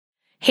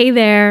Hey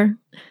there.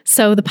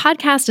 So the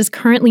podcast is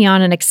currently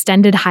on an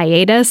extended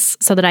hiatus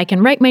so that I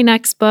can write my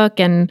next book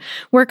and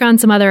work on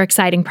some other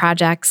exciting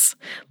projects.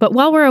 But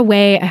while we're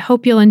away, I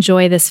hope you'll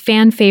enjoy this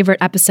fan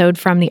favorite episode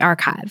from the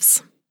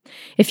archives.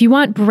 If you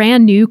want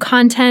brand new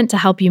content to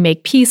help you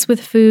make peace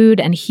with food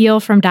and heal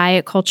from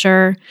diet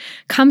culture,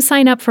 come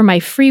sign up for my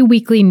free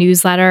weekly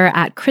newsletter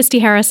at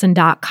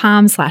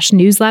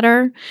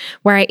christyharrison.com/newsletter,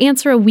 where I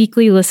answer a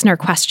weekly listener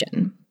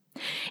question.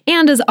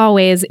 And as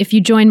always, if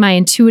you join my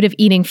Intuitive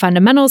Eating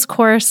Fundamentals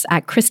course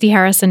at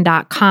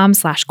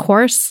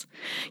christyharrison.com/course,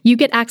 you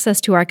get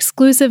access to our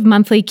exclusive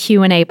monthly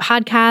Q&A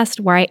podcast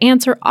where I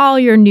answer all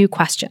your new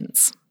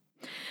questions.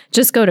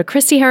 Just go to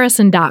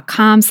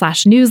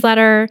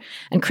christyharrison.com/newsletter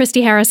and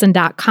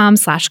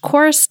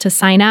christyharrison.com/course to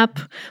sign up,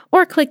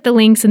 or click the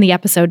links in the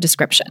episode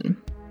description.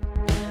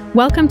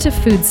 Welcome to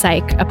Food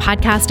Psych, a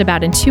podcast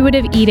about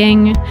intuitive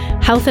eating,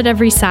 health at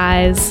every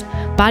size,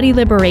 body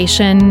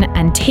liberation,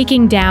 and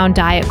taking down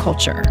diet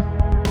culture.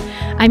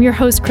 I'm your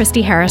host,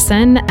 Christy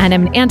Harrison, and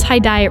I'm an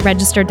anti-diet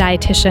registered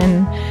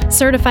dietitian,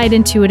 certified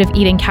intuitive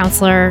eating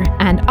counselor,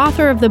 and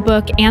author of the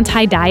book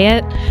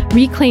Anti-Diet: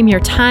 Reclaim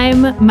Your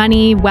Time,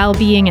 Money,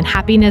 Well-Being, and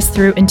Happiness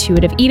Through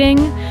Intuitive Eating,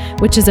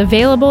 which is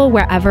available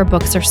wherever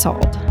books are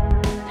sold.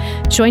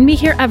 Join me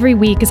here every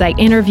week as I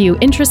interview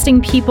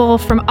interesting people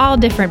from all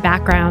different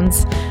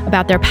backgrounds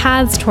about their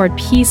paths toward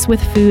peace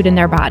with food in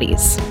their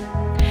bodies.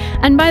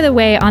 And by the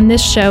way, on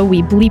this show,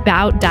 we bleep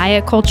out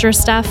diet culture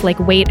stuff like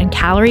weight and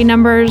calorie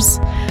numbers,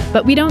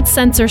 but we don't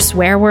censor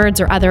swear words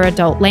or other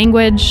adult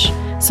language,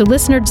 so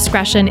listener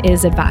discretion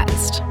is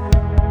advised.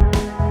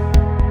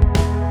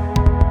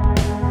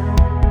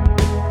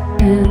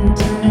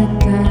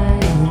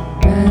 Anti-diet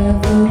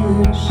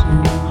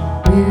revolution,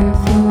 we're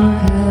for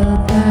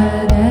health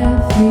at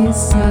every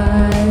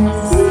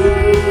size.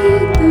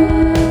 Eat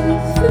the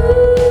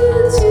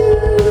foods you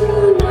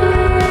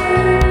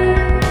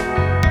like.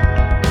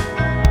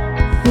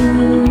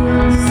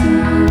 Food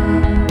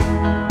Psych.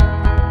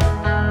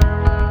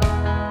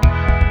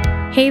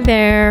 Hey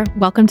there,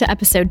 welcome to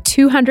episode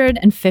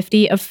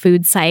 250 of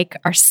Food Psych,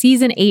 our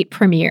season 8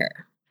 premiere.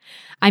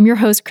 I'm your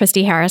host,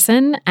 Christy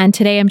Harrison, and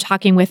today I'm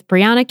talking with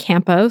Brianna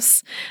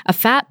Campos, a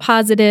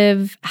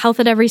fat-positive, health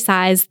at every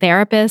size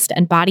therapist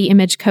and body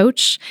image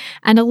coach,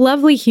 and a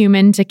lovely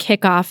human to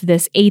kick off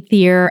this 8th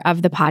year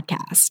of the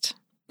podcast.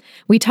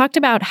 We talked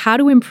about how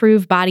to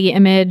improve body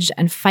image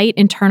and fight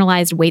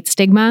internalized weight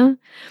stigma,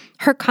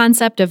 her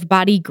concept of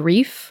body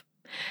grief,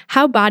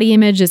 how body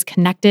image is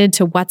connected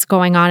to what's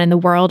going on in the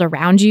world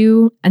around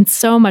you, and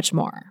so much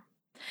more.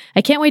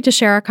 I can't wait to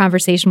share our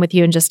conversation with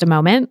you in just a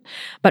moment.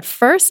 But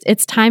first,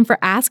 it's time for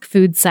Ask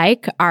Food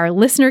Psych, our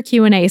listener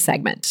Q&A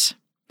segment.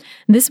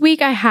 This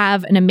week, I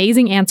have an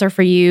amazing answer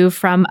for you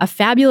from a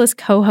fabulous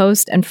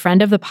co-host and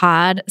friend of the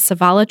pod,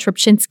 Savala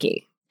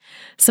Trepczynski.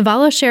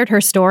 Savala shared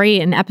her story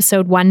in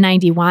episode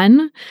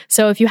 191,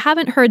 so if you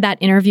haven't heard that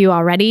interview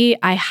already,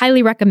 I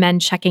highly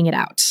recommend checking it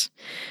out.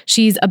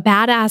 She's a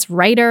badass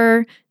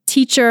writer,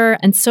 teacher,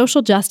 and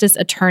social justice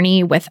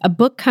attorney with a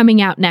book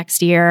coming out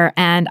next year,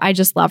 and I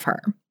just love her.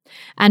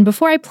 And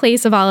before I play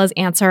Savala's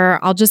answer,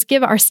 I'll just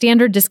give our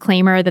standard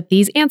disclaimer that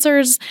these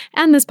answers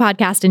and this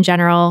podcast in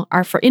general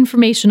are for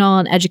informational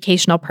and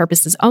educational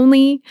purposes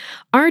only,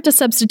 aren't a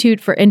substitute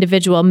for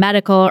individual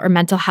medical or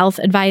mental health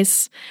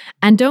advice,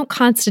 and don't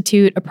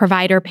constitute a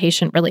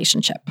provider-patient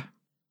relationship.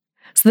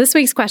 So this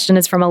week's question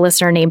is from a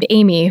listener named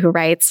Amy, who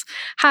writes,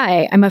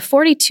 "Hi, I'm a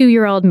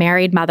 42-year-old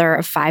married mother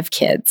of 5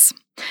 kids.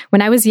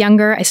 When I was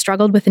younger, I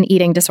struggled with an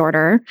eating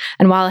disorder,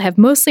 and while I have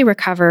mostly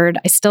recovered,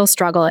 I still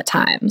struggle at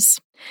times.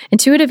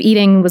 Intuitive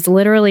eating was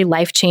literally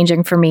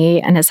life-changing for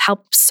me and has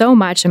helped so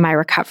much in my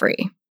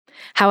recovery.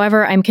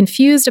 However, I'm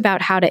confused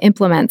about how to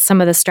implement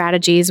some of the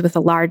strategies with a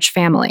large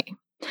family.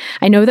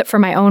 I know that for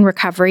my own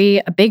recovery,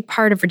 a big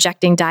part of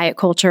rejecting diet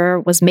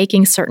culture was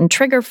making certain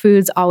trigger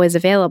foods always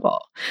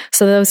available,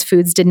 so those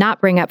foods did not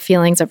bring up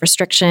feelings of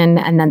restriction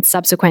and then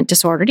subsequent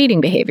disordered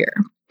eating behavior.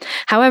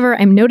 However,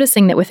 I'm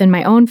noticing that within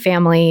my own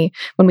family,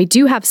 when we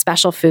do have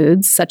special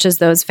foods, such as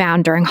those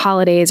found during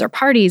holidays or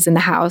parties in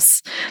the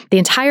house, the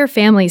entire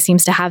family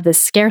seems to have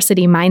this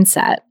scarcity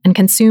mindset and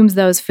consumes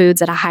those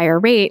foods at a higher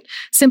rate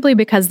simply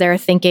because they're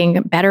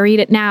thinking, better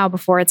eat it now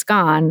before it's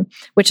gone,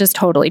 which is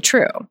totally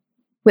true.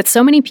 With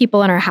so many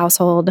people in our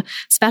household,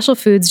 special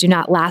foods do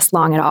not last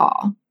long at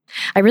all.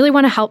 I really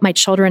want to help my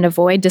children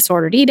avoid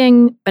disordered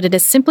eating, but it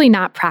is simply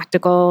not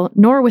practical,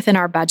 nor within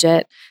our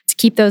budget, to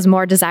keep those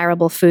more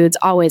desirable foods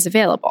always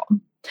available.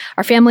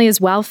 Our family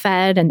is well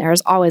fed and there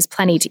is always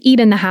plenty to eat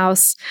in the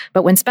house,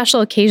 but when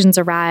special occasions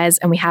arise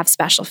and we have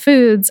special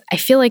foods, I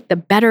feel like the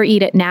better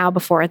eat it now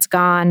before it's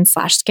gone /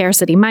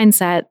 scarcity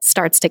mindset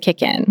starts to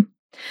kick in.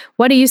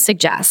 What do you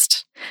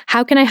suggest?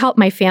 How can I help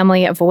my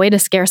family avoid a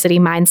scarcity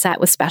mindset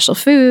with special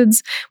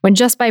foods when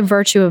just by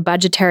virtue of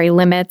budgetary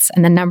limits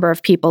and the number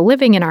of people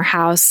living in our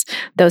house,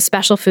 those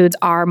special foods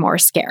are more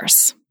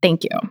scarce?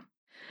 Thank you.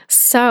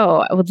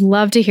 So I would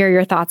love to hear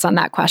your thoughts on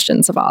that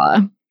question,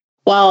 Savala.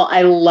 Well,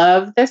 I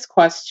love this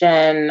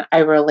question. I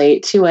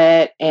relate to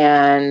it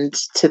and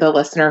to the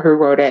listener who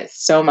wrote it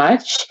so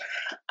much.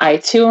 I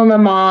too am a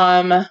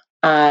mom.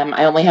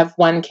 I only have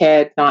one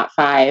kid, not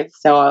five.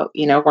 So,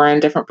 we're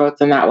in different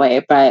boats in that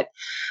way. But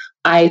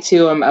I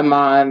too am a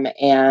mom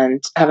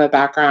and have a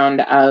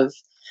background of,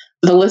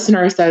 the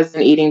listener says,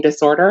 an eating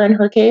disorder in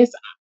her case.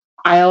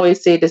 I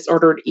always say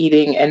disordered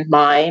eating in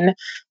mine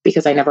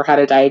because I never had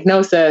a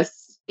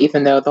diagnosis,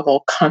 even though the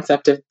whole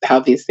concept of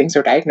how these things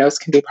are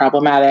diagnosed can be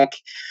problematic.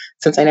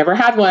 Since I never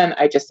had one,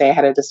 I just say I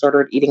had a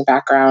disordered eating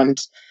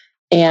background.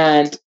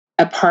 And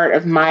a part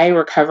of my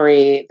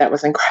recovery that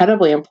was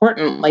incredibly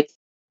important, like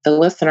the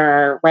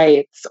listener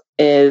writes,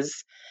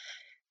 is,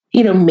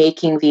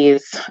 making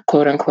these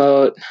quote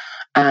unquote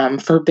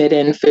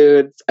forbidden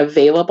foods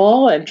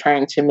available and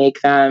trying to make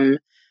them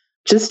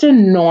just a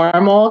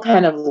normal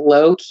kind of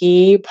low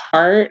key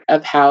part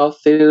of how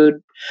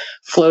food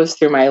flows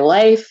through my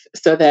life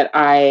so that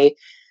I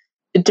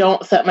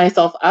don't set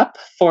myself up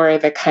for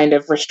the kind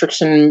of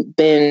restriction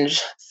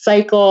binge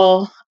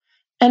cycle.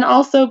 And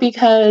also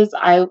because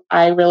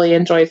I really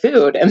enjoy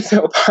food. And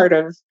so part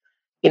of,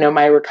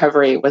 my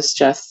recovery was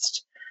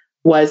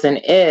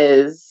and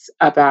is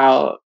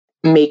about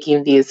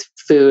making these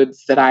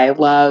foods that I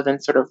love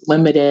and sort of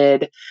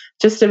limited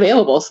just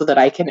available so that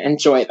I can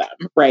enjoy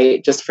them,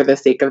 right? Just for the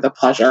sake of the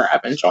pleasure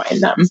of enjoying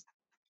them.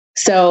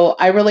 So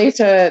I relate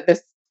to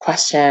this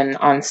question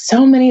on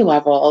so many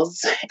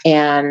levels.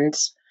 And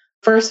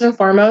first and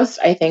foremost,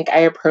 I think I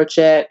approach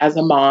it as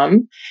a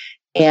mom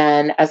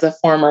and as a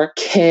former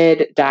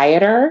kid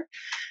dieter.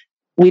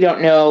 We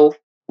don't know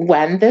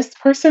when this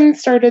person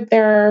started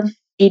their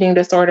eating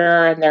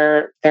disorder and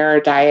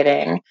their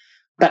dieting,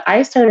 but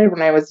I started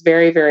when I was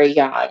very, very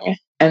young.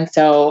 And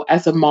so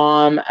as a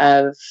mom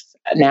of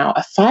now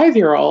a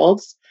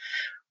 5-year-old,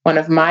 one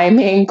of my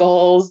main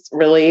goals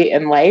really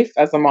in life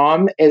as a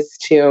mom is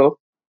to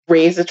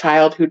raise a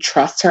child who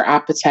trusts her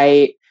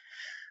appetite,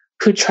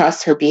 who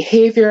trusts her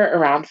behavior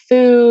around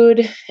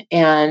food,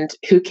 and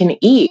who can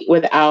eat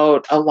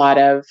without a lot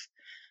of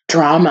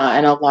drama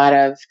and a lot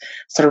of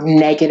sort of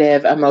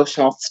negative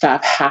emotional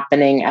stuff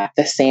happening at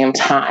the same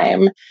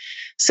time.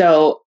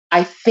 So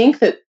I think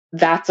that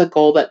that's a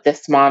goal that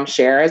this mom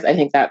shares. I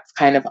think that's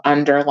kind of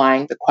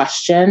underlying the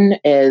question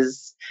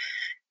is,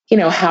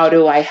 how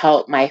do I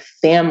help my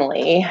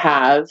family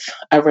have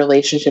a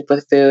relationship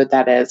with food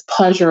that is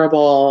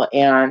pleasurable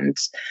and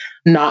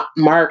not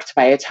marked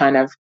by a ton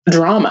of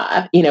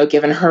drama,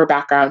 given her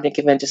background and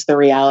given just the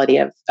reality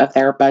of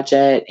their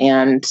budget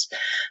and,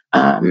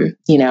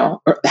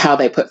 how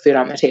they put food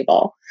on the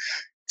table.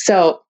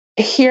 So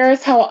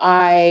here's how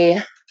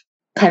I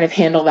kind of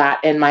handle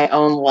that in my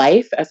own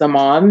life as a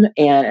mom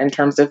and in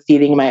terms of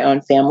feeding my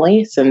own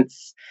family,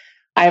 since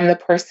I'm the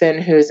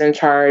person who's in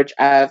charge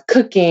of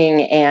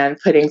cooking and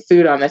putting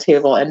food on the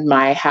table in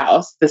my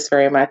house. This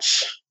very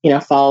much,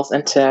 falls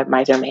into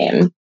my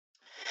domain.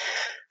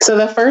 So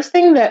the first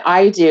thing that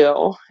I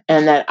do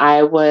and that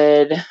I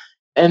would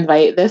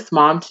invite this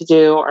mom to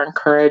do or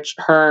encourage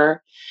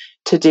her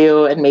to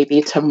do and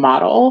maybe to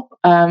model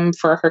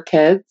for her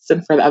kids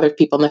and for the other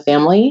people in the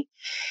family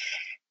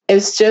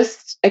is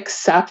just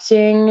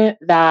accepting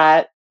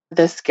that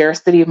the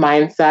scarcity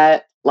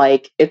mindset,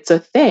 like it's a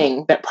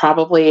thing that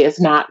probably is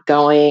not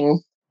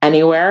going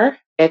anywhere.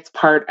 It's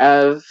part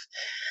of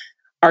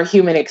our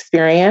human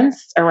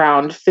experience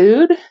around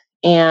food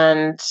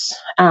and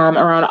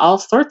around all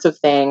sorts of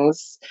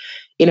things.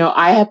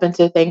 I happen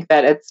to think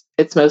that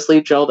it's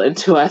mostly drilled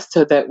into us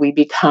so that we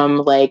become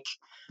like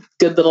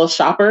good little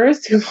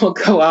shoppers who will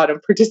go out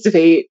and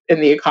participate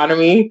in the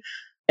economy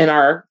in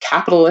our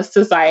capitalist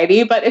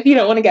society. But if you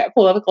don't want to get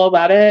political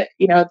about it,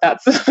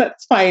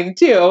 that's fine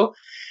too.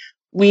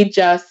 We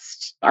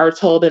just are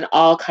told in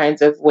all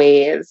kinds of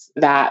ways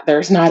that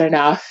there's not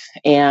enough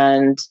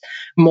and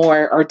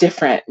more or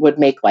different would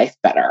make life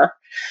better.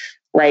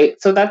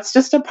 Right. So that's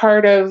just a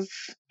part of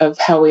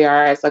how we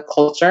are as a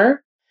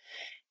culture.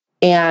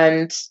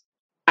 And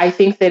I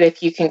think that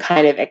if you can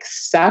kind of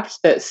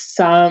accept that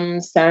some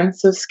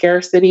sense of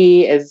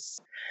scarcity is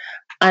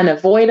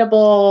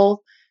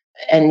unavoidable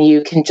and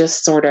you can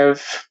just sort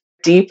of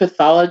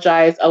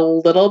depathologize a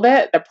little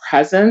bit the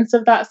presence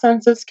of that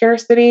sense of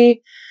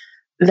scarcity,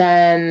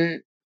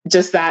 then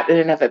just that in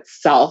and of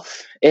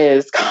itself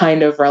is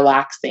kind of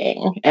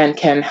relaxing and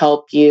can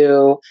help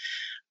you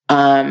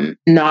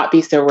not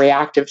be so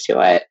reactive to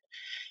it.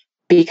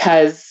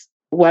 Because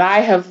what I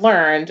have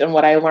learned and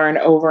what I learn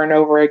over and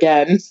over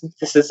again, since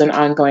this is an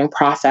ongoing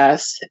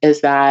process,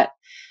 is that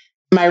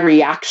my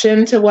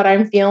reaction to what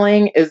I'm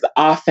feeling is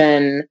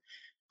often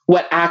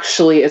what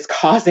actually is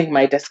causing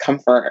my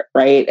discomfort,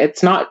 right?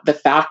 It's not the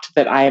fact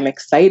that I am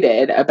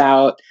excited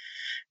about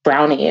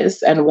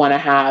brownies and want to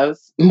have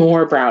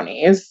more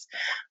brownies.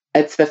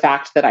 It's the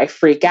fact that I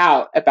freak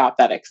out about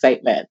that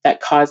excitement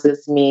that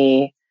causes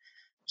me,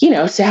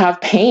 to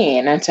have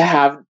pain and to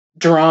have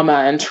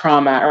drama and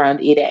trauma around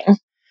eating.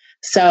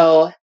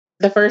 So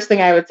the first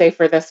thing I would say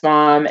for this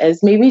mom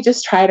is maybe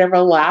just try to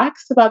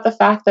relax about the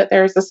fact that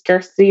there's a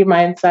scarcity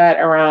mindset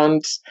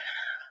around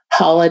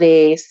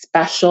holiday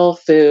special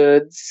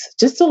foods,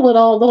 just a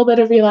little bit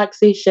of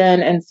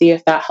relaxation, and see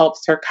if that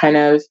helps her kind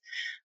of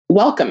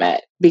welcome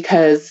it,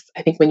 because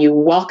I think when you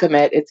welcome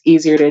it, it's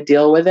easier to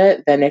deal with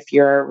it than if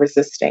you're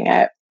resisting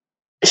it.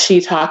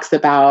 She talks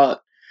about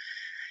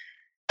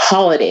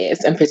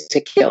holidays in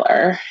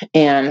particular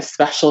and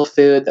special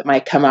food that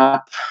might come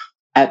up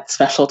at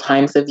special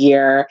times of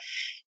year.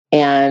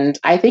 And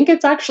I think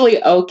it's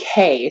actually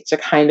okay to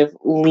kind of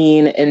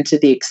lean into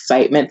the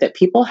excitement that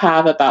people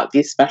have about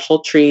these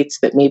special treats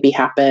that maybe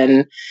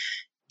happen,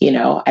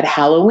 at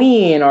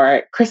Halloween or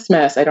at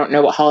Christmas. I don't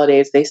know what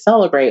holidays they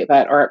celebrate,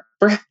 but or at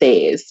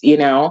birthdays,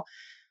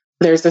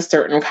 there's a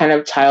certain kind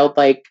of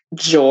childlike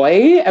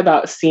joy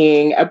about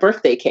seeing a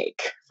birthday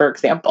cake, for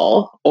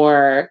example,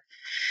 or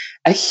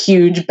a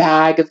huge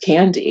bag of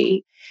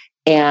candy.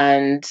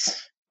 And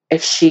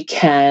if she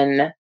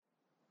can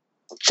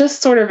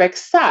just sort of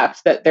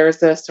accept that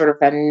there's a sort of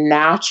a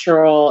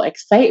natural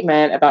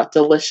excitement about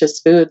delicious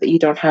food that you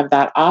don't have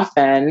that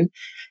often,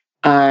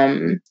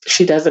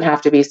 she doesn't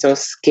have to be so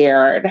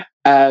scared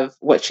of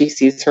what she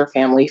sees her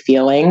family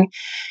feeling.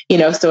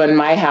 So in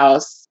my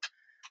house,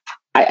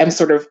 I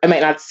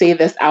might not say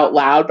this out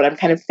loud, but I'm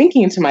kind of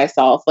thinking to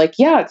myself, like,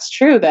 yeah, it's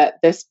true that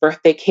this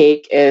birthday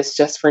cake is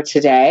just for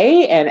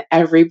today and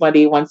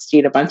everybody wants to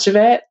eat a bunch of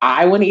it.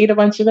 I want to eat a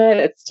bunch of it.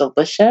 It's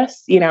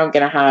delicious. I'm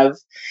going to have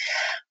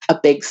a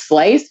big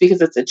slice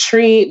because it's a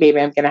treat. Maybe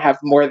I'm going to have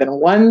more than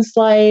one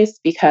slice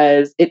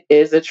because it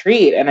is a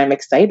treat and I'm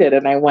excited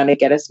and I want to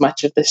get as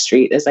much of this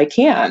treat as I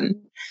can.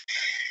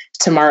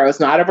 Tomorrow's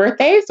not a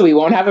birthday, so we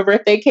won't have a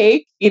birthday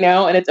cake,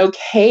 and it's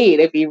okay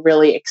to be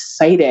really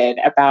excited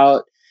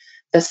about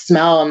the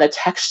smell and the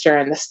texture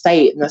and the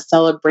sight and the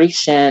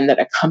celebration that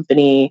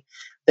accompany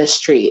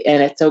this treat.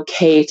 And it's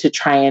okay to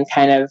try and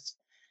kind of,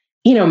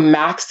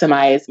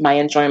 maximize my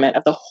enjoyment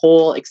of the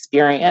whole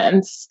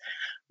experience,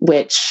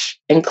 which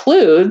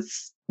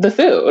includes the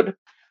food.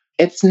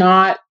 It's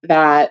not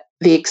that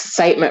the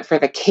excitement for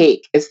the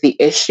cake is the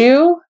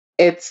issue.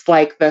 It's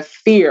like the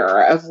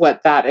fear of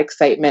what that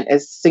excitement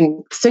is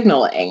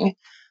signaling.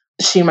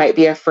 She might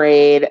be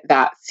afraid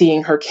that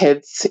seeing her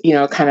kids,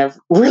 kind of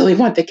really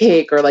want the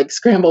cake or like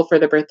scramble for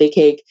the birthday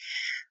cake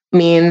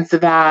means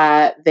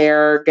that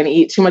they're going to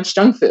eat too much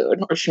junk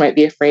food. Or she might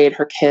be afraid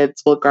her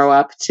kids will grow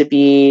up to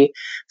be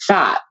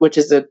fat, which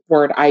is a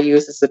word I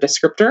use as a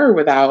descriptor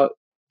without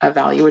a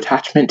value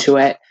attachment to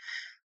it.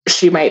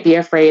 She might be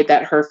afraid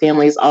that her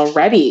family's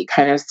already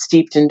kind of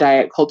steeped in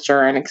diet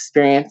culture and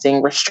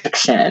experiencing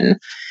restriction,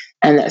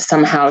 and that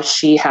somehow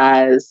she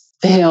has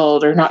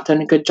failed or not done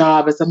a good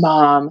job as a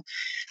mom.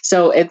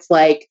 So it's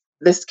like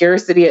the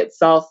scarcity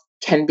itself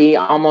can be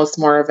almost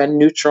more of a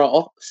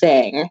neutral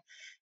thing.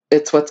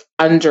 It's what's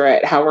under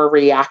it, how we're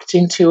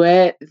reacting to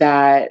it,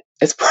 that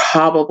is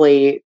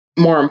probably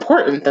more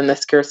important than the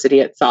scarcity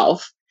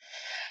itself.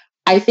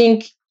 I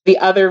think the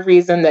other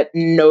reason that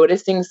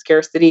noticing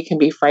scarcity can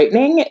be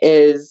frightening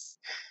is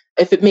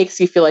if it makes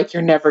you feel like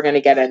you're never going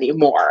to get any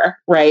more,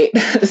 right?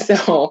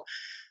 So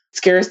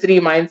scarcity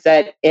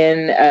mindset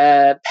in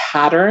a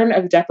pattern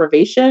of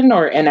deprivation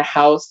or in a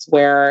house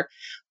where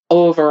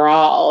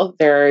overall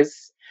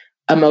there's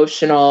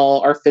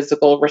emotional or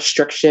physical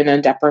restriction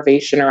and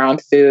deprivation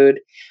around food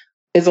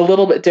is a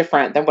little bit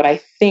different than what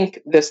I think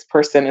this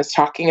person is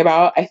talking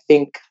about. I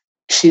think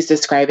she's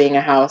describing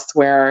a house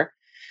where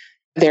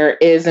there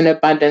is an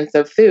abundance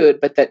of food,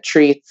 but that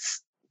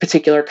treats,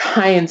 particular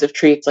kinds of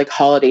treats like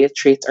holiday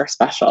treats, are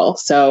special.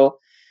 So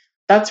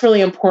that's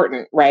really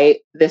important, right?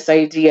 This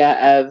idea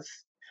of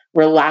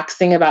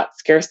relaxing about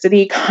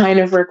scarcity kind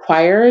of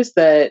requires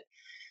that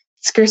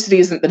scarcity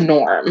isn't the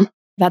norm.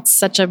 That's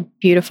such a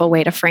beautiful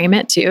way to frame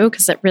it too,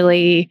 because it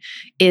really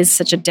is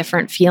such a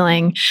different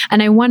feeling.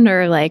 And I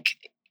wonder,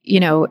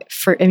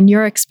 in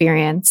your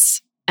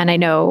experience, and I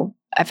know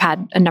I've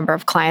had a number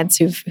of clients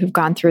who've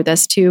gone through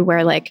this too,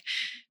 where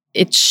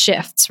it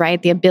shifts,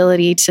 right? The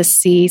ability to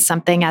see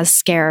something as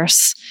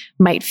scarce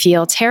might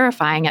feel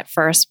terrifying at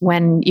first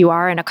when you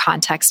are in a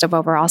context of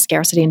overall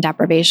scarcity and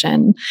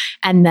deprivation.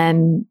 And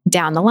then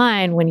down the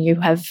line, when you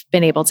have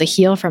been able to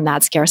heal from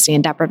that scarcity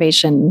and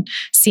deprivation,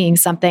 seeing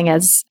something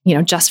as,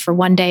 just for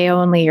one day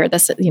only, or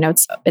this,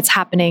 it's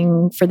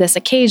happening for this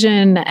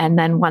occasion. And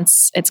then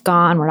once it's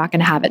gone, we're not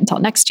going to have it until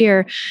next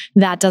year.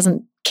 That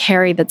doesn't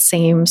carry that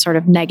same sort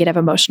of negative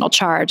emotional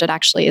charge. It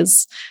actually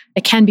is,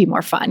 it can be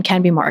more fun,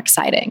 can be more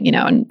exciting,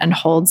 and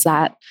holds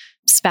that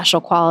special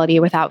quality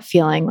without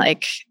feeling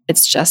like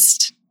it's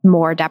just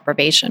more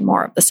deprivation,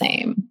 more of the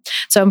same.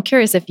 So I'm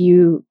curious if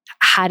you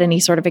had any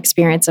sort of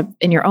experience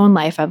in your own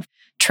life of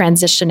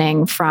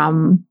transitioning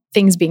from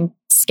things being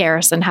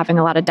scarce and having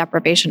a lot of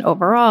deprivation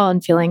overall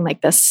and feeling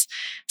like this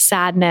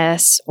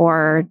sadness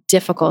or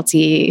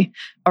difficulty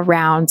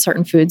around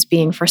certain foods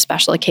being for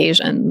special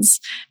occasions,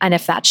 and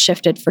if that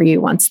shifted for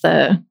you once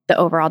the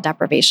overall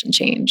deprivation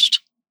changed.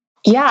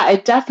 Yeah,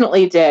 it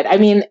definitely did. I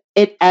mean,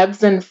 it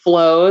ebbs and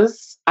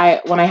flows.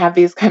 When I have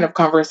these kind of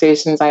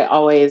conversations, I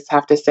always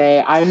have to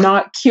say, I'm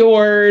not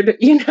cured,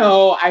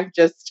 I'm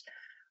just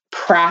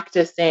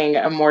practicing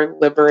a more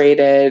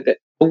liberated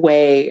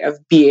way of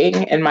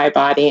being in my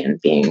body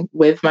and being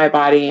with my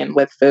body and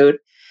with food.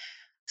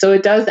 So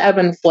it does ebb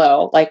and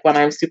flow. Like when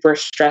I'm super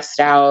stressed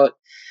out,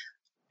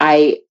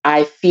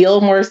 I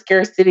feel more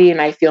scarcity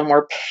and I feel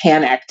more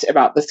panicked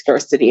about the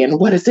scarcity and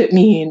what does it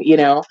mean,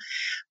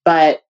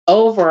 But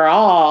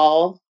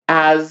overall,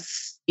 as,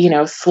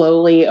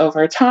 slowly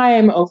over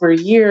time, over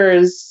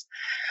years,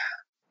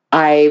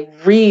 I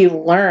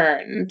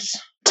relearned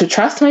to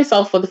trust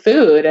myself with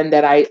food and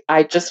that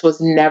I just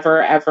was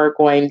never, ever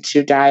going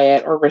to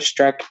diet or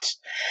restrict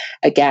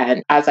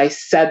again. As I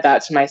said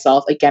that to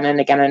myself again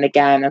and again and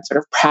again and sort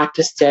of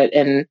practiced it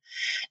in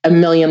a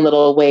million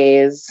little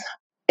ways,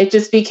 it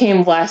just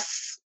became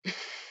less,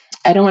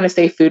 I don't want to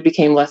say food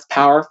became less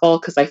powerful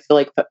because I feel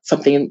like that's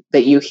something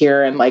that you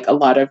hear in like a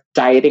lot of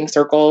dieting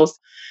circles.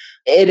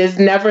 It is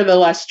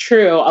nevertheless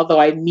true,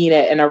 although I mean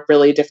it in a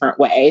really different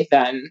way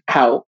than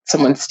how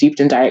someone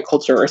steeped in diet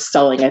culture or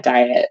selling a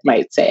diet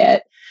might say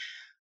it.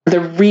 The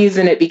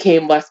reason it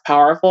became less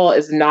powerful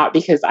is not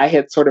because I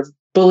had sort of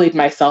bullied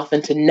myself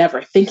into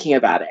never thinking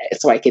about it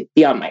so I could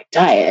be on my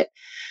diet.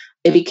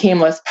 It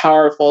became less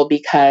powerful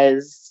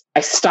because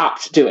I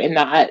stopped doing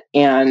that.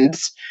 And,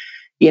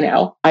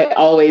 I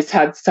always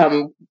had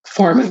some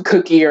form of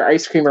cookie or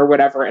ice cream or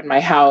whatever in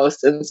my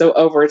house. And so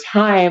over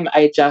time,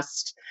 I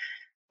just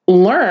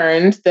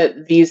learned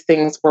that these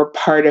things were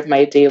part of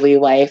my daily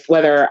life.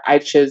 Whether I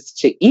chose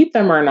to eat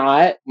them or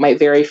not might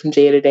vary from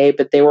day to day,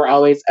 but they were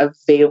always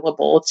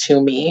available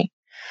to me.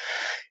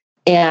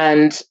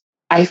 And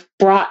I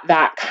brought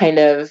that kind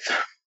of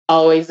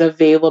always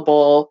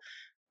available,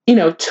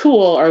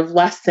 tool or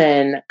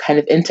lesson kind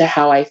of into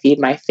how I feed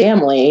my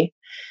family.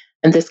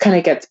 And this kind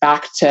of gets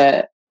back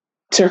to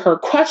her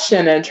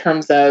question in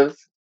terms of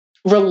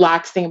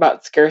relaxing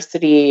about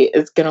scarcity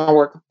is going to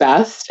work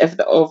best if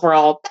the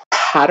overall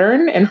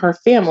pattern in her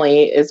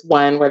family is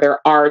one where there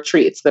are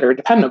treats that are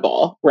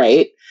dependable,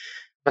 right?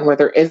 And where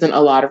there isn't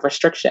a lot of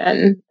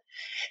restriction.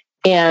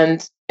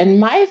 And in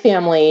my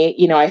family,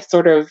 I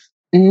sort of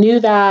knew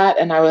that.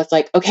 And I was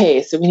like,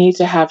 okay, so we need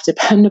to have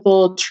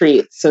dependable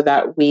treats so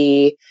that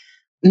we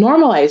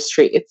normalize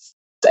treats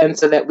and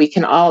so that we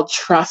can all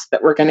trust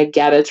that we're going to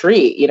get a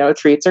treat.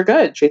 Treats are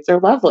good. Treats are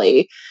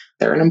lovely.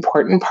 They're an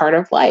important part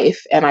of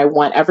life. And I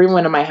want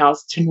everyone in my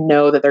house to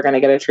know that they're going to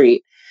get a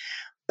treat.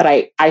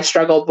 But I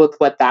struggled with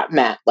what that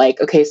meant.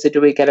 Like, okay, so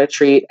do we get a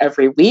treat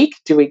every week?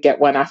 Do we get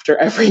one after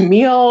every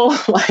meal?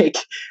 Like,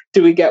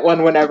 do we get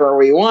one whenever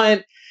we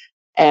want?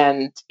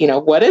 And,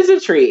 what is a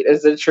treat?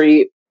 Is a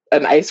treat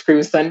an ice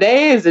cream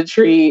sundae? Is a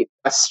treat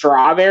a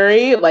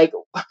strawberry?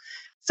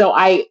 So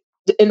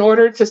in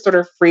order to sort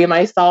of free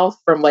myself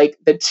from like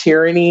the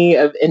tyranny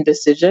of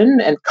indecision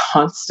and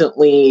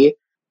constantly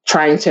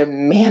trying to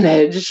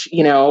manage,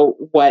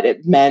 what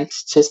it meant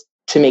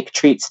to make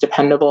treats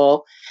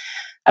dependable,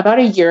 about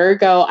a year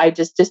ago, I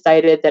just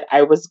decided that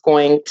I was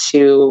going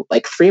to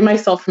like free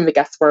myself from the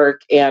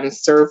guesswork and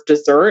serve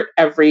dessert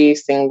every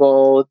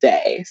single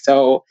day.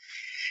 So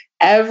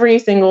every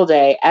single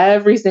day,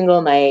 every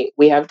single night,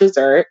 we have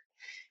dessert.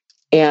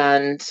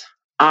 And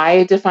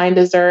I define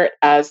dessert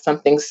as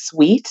something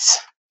sweet.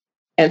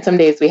 And some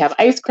days we have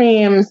ice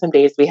cream, some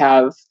days we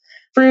have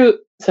fruit,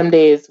 some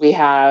days we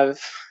have,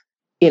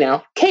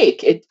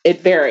 cake.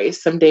 It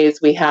varies. Some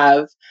days we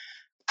have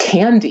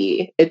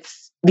candy.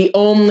 It's the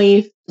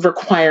only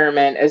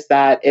requirement is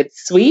that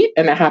it's sweet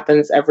and it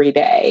happens every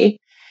day.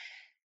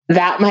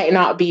 That might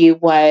not be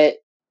what,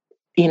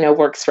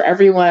 works for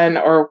everyone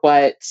or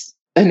what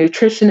a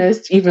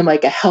nutritionist, even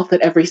like a health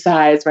at every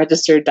size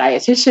registered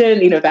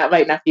dietitian, that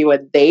might not be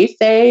what they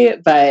say,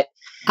 but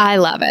I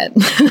love it.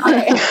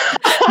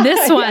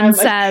 This one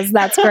says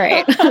that's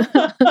great.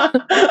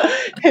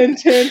 Hint,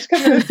 hint,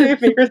 come in and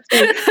save me,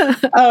 Christy.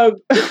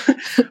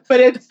 But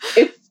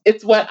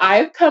it's what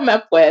I've come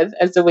up with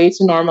as a way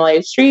to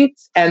normalize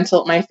treats and to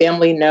let my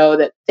family know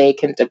that they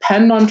can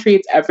depend on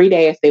treats every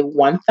day if they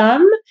want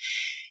them.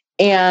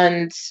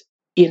 And,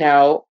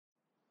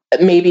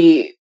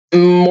 maybe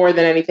more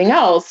than anything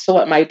else, to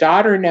let my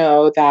daughter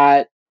know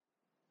that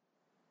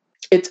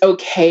it's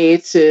okay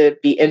to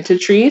be into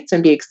treats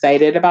and be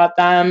excited about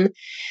them.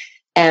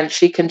 And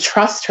she can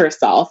trust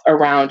herself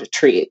around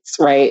treats,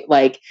 right?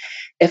 Like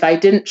if I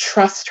didn't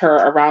trust her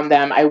around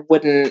them, I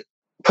wouldn't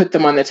put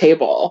them on the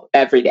table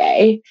every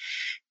day.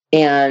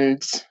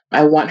 And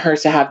I want her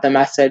to have the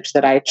message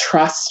that I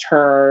trust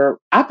her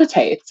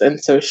appetites. And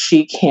so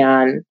she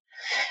can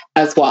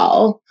as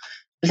well.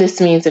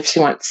 This means if she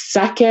wants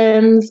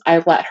seconds,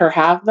 I let her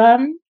have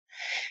them.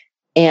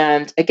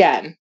 And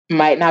again,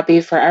 might not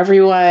be for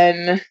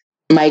everyone.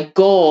 My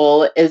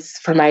goal is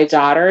for my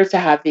daughter to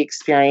have the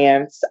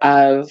experience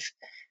of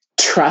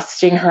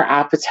trusting her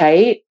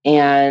appetite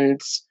and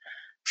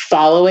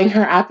following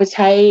her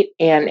appetite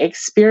and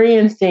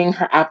experiencing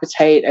her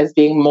appetite as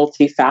being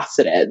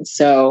multifaceted.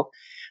 So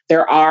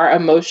there are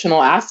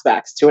emotional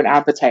aspects to an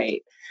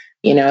appetite.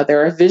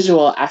 There are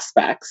visual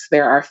aspects.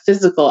 There are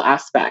physical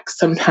aspects.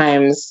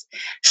 Sometimes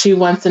she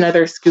wants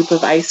another scoop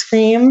of ice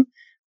cream,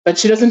 but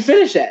she doesn't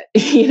finish it,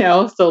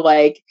 So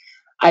like,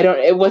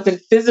 it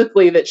wasn't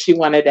physically that she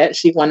wanted it.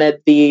 She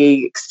wanted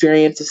the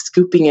experience of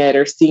scooping it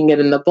or seeing it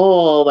in the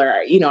bowl or,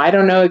 I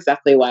don't know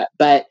exactly what,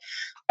 but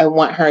I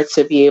want her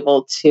to be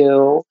able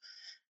to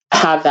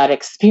have that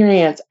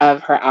experience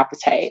of her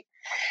appetite.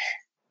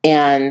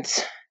 And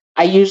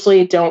I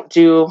usually don't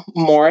do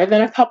more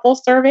than a couple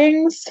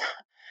servings,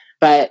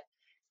 but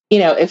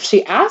if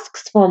she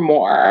asks for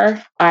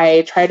more,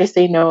 I try to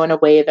say no in a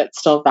way that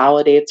still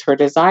validates her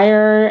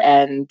desire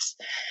and,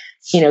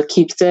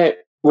 keeps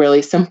it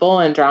really simple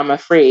and drama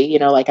free.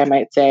 Like I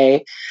might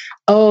say,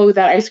 oh,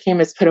 that ice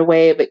cream is put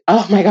away, but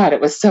oh my God, it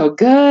was so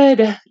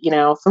good.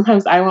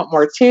 Sometimes I want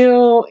more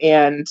too.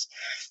 And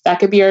that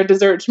could be our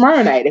dessert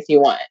tomorrow night if you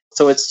want.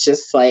 So it's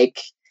just like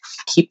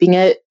keeping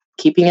it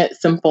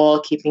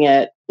simple, keeping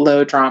it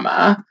low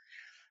drama.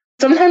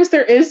 Sometimes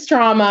there is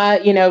drama,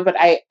 but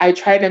I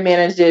try to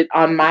manage it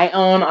on my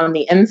own on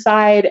the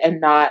inside and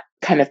not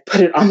kind of put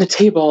it on the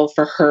table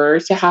for her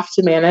to have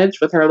to manage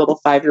with her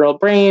little 5-year-old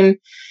brain.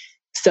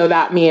 So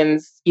that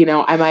means,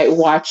 I might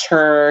watch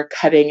her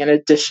cutting an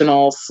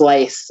additional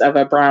slice of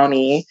a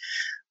brownie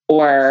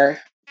or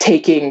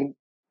taking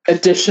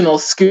additional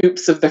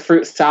scoops of the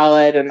fruit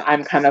salad. And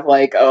I'm kind of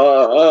like,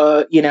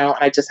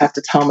 I just have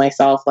to tell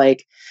myself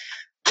like,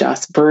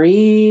 just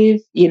breathe,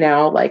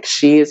 like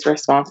she is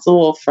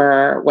responsible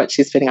for what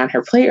she's putting on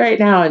her plate right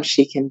now and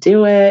she can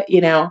do it,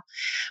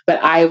 but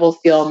I will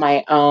feel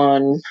my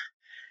own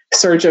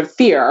surge of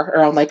fear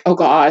around like, oh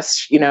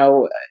gosh,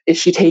 is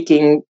she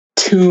taking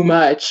too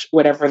much,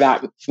 whatever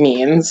that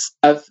means,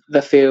 of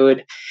the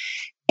food?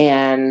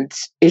 And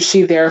is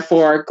she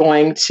therefore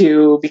going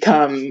to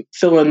become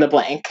fill in the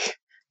blank?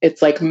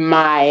 It's like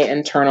my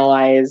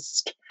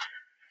internalized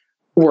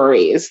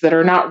worries that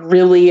are not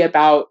really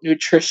about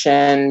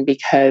nutrition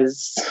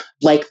because,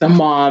 like the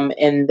mom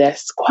in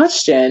this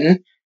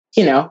question,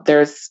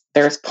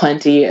 there's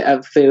plenty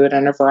of food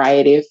and a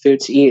variety of food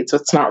to eat. So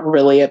it's not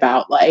really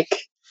about like,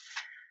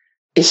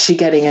 is she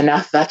getting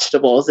enough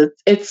vegetables?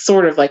 It's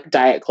sort of like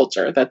diet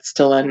culture that's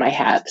still in my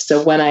head.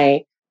 So when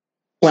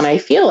I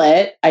feel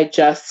it, I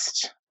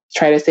just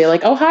try to say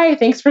like, oh, hi,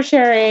 thanks for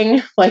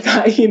sharing. Like,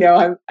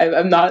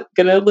 I'm not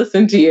going to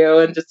listen to you,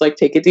 and just like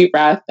take a deep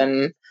breath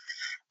and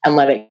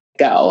let it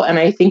go. And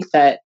I think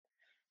that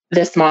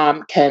this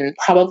mom can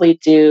probably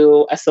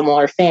do a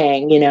similar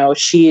thing.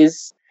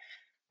 She's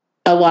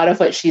a lot of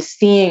what she's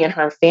seeing in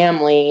her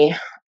family.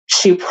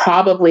 She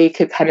probably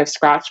could kind of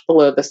scratch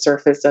below the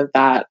surface of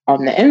that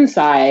on the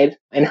inside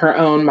in her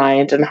own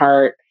mind and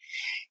heart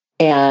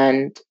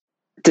and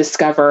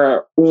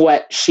discover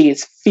what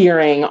she's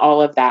fearing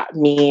all of that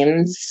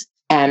means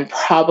and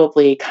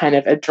probably kind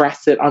of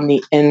address it on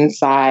the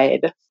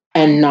inside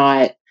and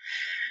not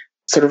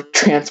sort of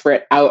transfer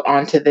it out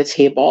onto the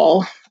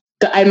table.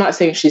 I'm not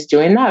saying she's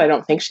doing that. I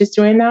don't think she's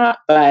doing that,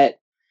 but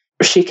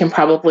she can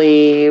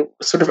probably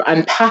sort of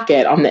unpack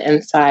it on the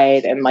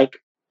inside and like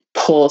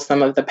pull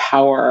some of the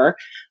power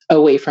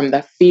away from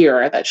the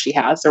fear that she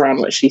has around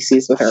what she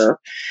sees with her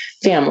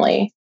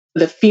family.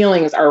 The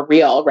feelings are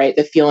real, right?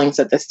 The feelings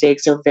that the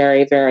stakes are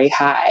very, very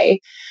high,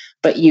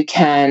 but you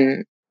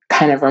can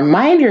kind of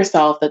remind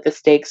yourself that the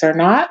stakes are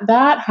not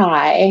that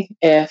high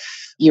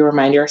if you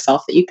remind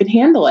yourself that you can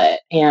handle it.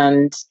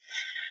 And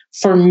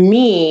for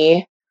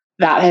me,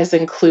 that has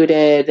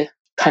included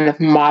kind of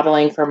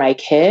modeling for my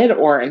kid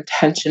or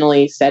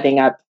intentionally setting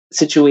up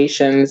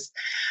situations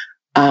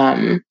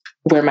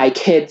where my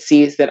kid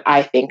sees that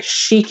I think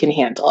she can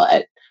handle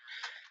it.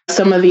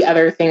 Some of the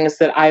other things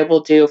that I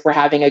will do if we're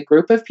having a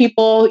group of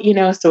people,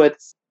 so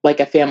it's like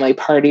a family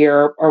party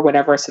or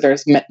whatever. So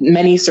there's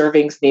many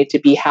servings need to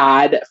be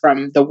had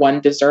from the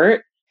one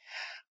dessert.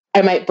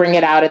 I might bring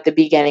it out at the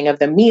beginning of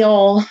the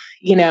meal,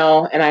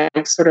 and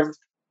I'm sort of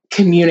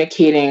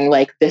communicating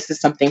like, this is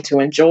something to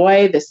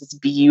enjoy. This is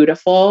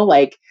beautiful.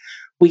 Like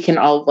we can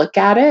all look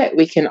at it.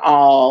 We can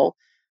all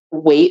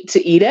wait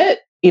to eat it.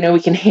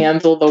 We can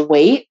handle the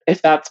wait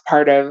if that's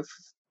part of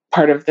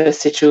the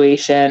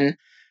situation.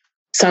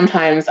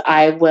 Sometimes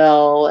I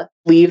will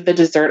leave the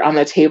dessert on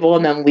the table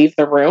and then leave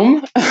the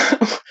room,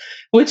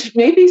 which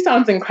maybe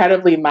sounds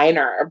incredibly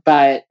minor,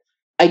 but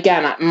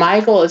again,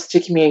 my goal is to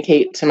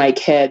communicate to my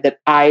kid that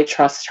I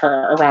trust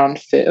her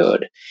around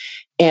food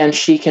and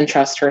she can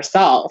trust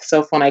herself.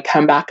 So if when I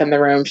come back in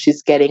the room,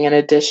 she's getting an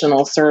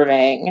additional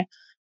serving,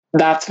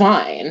 that's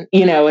fine.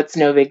 It's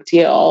no big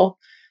deal.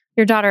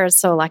 Your daughter is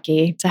so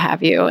lucky to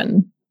have you,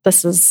 and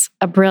this is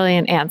a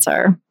brilliant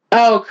answer.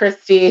 Oh,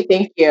 Christy,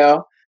 thank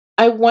you.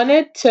 I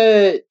wanted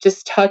to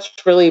just touch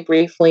really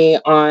briefly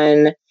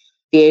on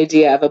the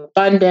idea of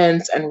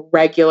abundance and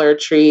regular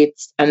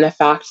treats and the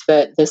fact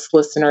that this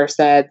listener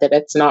said that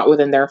it's not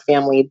within their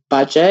family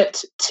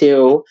budget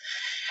to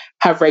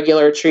have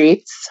regular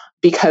treats,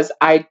 because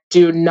I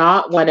do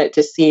not want it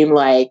to seem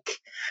like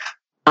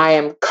I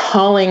am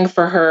calling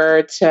for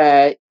her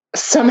to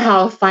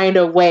somehow find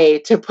a way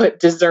to put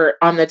dessert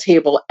on the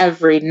table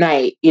every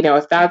night.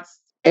 If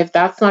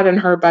that's not in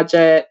her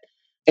budget,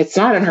 it's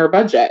not in her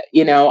budget.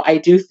 I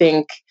do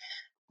think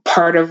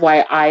part of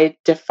why I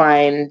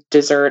define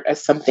dessert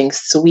as something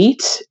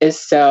sweet is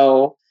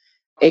so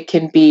it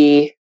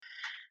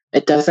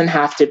doesn't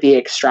have to be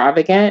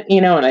extravagant,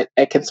 and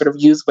I can sort of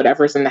use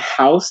whatever's in the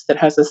house that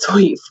has a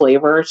sweet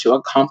flavor to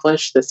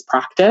accomplish this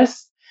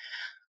practice.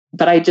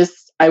 But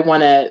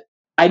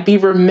I I'd be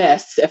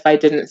remiss if I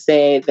didn't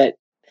say that,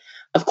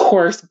 of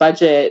course,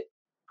 budget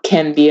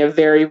can be a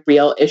very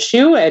real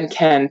issue and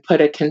can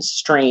put a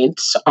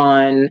constraint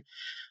on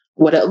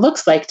what it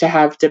looks like to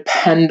have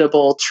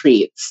dependable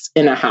treats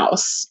in a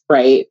house,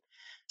 right?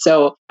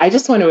 So I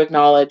just want to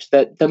acknowledge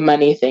that the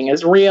money thing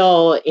is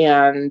real.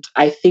 And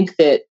I think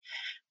that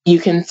you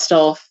can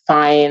still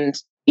find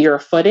your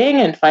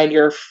footing and find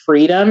your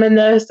freedom in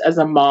this as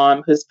a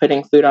mom who's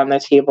putting food on the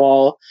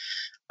table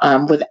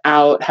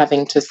without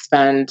having to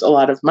spend a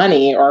lot of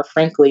money or,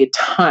 frankly,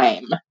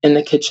 time in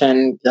the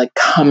kitchen, like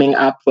coming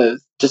up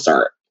with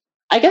dessert.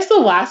 I guess the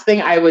last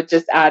thing I would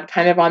just add,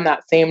 kind of on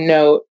that same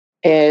note,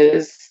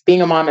 is being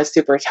a mom is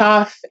super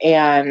tough,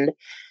 and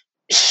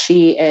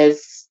she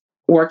is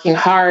working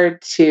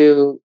hard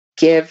to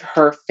give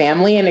her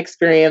family an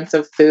experience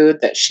of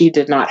food that she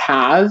did not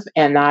have.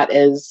 And that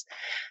is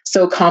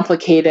so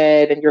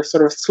complicated, and you're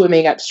sort of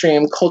swimming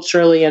upstream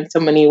culturally in so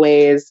many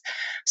ways.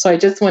 So I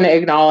just want to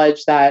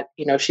acknowledge that,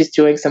 she's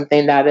doing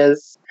something that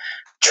is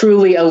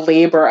truly a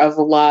labor of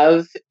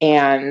love,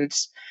 and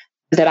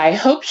that I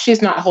hope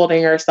she's not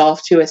holding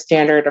herself to a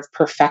standard of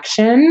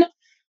perfection.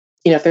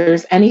 If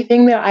there's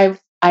anything that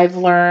I've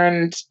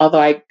learned,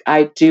 although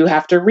I do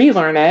have to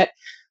relearn it,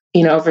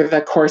 over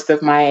the course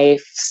of my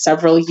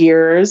several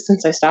years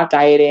since I stopped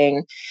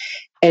dieting,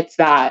 it's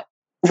that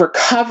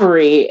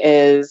recovery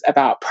is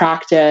about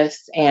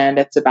practice, and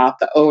it's about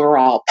the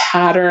overall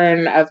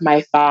pattern of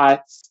my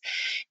thoughts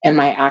and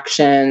my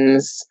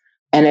actions.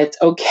 And it's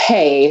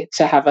okay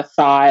to have a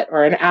thought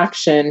or an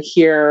action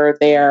here or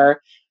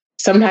there,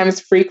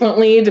 sometimes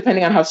frequently,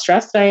 depending on how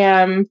stressed I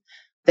am,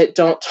 that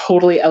don't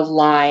totally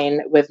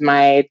align with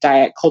my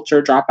diet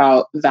culture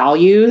dropout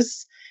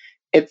values.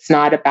 It's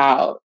not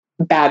about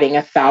batting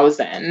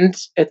 1,000.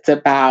 It's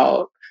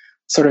about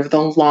sort of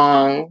the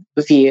long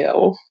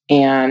view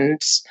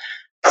and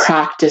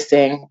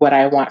practicing what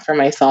I want for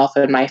myself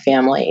and my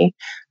family,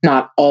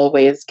 not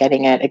always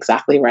getting it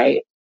exactly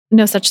right.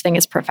 No such thing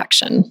as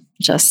perfection,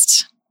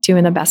 just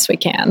doing the best we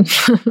can.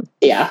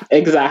 Yeah,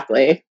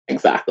 exactly.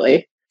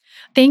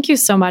 Thank you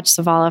so much,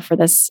 Savala, for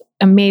this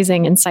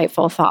amazing,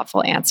 insightful,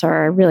 thoughtful answer.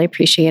 I really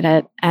appreciate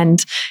it.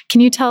 And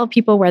can you tell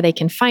people where they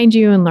can find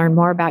you and learn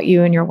more about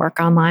you and your work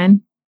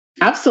online?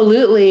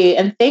 Absolutely.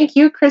 And thank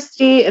you,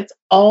 Christy. It's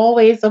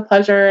always a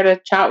pleasure to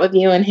chat with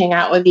you and hang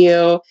out with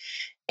you,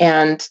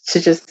 and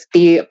to just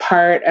be a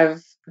part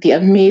of the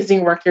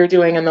amazing work you're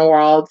doing in the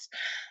world.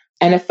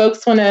 And if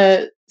folks want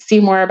to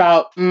see more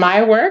about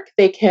my work,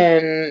 they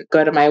can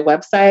go to my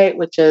website,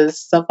 which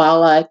is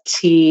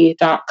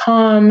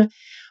savalat.com,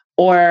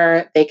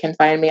 or they can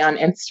find me on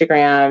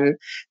Instagram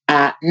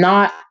at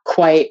not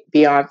quite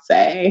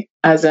Beyonce,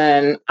 as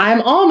in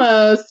I'm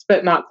almost,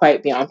 but not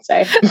quite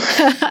Beyonce.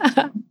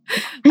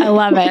 I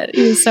love it.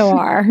 You so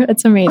are.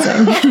 It's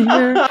amazing.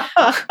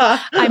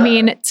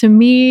 To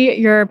me,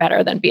 you're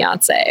better than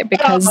Beyonce,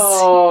 because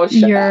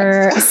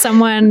you're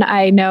someone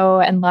I know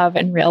and love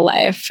in real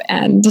life.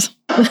 And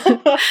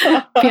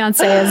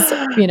Beyonce is,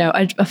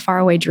 a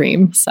faraway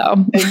dream.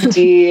 So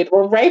indeed.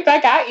 Well, right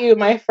back at you,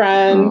 my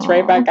friend.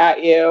 Right back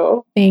at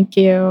you. Thank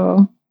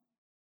you.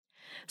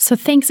 So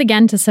thanks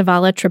again to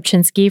Savala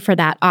Trepczynski for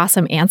that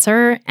awesome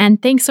answer.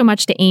 And thanks so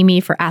much to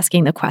Amy for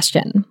asking the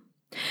question.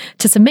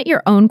 To submit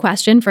your own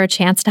question for a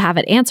chance to have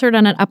it answered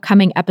on an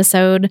upcoming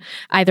episode,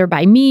 either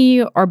by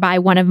me or by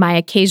one of my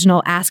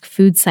occasional Ask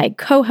Food Psych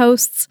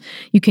co-hosts,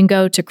 you can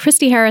go to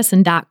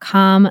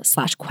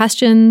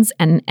christyharrison.com/questions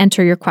and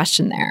enter your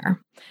question there.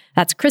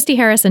 That's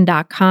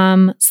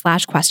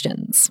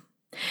christyharrison.com/questions.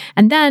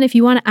 And then if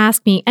you want to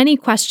ask me any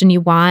question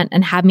you want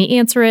and have me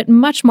answer it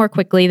much more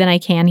quickly than I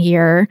can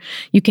here,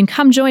 you can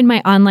come join my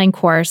online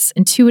course,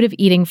 Intuitive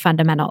Eating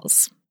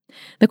Fundamentals.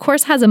 The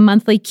course has a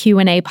monthly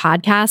Q&A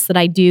podcast that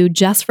I do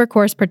just for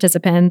course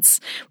participants,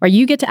 where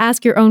you get to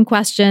ask your own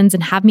questions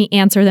and have me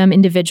answer them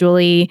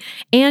individually,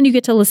 and you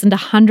get to listen to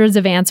hundreds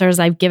of answers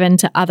I've given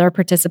to other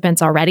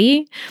participants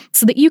already,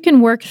 so that you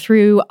can work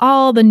through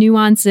all the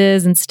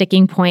nuances and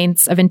sticking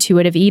points of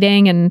intuitive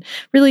eating and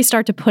really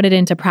start to put it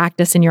into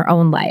practice in your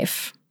own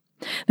life.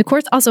 The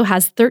course also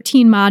has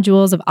 13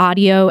 modules of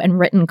audio and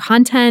written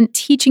content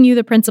teaching you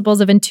the principles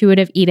of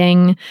intuitive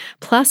eating,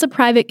 plus a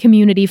private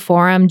community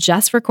forum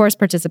just for course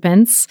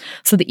participants,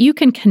 so that you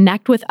can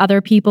connect with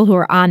other people who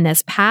are on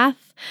this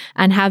path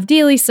and have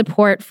daily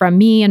support from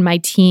me and my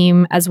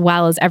team, as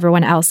well as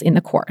everyone else in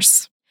the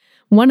course.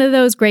 One of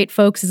those great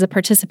folks is a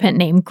participant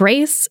named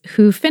Grace,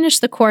 who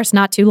finished the course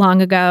not too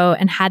long ago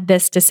and had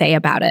this to say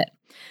about it.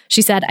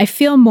 She said, "I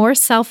feel more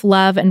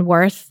self-love and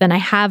worth than I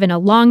have in a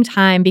long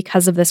time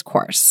because of this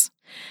course.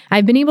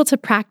 I've been able to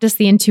practice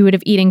the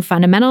intuitive eating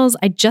fundamentals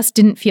I just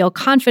didn't feel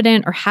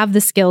confident or have the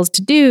skills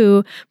to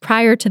do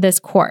prior to this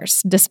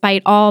course,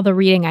 despite all the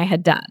reading I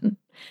had done.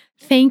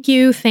 Thank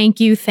you, thank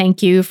you,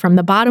 thank you from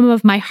the bottom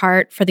of my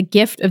heart for the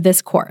gift of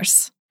this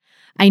course.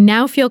 I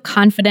now feel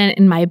confident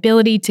in my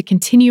ability to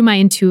continue my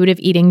intuitive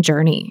eating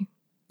journey."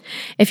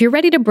 If you're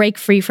ready to break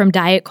free from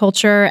diet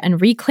culture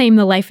and reclaim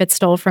the life it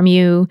stole from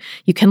you,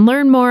 you can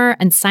learn more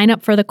and sign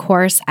up for the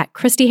course at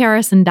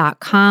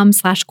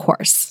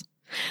christyharrison.com/course.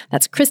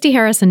 That's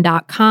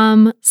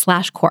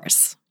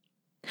christyharrison.com/course.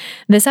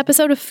 This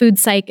episode of Food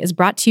Psych is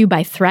brought to you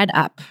by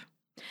ThredUp.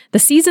 The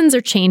seasons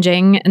are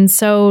changing, and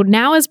so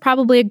now is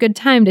probably a good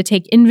time to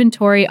take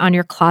inventory on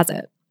your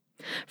closet.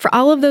 For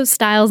all of those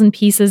styles and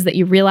pieces that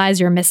you realize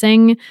you're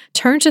missing,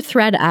 turn to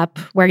ThredUp,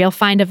 where you'll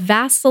find a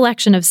vast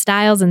selection of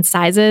styles and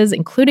sizes,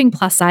 including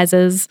plus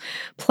sizes,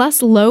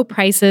 plus low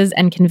prices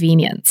and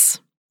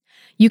convenience.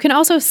 You can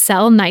also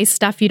sell nice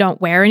stuff you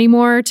don't wear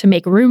anymore to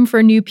make room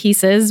for new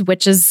pieces,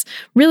 which is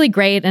really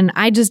great. And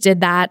I just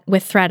did that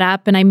with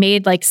ThredUp, and I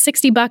made like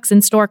 $60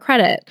 in store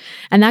credit.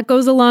 And that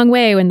goes a long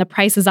way when the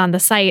prices on the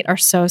site are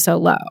so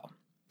low.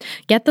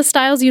 Get the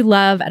styles you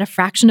love at a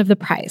fraction of the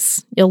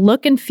price. You'll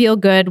look and feel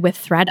good with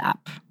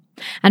ThredUp.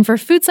 And for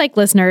Food Psych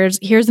listeners,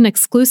 here's an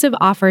exclusive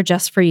offer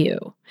just for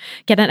you.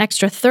 Get an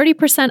extra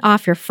 30%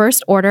 off your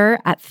first order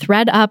at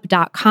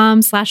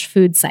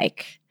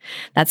thredup.com/foodpsych.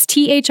 That's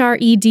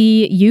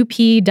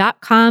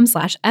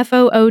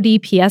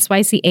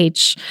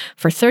thredup.com/FOODPSYCH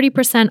for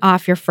 30%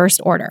 off your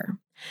first order.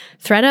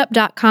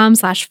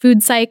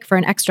 thredup.com/foodpsych for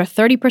an extra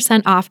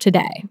 30% off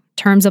today.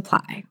 Terms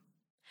apply.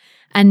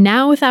 And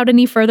now, without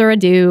any further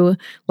ado,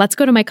 let's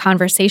go to my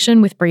conversation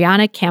with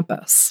Brianna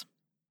Campos.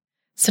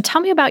 So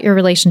tell me about your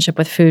relationship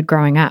with food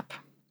growing up.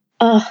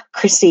 Oh,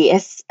 Christy,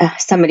 as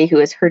somebody who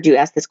has heard you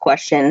ask this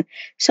question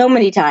so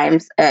many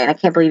times, and I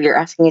can't believe you're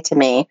asking it to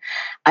me,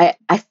 I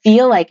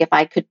feel like if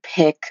I could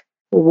pick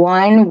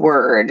one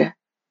word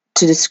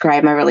to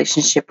describe my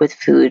relationship with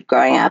food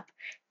growing up,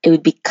 it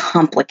would be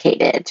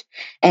complicated.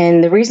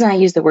 And the reason I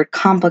use the word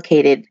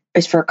complicated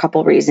is for a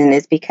couple reasons,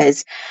 is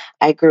because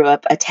I grew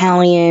up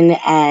Italian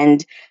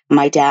and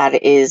my dad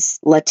is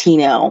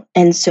Latino.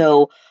 And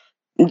so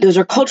those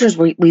are cultures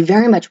we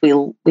very much we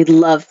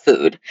love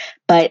food,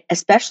 but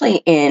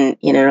especially in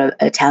an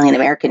Italian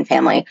American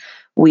family,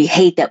 we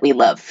hate that we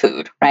love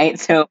food, right?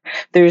 So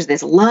there's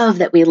this love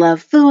that we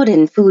love food,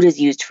 and food is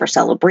used for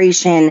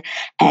celebration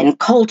and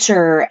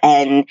culture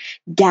and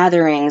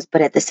gatherings.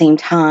 But at the same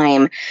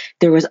time,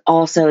 there was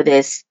also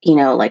this,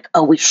 like,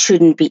 oh, we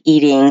shouldn't be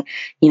eating,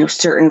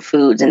 certain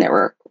foods, and there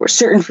were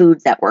certain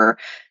foods that were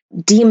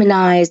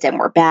demonized and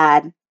were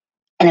bad.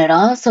 And I'd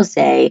also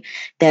say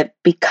that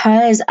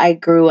because I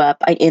grew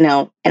up,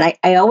 and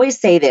I always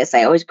say this,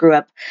 I always grew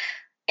up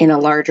in a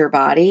larger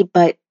body,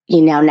 but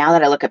now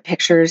that I look at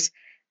pictures,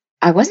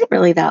 I wasn't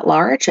really that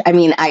large. I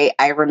mean,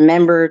 I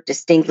remember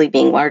distinctly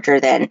being larger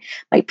than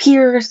my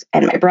peers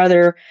and my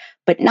brother,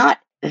 but not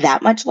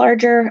that much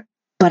larger.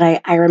 But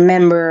I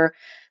remember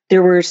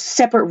there were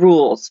separate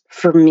rules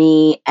for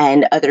me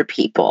and other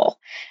people.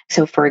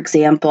 So for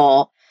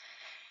example,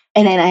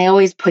 and then I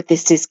always put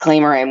this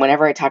disclaimer in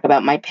whenever I talk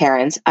about my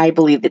parents, I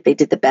believe that they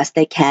did the best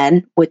they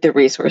can with the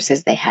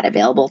resources they had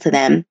available to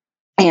them.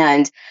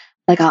 And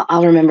like,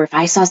 I'll remember if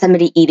I saw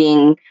somebody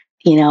eating,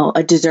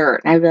 a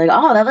dessert, and I'd be like,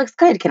 oh, that looks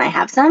good. Can I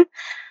have some?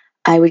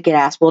 I would get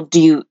asked, well,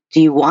 do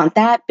you want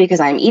that because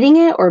I'm eating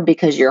it or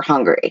because you're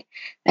hungry?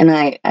 And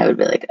I would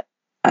be like,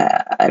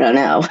 I don't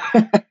know.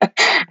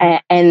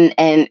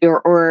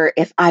 or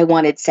if I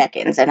wanted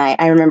seconds. And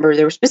I remember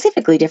there were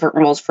specifically different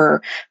rules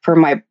for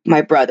my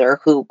brother,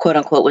 who quote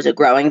unquote was a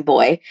growing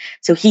boy.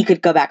 So he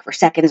could go back for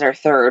seconds or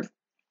third.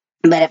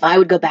 But if I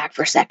would go back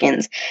for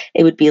seconds,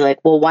 it would be like,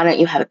 well, why don't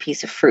you have a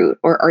piece of fruit?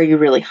 Or are you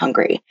really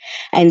hungry?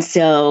 And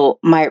so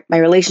my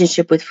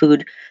relationship with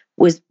food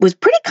was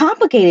pretty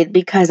complicated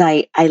because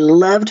I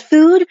loved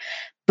food,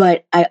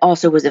 but I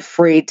also was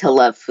afraid to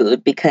love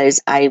food because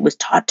I was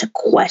taught to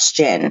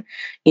question,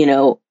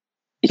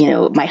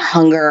 my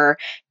hunger,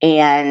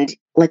 and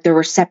like there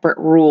were separate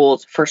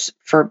rules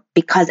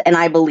and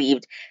I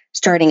believed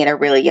starting at a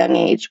really young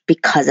age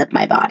because of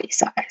my body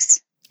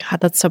size. God,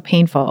 that's so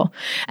painful.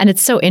 And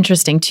it's so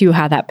interesting too,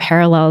 how that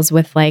parallels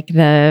with like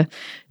the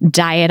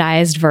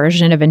dietized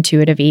version of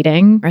intuitive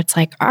eating, where it's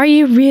like, are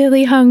you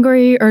really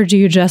hungry or do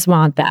you just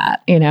want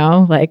that?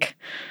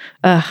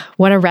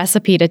 What a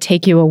recipe to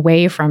take you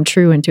away from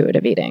true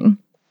intuitive eating.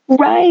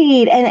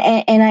 Right.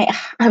 And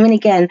I mean,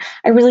 again,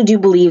 I really do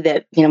believe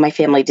that, my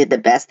family did the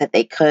best that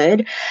they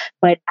could,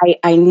 but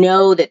I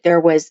know that there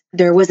was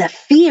a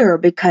fear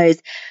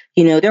because,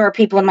 there are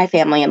people in my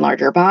family in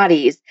larger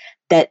bodies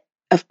that,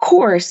 of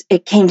course,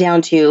 it came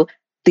down to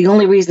the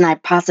only reason I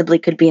possibly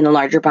could be in a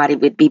larger body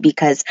would be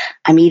because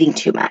I'm eating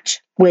too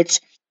much,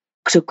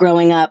 so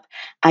growing up,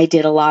 I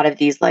did a lot of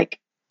these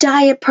like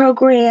diet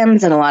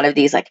programs and a lot of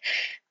these like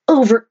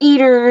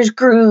overeaters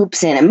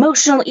groups and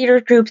emotional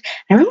eaters groups.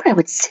 And I remember I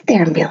would sit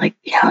there and be like,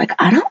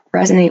 I don't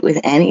resonate with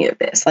any of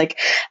this. Like,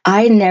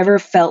 I never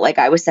felt like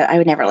I would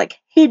never like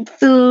hid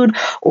food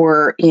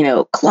or,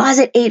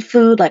 closet ate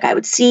food. Like I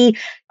would see,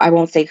 I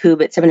won't say who,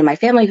 but someone in my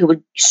family who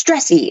would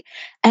stress eat.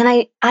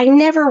 And I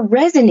never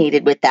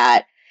resonated with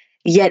that.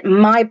 Yet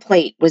my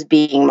plate was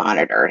being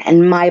monitored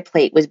and my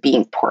plate was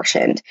being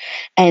portioned.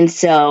 And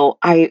so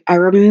I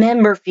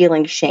remember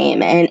feeling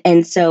shame.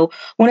 And so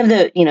one of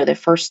the, the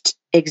first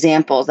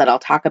examples that I'll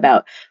talk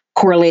about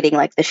correlating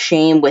like the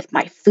shame with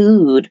my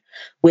food,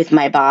 with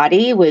my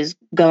body, was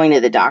going to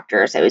the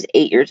doctors. I was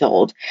 8 years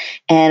old.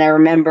 And I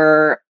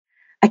remember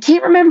I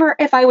can't remember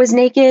if I was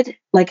naked,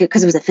 like,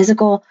 because it was a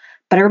physical,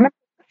 but I remember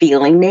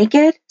feeling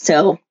naked.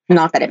 So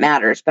not that it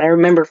matters, but I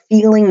remember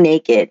feeling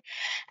naked.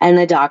 And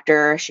the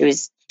doctor, she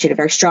had a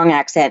very strong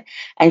accent,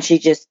 and she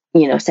just,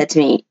 said to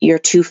me, "You're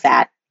too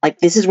fat. Like,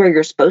 this is where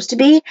you're supposed to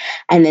be,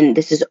 and then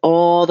this is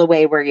all the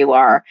way where you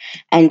are."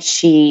 And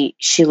she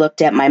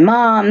looked at my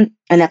mom,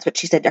 and that's what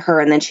she said to her.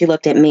 And then she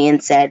looked at me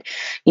and said,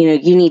 "You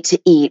need to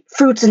eat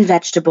fruits and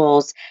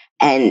vegetables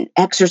and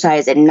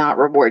exercise and not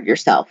reward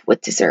yourself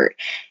with dessert."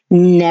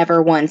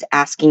 Never once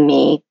asking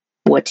me,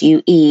 "What do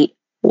you eat?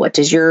 What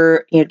does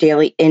your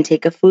daily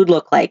intake of food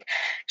look like?"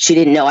 She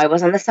didn't know I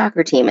was on the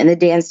soccer team and the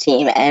dance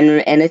team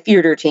and a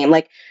theater team.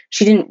 Like,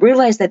 she didn't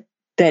realize that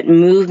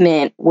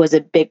movement was a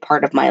big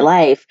part of my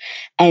life.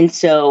 And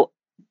so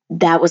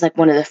that was like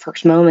one of the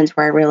first moments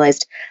where I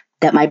realized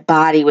that my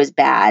body was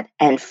bad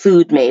and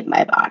food made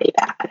my body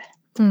bad.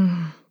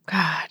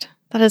 God,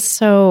 that is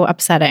so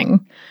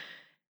upsetting.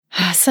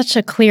 Such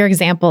a clear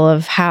example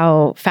of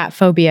how fat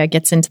phobia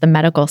gets into the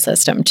medical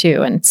system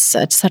too, and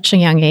at such a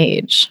young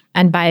age.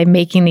 And by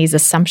making these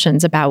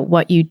assumptions about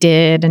what you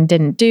did and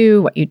didn't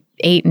do, what you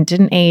ate and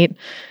didn't eat,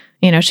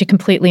 she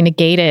completely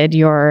negated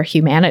your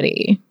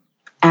humanity.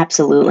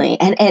 Absolutely.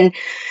 And I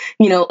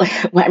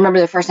remember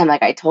the first time,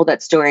 like, I told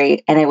that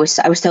story, and I was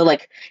so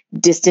like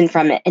distant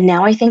from it. And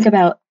now I think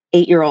about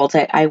 8-year-olds.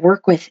 I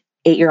work with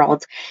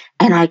 8-year-olds,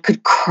 and I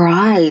could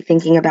cry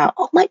thinking about,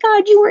 oh my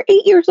God, you were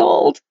 8 years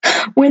old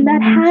when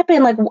that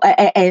happened. Like,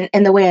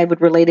 and the way I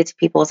would relate it to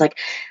people is like,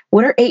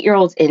 what are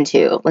 8-year-olds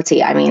into? Let's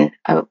see. I mean,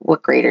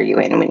 what grade are you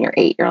in when you're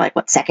 8? You're like,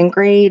 what, second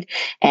grade?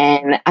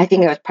 And I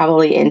think I was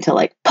probably into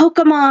like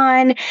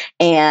Pokemon,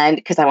 and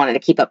because I wanted to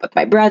keep up with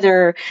my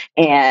brother,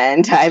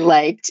 and I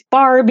liked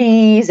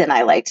Barbies, and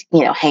I liked,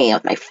 hanging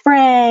out with my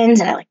friends,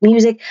 and I liked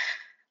music.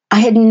 I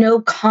had no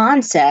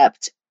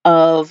concept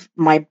of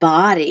my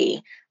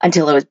body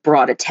until I was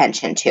brought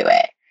attention to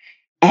it,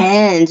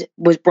 and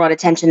was brought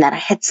attention that I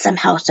had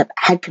somehow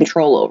had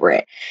control over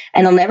it.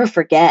 And I'll never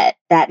forget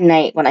that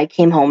night when I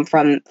came home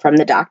from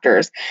the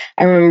doctors.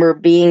 I remember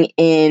being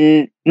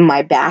in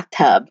my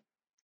bathtub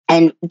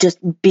and just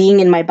being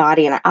in my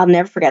body. And I'll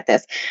never forget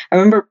this. I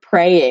remember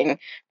praying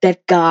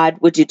that God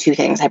would do two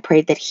things. I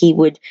prayed that he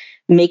would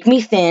make me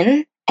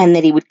thin and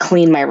that he would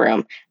clean my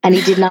room. And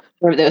he did not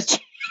do those two.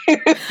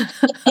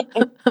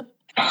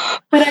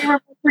 But I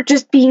remember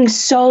just being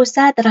so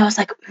sad that I was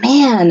like,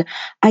 man,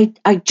 I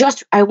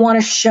want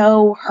to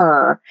show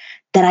her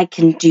that I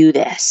can do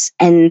this.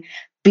 And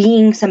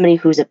being somebody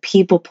who's a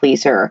people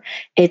pleaser,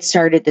 it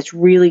started this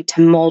really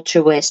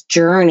tumultuous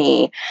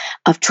journey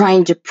of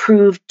trying to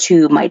prove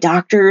to my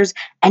doctors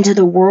and to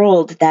the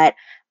world that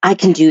I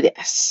can do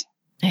this.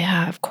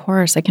 Yeah, of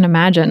course. I can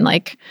imagine.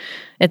 Like,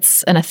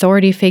 it's an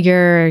authority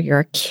figure.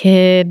 You're a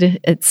kid.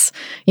 It's,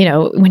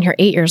 when you're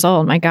 8 years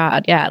old, my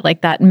God. Yeah.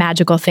 Like that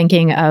magical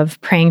thinking of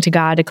praying to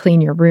God to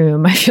clean your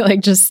room, I feel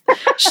like just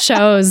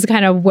shows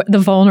kind of the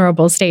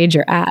vulnerable stage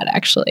you're at,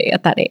 actually,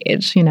 at that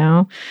age,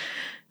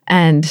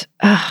 And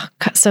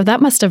so that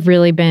must have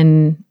really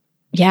been,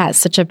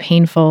 such a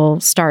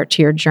painful start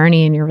to your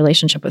journey and your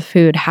relationship with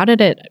food. How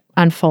did it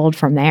unfold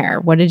from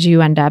there? What did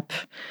you end up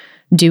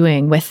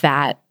doing with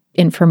that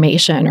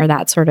information or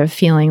that sort of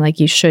feeling like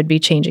you should be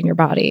changing your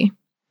body?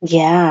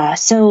 Yeah.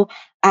 So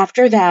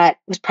after that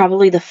was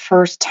probably the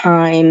first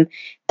time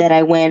that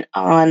I went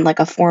on like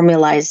a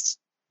formalized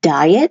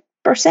diet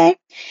per se.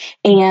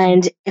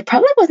 And it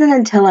probably wasn't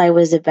until I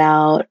was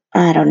about,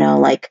 I don't know,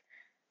 like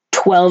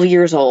 12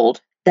 years old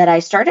that I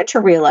started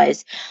to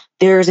realize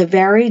there's we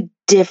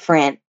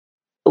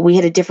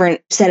had a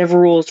different set of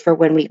rules for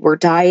when we were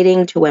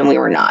dieting to when we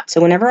were not. So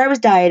whenever I was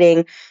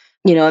dieting,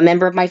 a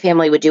member of my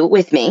family would do it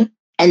with me.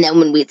 And then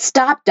when we'd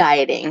stop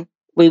dieting,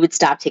 we would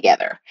stop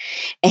together.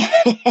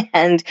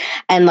 And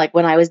like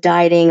when I was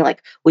dieting,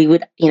 like we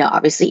would,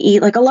 obviously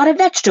eat like a lot of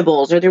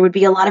vegetables, or there would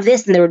be a lot of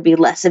this and there would be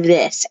less of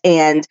this.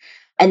 And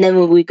then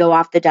when we go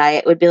off the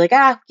diet, it would be like,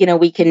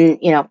 we can,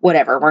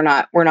 whatever. We're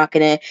not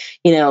going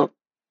to,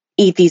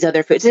 eat these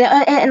other foods.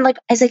 And like,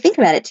 as I think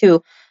about it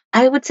too,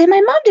 I would say my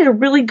mom did a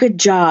really good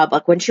job.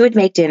 Like when she would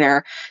make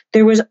dinner,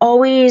 there was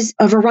always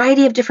a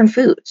variety of different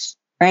foods.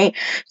 Right.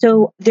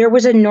 So there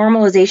was a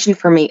normalization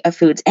for me of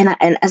foods. And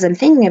as I'm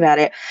thinking about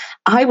it,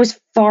 I was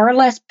far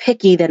less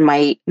picky than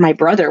my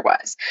brother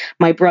was.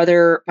 My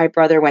brother,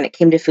 when it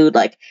came to food,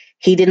 like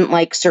he didn't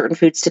like certain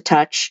foods to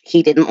touch.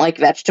 He didn't like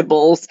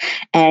vegetables,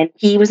 and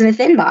he was in a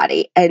thin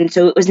body. And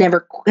so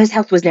his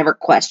health was never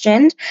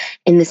questioned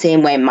in the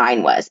same way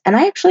mine was. And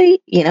I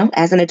actually,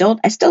 as an adult,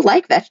 I still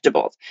like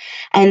vegetables.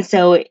 And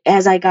so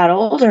as I got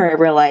older, I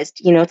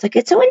realized,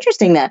 it's so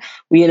interesting that,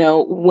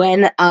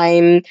 when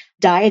I'm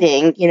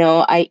dieting,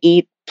 I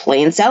eat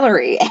plain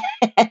celery.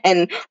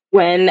 And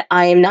when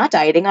I'm not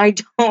dieting, I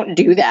don't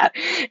do that.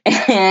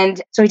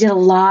 And so I did a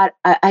lot.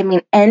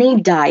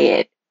 Any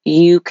diet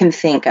you can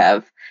think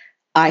of,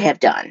 I have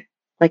done,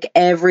 like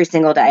every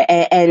single diet.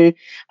 And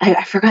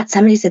I forgot,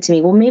 somebody said to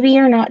me, well, maybe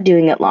you're not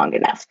doing it long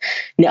enough.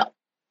 No,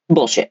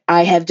 bullshit.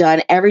 I have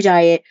done every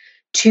diet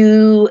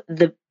to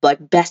the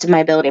best of my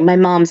ability. My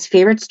mom's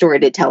favorite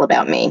story to tell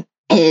about me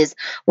is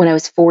when I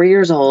was 4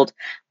 years old,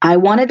 I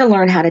wanted to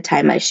learn how to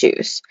tie my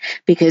shoes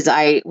because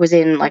I was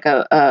in like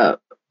a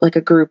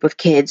group of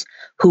kids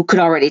who could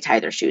already tie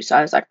their shoes. So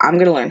I was like, I'm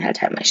going to learn how to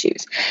tie my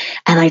shoes.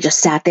 And I just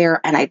sat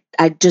there and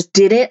I just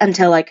did it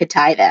until I could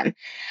tie them.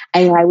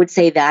 And I would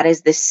say that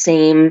is the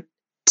same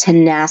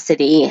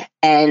tenacity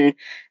and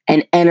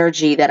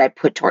energy that I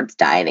put towards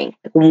dieting.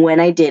 When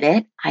I did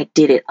it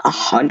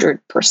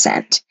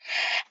 100%.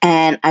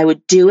 And I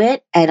would do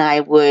it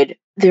and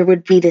there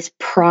would be this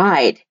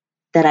pride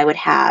that I would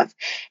have.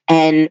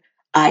 And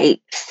I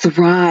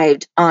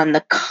thrived on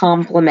the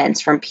compliments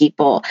from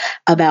people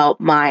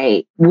about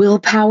my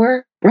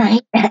willpower,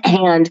 right?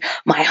 And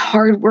my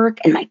hard work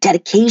and my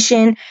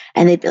dedication.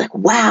 And they'd be like,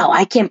 wow,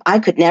 I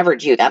could never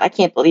do that. I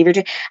can't believe you're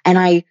doing. And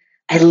I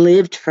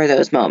lived for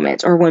those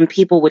moments. Or when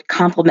people would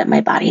compliment my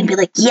body and be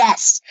like,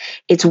 yes,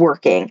 it's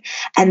working.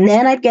 And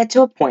then I'd get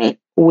to a point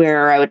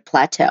where I would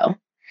plateau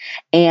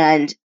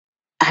and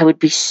I would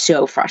be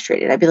so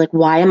frustrated. I'd be like,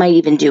 why am I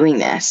even doing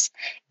this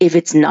if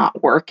it's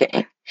not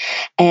working?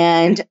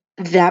 And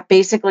that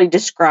basically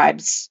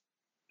describes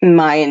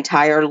my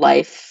entire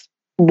life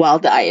while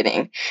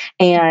dieting.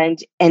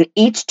 And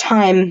each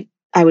time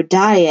I would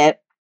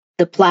diet,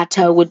 the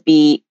plateau would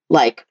be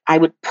like, I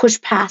would push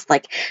past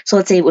so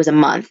let's say it was a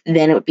month,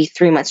 then it would be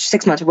 3 months,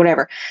 6 months, or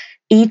whatever.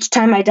 Each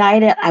time I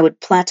dieted, I would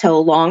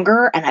plateau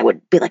longer and I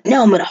would be like,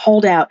 no, I'm going to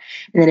hold out.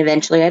 And then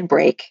eventually I'd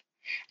break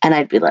and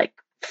I'd be like,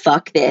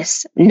 fuck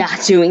this,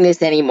 not doing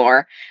this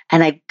anymore.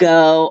 And I'd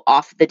go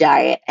off the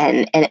diet.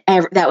 And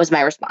that was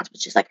my response,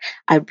 which is like,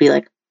 I'd be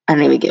like, I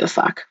don't even give a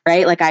fuck,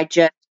 right? Like, I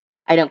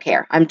don't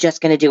care. I'm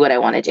just going to do what I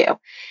want to do.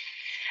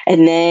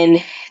 And then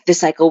the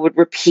cycle would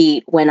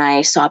repeat when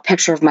I saw a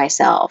picture of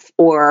myself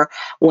or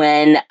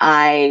when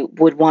I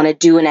would want to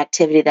do an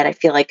activity that I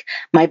feel like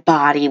my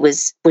body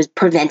was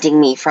preventing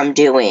me from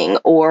doing,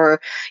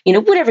 or,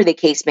 whatever the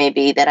case may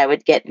be, that I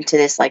would get into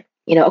this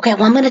okay,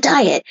 well, I'm going to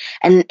diet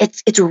and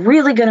it's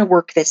really going to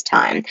work this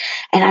time.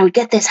 And I would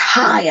get this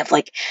high of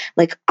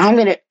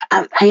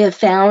I have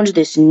found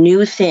this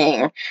new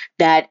thing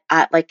that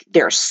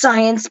there's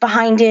science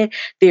behind it.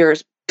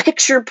 There's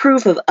picture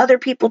proof of other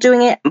people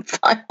doing it. I'm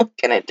finally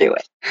going to do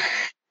it.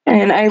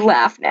 And I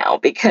laugh now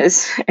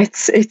because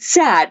it's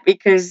sad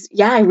because,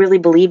 yeah, I really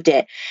believed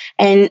it.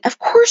 And of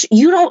course,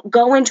 you don't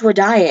go into a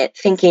diet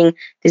thinking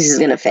this is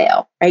going to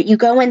fail, right? You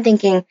go in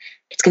thinking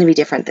it's going to be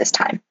different this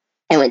time.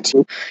 I went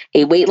to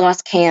a weight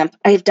loss camp.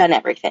 I've done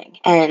everything.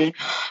 And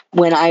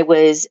when I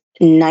was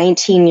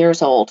 19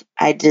 years old,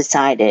 I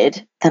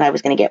decided that I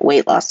was going to get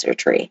weight loss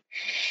surgery.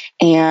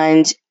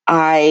 And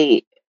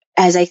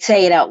as I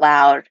say it out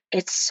loud,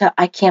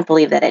 I can't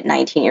believe that at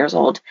 19 years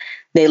old,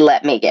 they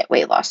let me get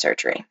weight loss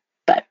surgery.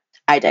 But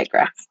I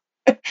digress.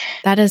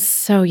 That is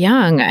so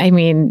young. I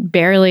mean,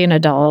 barely an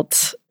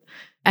adult.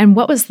 And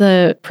what was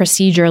the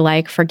procedure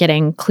like for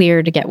getting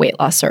cleared to get weight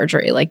loss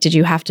surgery? Like, did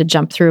you have to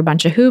jump through a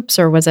bunch of hoops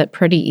or was it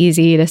pretty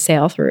easy to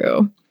sail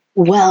through?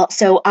 Well,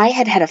 so I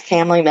had a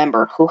family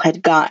member who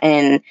had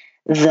gotten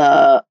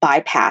the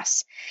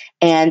bypass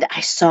and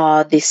I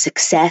saw the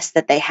success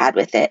that they had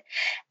with it.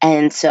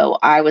 And so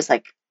I was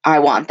like, I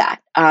want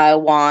that. I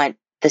want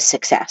the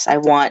success. I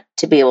want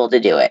to be able to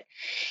do it.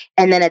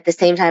 And then at the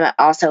same time, I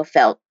also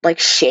felt like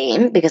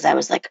shame because I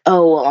was like,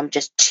 oh, well, I'm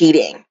just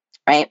cheating.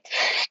 Right.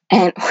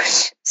 And it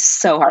was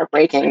so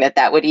heartbreaking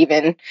that would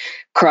even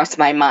cross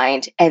my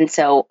mind. And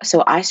so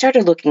I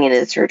started looking into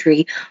the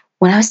surgery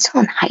when I was still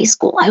in high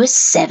school. I was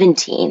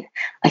 17,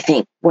 I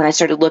think, when I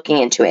started looking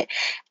into it.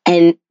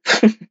 And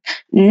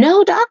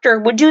no doctor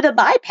would do the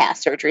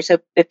bypass surgery. So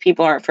if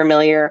people aren't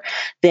familiar,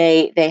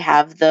 they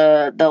have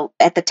the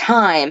at the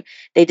time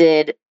they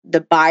did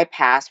the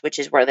bypass, which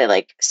is where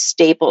they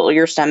staple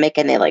your stomach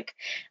and they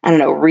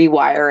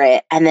rewire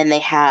it. And then they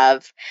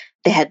had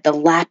the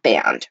lap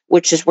band,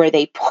 which is where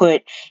they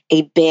put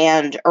a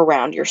band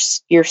around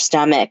your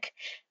stomach,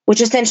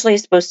 which essentially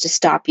is supposed to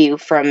stop you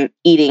from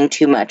eating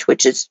too much,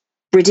 which is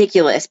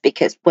ridiculous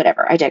because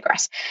whatever, I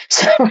digress.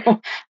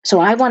 So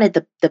I wanted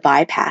the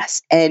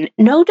bypass and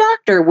no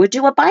doctor would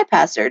do a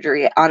bypass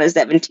surgery on a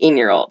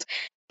 17-year-old.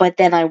 But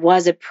then I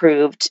was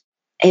approved.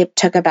 It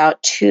took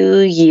about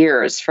 2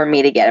 years for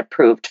me to get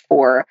approved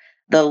for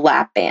the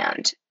lap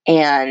band.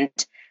 And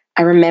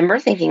I remember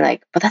thinking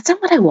but that's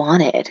not what I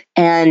wanted.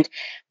 And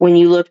when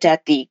you looked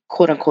at the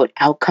quote unquote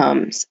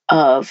outcomes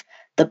of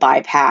the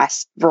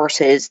bypass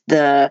versus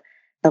the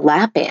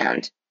lap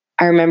band,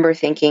 I remember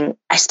thinking,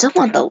 I still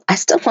want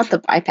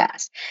the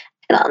bypass.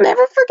 And I'll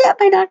never forget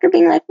my doctor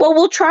being like, well,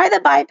 we'll try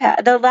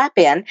the lap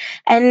band.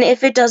 And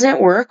if it doesn't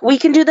work, we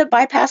can do the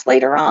bypass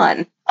later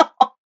on.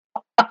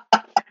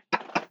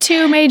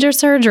 2 major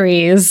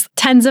surgeries,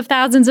 tens of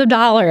thousands of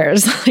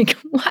dollars. Like,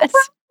 what?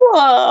 Let's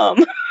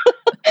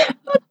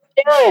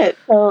do it.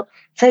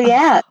 So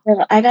yeah,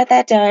 I got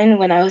that done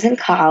when I was in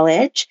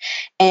college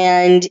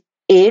and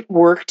it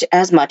worked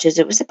as much as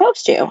it was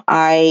supposed to.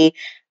 I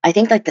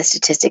think the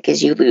statistic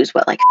is you lose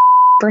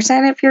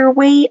percent of your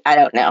weight. I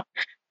don't know.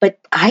 But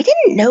I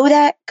didn't know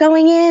that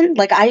going in.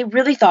 I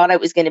really thought I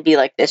was going to be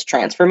this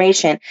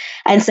transformation.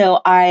 And so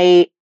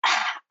I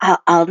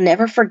I'll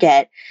never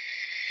forget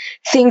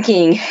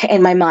thinking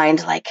in my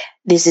mind, like,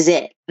 this is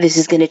it. This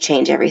is going to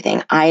change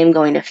everything. I am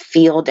going to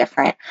feel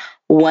different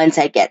once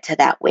I get to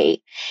that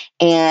weight.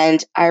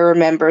 And I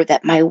remember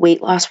that my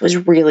weight loss was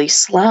really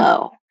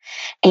slow.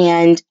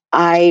 And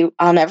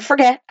I'll never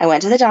forget, I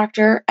went to the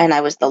doctor and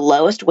I was the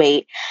lowest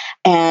weight.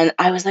 And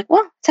I was like,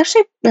 well, it's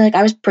actually like,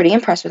 I was pretty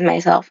impressed with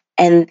myself.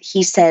 And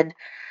he said,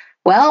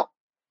 well,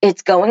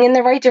 it's going in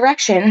the right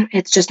direction.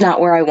 It's just not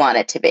where I want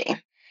it to be.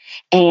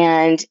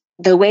 And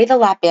the way the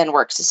lap band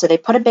works is so they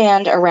put a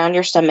band around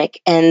your stomach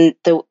and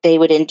they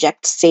would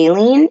inject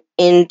saline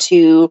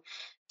into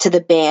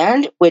the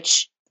band,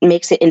 which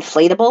makes it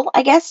inflatable,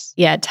 I guess.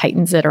 Yeah, it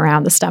tightens it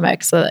around the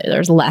stomach so that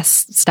there's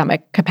less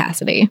stomach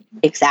capacity.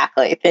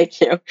 Exactly.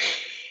 Thank you.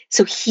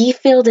 So he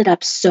filled it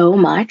up so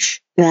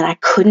much that I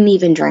couldn't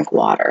even drink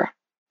water.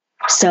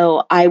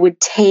 So I would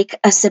take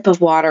a sip of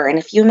water, and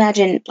if you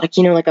imagine, like,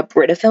 like a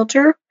Brita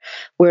filter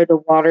where the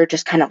water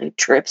just kind of like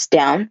drips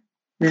down,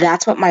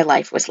 that's what my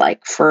life was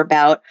like for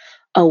about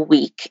a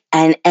week.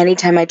 And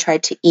anytime I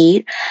tried to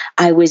eat,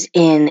 I was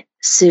in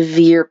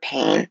severe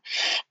pain.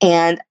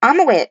 And I'm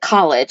away at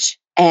college,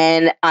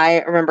 and I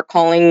remember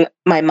calling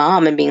my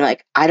mom and being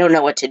like, I don't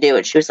know what to do.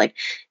 And she was like,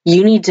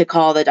 you need to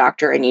call the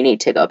doctor and you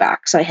need to go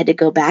back. So I had to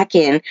go back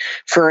in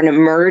for an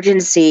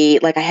emergency.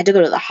 Like, I had to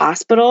go to the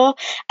hospital,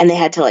 and they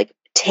had to like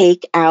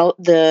take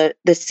out the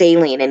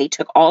saline, and he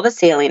took all the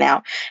saline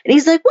out. And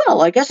he's like,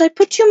 well, I guess I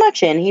put too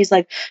much in. He's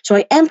like, so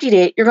I emptied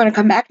it. You're going to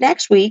come back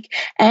next week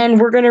and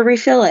we're going to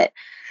refill it.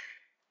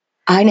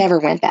 I never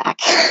went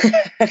back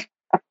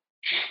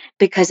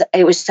because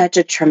it was such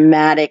a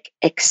traumatic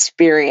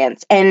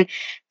experience. And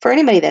for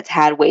anybody that's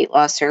had weight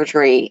loss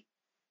surgery,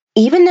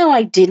 even though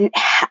I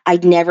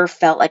never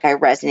felt like I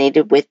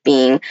resonated with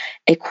being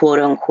a quote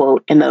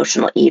unquote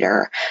emotional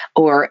eater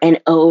or an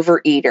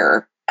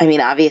overeater. I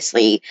mean,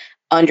 obviously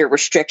under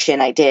restriction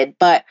I did,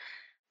 but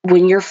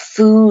when your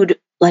food,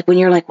 like when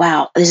you're like,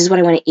 wow, this is what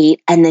I want to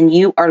eat, and then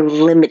you are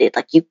limited,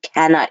 like you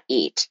cannot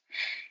eat.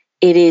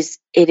 It is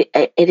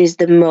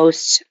the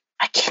most,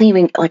 I can't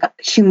even, like, a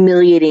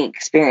humiliating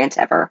experience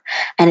ever.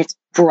 And it's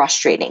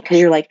frustrating because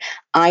you're like,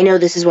 I know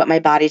this is what my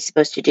body's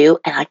supposed to do,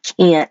 and I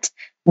can't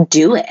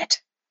do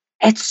it.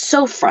 It's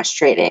so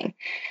frustrating.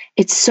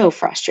 It's so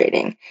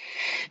frustrating.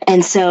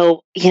 And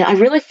so, I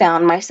really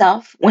found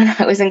myself when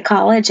I was in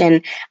college,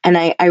 and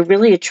I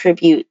really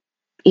attribute,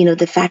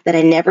 the fact that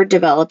I never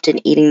developed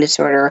an eating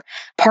disorder,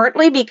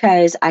 partly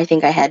because I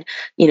think I had,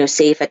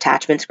 safe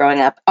attachments growing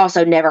up,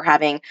 also not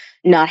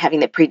having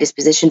the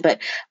predisposition.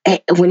 But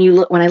when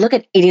I look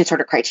at eating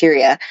disorder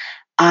criteria,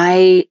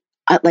 I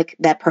like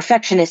that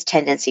perfectionist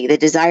tendency, the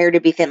desire to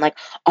be thin, like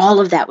all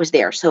of that was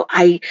there. So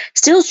I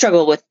still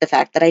struggle with the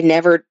fact that I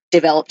never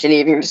developed an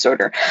eating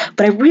disorder,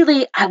 but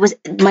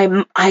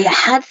I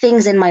had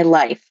things in my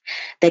life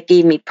that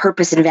gave me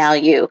purpose and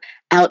value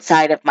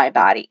outside of my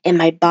body. And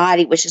my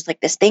body was just like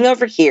this thing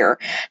over here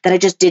that I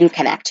just didn't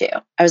connect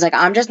to. I was like,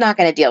 I'm just not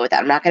going to deal with that.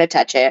 I'm not going to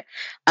touch it.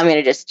 I'm not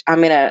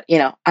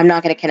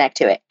going to connect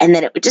to it. And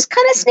then it would just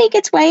kind of sneak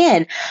its way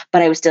in,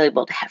 but I was still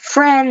able to have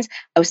friends.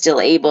 I was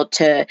still able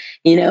to,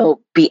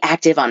 be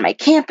active on my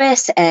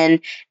campus,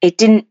 and it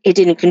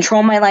didn't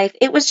control my life.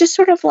 It was just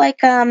sort of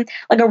like a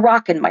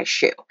rock in my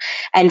shoe.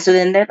 And so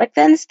then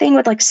this thing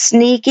would like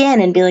sneak in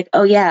and be like,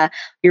 oh yeah,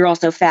 you're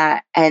also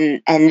fat,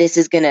 and this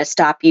is going to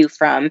stop you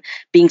from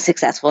being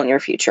successful in your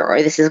future,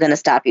 or this is going to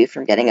stop you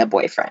from getting a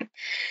boyfriend.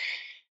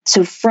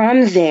 So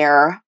from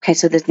there, okay,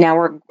 so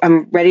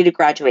I'm ready to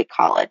graduate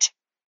college.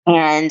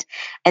 And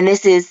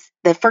this is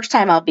the first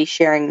time I'll be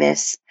sharing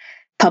this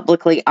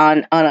publicly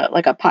on a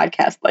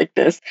podcast like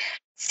this.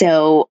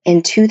 So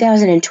in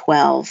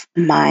 2012,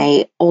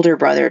 my older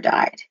brother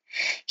died.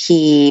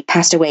 He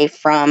passed away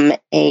from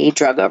a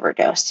drug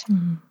overdose.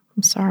 I'm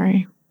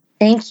sorry.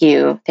 Thank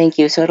you.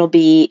 So it'll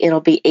be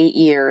 8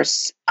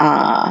 years.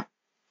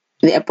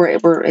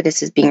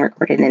 This is being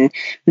recorded in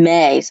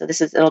May, so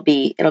it'll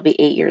be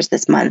 8 years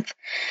this month.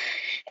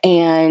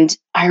 And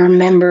I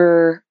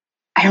remember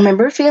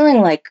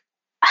feeling like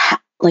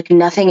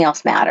nothing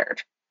else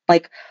mattered.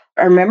 Like,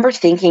 I remember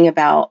thinking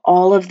about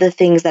all of the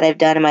things that I've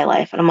done in my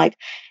life, and I'm like,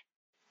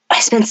 I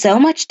spent so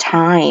much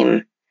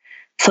time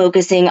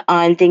focusing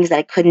on things that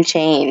I couldn't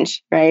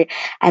change, right?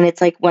 And it's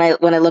like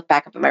when I look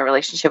back up at my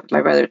relationship with my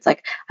brother, it's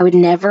like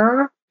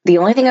the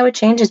only thing I would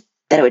change is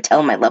that I would tell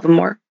him I love him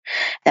more,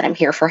 that I'm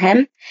here for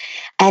him.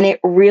 And it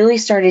really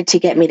started to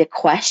get me to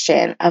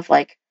question of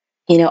like,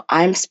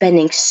 I'm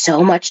spending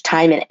so much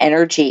time and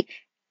energy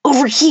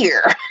over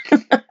here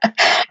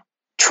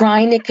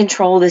trying to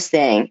control this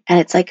thing. And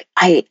it's like,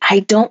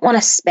 I don't want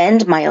to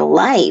spend my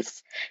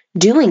life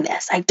doing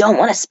this. I don't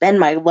want to spend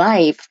my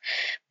life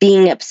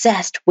being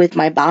obsessed with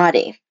my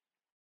body.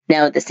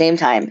 Now, at the same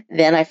time,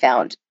 then I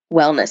found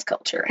wellness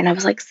culture, and I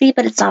was like, see,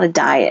 but it's not a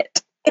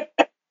diet.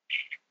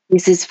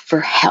 This is for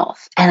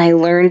health. And I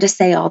learned to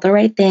say all the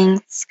right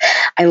things.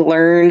 I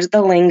learned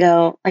the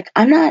lingo. Like,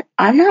 I'm not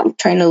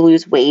trying to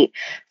lose weight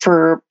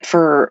for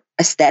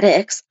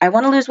aesthetics. I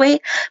want to lose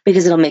weight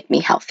because it'll make me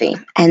healthy.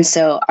 And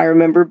so I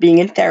remember being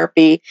in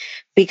therapy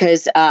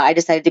because I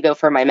decided to go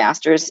for my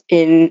master's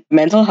in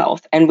mental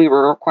health, and we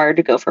were required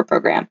to go for a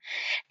program.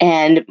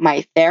 And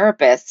my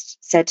therapist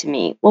said to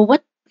me, well,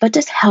 what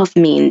does health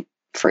mean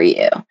for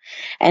you?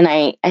 And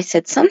I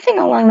said something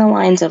along the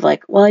lines of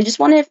like, well, I just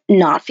want to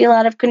not feel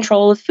out of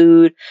control of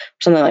food,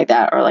 or something like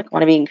that, or like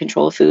want to be in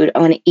control of food. I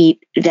want to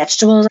eat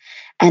vegetables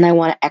and I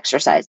want to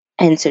exercise.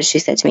 And so she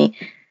said to me,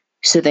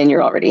 so then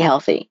you're already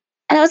healthy.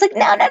 And I was like,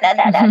 no.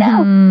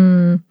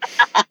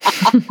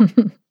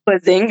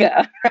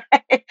 Bazinga.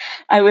 Right?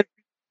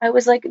 I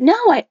was like, no,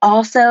 I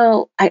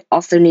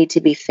also need to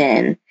be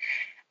thin.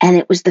 And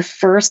it was the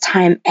first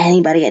time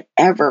anybody had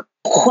ever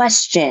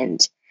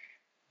questioned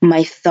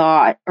my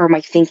thought or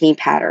my thinking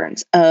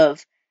patterns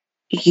of,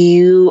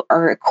 you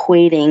are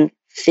equating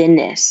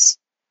thinness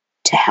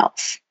to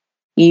health.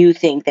 You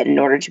think that in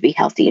order to be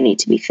healthy, you need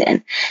to be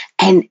thin.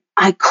 And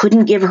I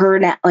couldn't give her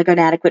an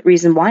adequate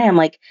reason why. I'm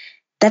like,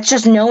 that's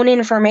just known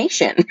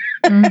information.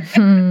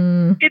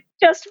 Mm-hmm. It's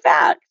just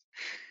fact.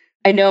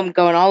 I know I'm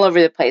going all over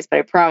the place, but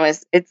I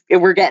promise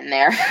we're getting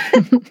there.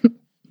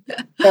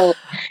 So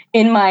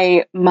in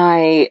my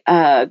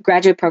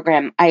graduate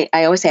program, I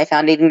always say I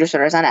found eating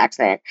disorders on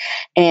accident.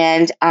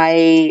 And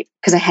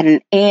because I had an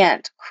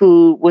aunt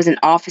who was an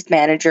office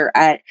manager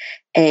at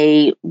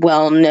a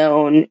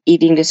well-known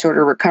eating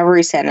disorder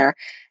recovery center.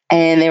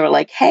 And they were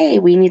like, hey,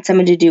 we need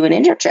someone to do an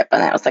internship.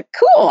 And I was like,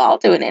 cool, I'll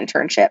do an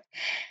internship.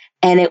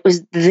 And it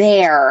was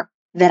there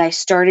that I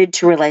started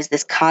to realize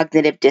this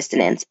cognitive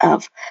dissonance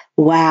of,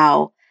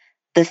 wow,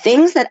 the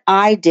things that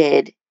I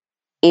did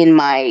in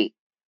my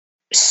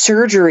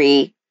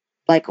surgery,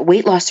 like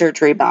weight loss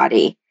surgery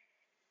body,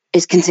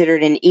 is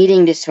considered an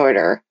eating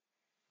disorder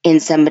in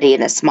somebody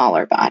in a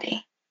smaller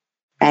body,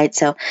 right?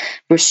 So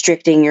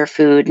restricting your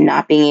food,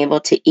 not being able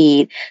to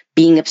eat,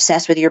 being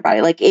obsessed with your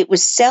body. Like, it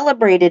was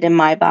celebrated in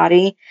my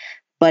body,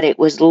 but it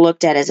was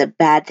looked at as a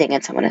bad thing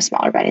in someone in a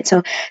smaller body.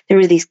 So there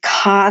was these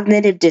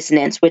cognitive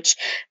dissonance, which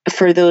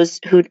for those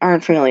who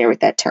aren't familiar with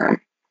that term,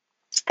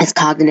 as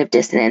cognitive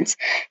dissonance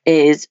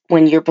is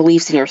when your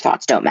beliefs and your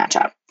thoughts don't match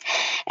up.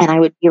 And I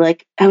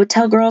would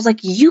tell girls, like,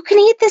 you can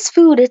eat this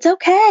food, it's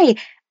okay.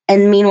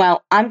 And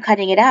meanwhile, I'm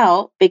cutting it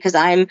out because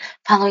I'm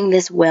following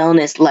this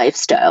wellness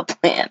lifestyle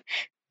plan.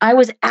 I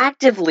was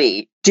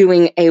actively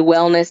doing a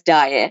wellness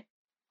diet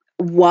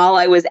while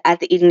I was at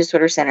the eating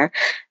disorder center.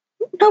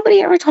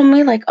 Nobody ever told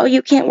me like, oh,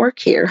 you can't work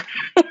here.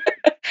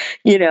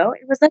 It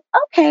was like,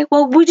 okay,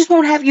 well, we just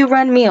won't have you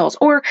run meals.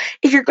 Or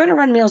if you're going to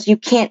run meals, you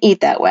can't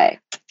eat that way.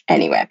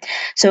 Anyway,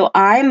 so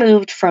I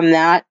moved from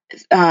that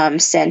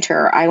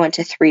center. I went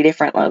to 3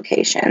 different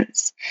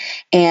locations,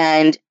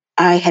 and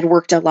I had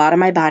worked a lot on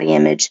my body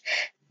image.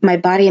 My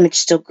body image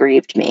still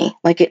grieved me.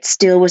 Like, it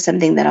still was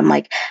something that I'm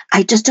like,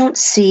 I just don't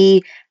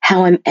see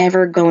how I'm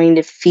ever going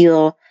to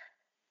feel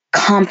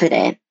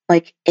confident,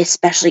 like,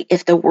 especially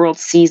if the world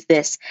sees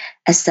this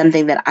as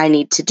something that I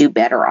need to do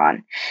better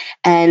on.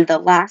 And the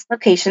last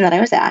location that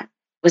I was at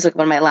was like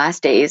one of my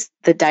last days.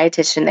 The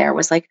dietitian there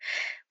was like,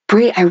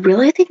 Brie, I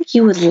really think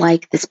you would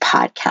like this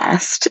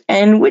podcast.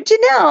 And would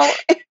you know,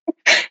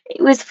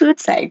 it was Food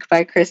Psych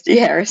by Christy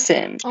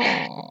Harrison.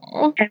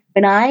 Aww. And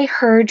when I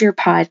heard your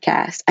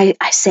podcast, I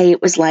say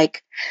it was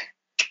like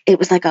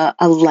a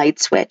light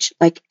switch.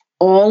 Like,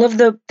 all of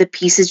the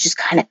pieces just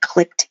kind of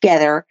clicked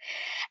together.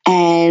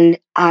 And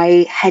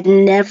I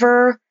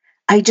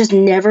just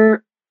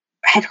never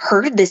had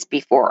heard this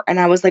before. And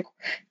I was like,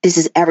 this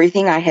is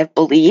everything I have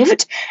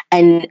believed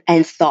and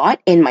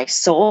thought in my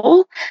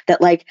soul,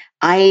 that like,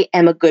 I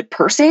am a good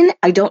person.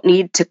 I don't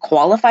need to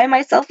qualify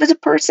myself as a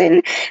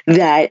person,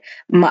 that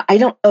I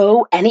don't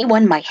owe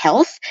anyone my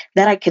health,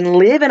 that I can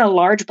live in a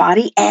large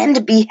body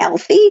and be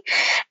healthy.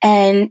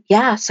 And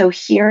yeah, so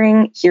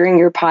hearing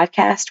your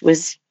podcast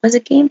was a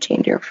game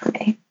changer for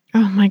me.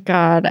 Oh my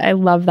God. I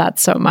love that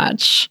so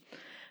much.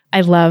 I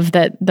love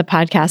that the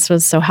podcast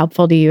was so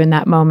helpful to you in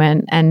that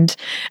moment. And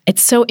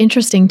it's so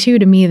interesting too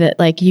to me that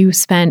like you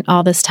spent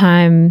all this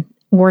time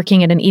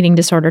working at an eating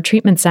disorder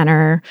treatment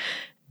center,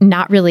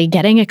 not really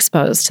getting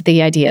exposed to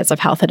the ideas of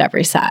health at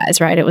every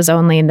size, right? It was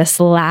only in this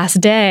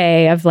last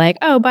day of like,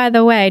 oh, by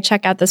the way,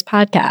 check out this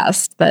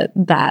podcast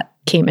that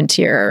came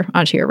onto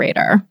your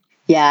radar.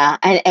 Yeah.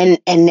 And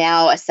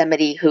now as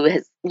somebody who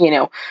has,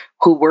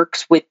 who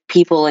works with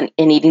people in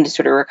eating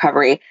disorder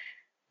recovery,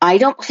 I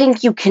don't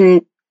think you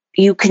can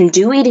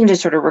do eating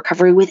disorder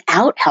recovery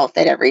without health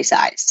at every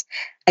size.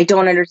 I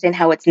don't understand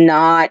how it's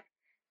not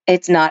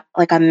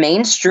like a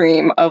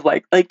mainstream of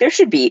like there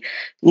should be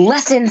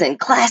lessons and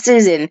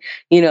classes and,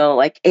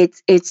 like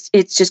it's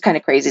just kind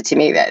of crazy to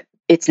me that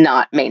it's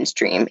not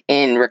mainstream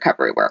in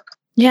recovery work.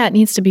 Yeah, it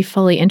needs to be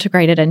fully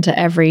integrated into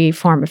every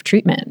form of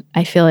treatment.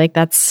 I feel like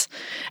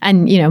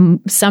and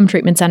some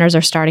treatment centers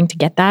are starting to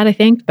get that, I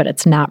think, but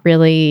it's not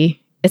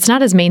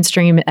as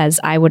mainstream as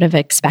I would have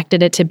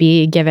expected it to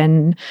be,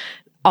 given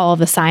all of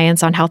the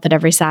science on health at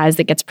every size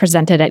that gets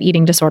presented at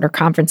eating disorder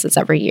conferences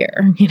every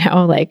year.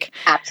 Like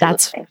Absolutely.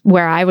 That's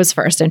where I was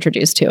first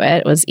introduced to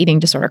it, was eating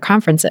disorder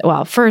conferences.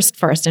 Well,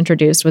 first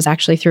introduced was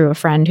actually through a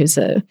friend who's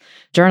a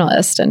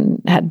journalist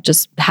and had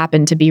just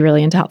happened to be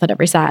really into health at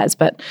every size.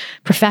 But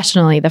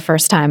professionally, the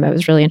first time I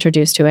was really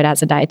introduced to it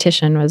as a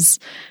dietitian was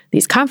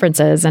these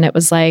conferences. And it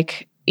was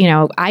like,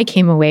 I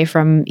came away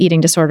from eating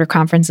disorder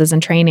conferences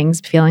and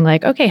trainings feeling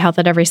like, okay, health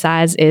at every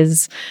size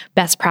is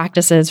best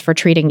practices for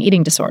treating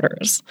eating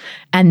disorders.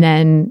 And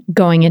then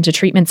going into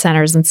treatment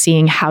centers and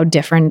seeing how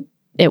different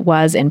it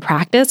was in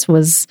practice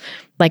was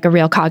like a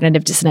real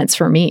cognitive dissonance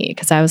for me,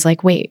 because I was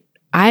like, wait,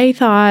 I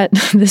thought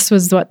this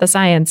was what the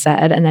science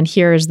said. And then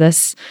here's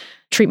this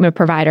treatment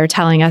provider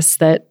telling us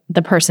that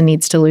the person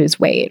needs to lose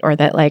weight, or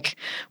that like,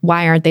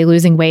 why aren't they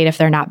losing weight if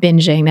they're not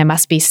binging? They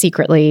must be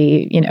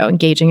secretly,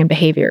 engaging in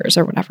behaviors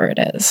or whatever it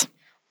is.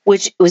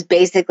 Which was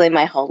basically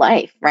my whole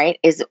life, right?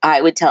 Is I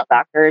would tell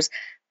doctors,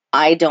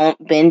 I don't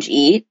binge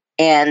eat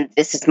and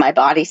this is my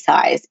body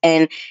size.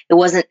 And it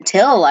wasn't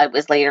until I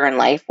was later in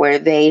life where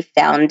they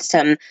found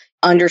some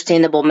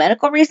understandable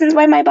medical reasons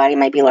why my body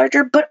might be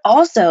larger, but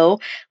also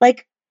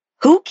like,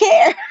 who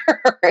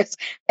cares?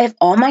 If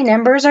all my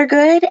numbers are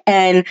good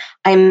and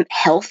I'm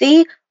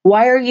healthy,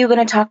 why are you going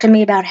to talk to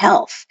me about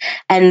health?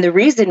 And the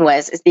reason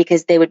is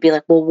because they would be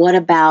like, well, what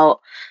about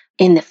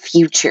in the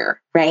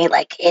future, right?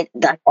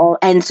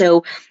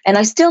 And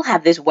I still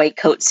have this white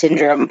coat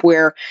syndrome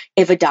where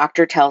if a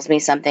doctor tells me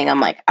something, I'm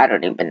like, I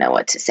don't even know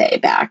what to say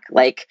back.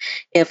 Like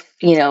if,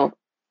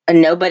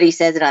 nobody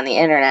says it on the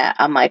internet,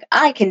 I'm like,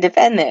 I can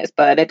defend this,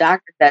 but a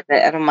doctor says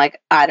it and I'm like,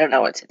 I don't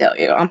know what to tell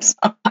you. I'm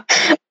sorry.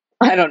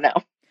 I don't know.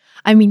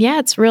 I mean, yeah,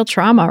 it's real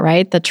trauma,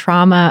 right? The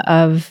trauma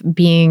of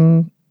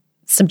being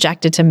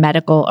subjected to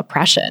medical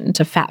oppression,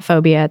 to fat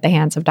phobia at the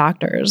hands of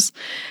doctors.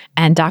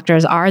 And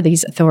doctors are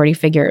these authority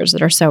figures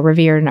that are so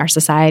revered in our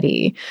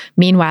society.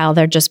 Meanwhile,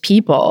 they're just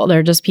people.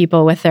 They're just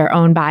people with their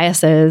own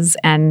biases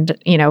and,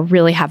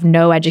 really have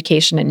no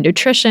education in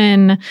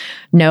nutrition,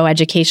 no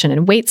education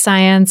in weight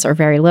science, or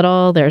very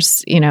little.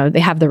 There's, they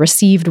have the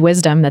received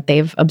wisdom that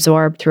they've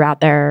absorbed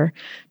throughout their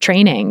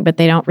training, but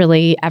they don't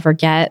really ever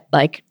get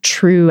like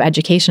true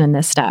education in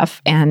this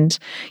stuff. And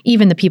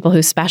even the people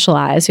who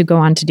specialize, who go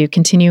on to do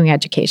continuing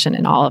education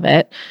in all of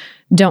it,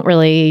 don't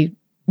really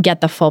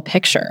get the full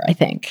picture, I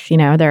think.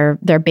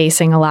 They're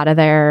basing a lot of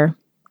their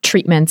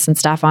treatments and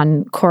stuff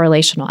on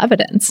correlational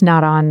evidence,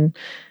 not on,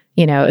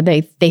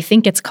 they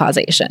think it's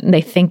causation.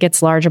 They think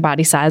it's larger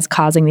body size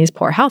causing these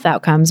poor health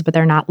outcomes, but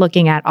they're not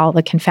looking at all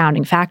the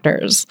confounding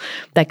factors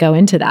that go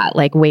into that,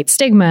 like weight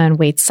stigma and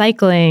weight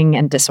cycling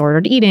and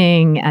disordered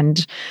eating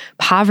and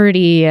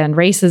poverty and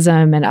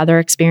racism and other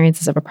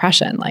experiences of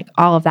oppression. Like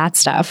all of that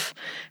stuff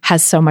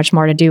has so much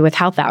more to do with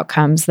health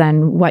outcomes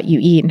than what you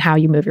eat and how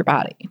you move your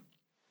body.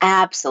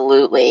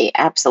 Absolutely.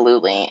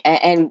 Absolutely.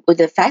 And with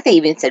the fact that you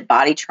even said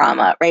body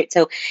trauma, right?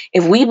 So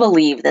if we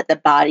believe that the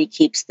body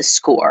keeps the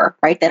score,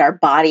 right? That our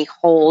body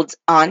holds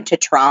on to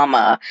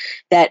trauma,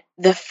 that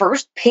the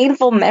first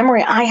painful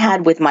memory I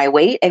had with my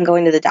weight and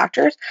going to the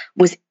doctors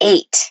was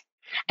 8.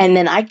 And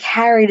then I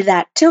carried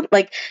that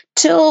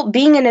till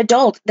being an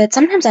adult, that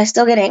sometimes I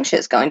still get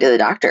anxious going to the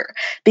doctor,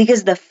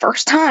 because the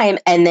first time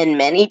and then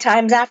many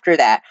times after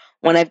that,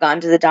 when I've gone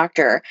to the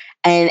doctor.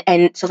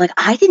 And so like,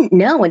 I didn't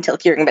know until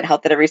hearing about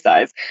health at every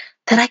size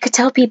that I could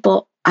tell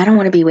people, I don't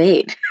want to be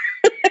weighed.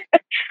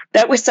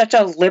 That was such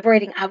a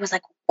liberating, I was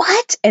like,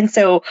 what? And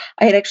so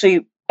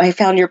I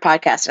found your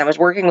podcast and I was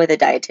working with a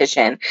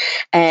dietitian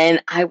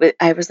and I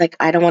was like,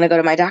 I don't want to go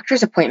to my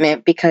doctor's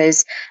appointment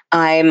because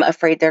I'm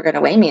afraid they're going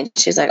to weigh me. And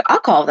she's like, I'll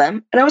call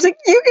them. And I was like,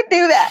 you can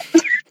do that.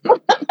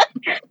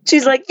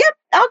 She's like, yep,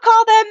 I'll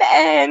call them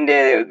and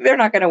they're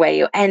not going to weigh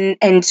you.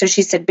 And so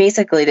she said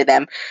basically to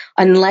them,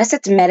 unless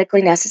it's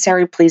medically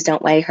necessary, please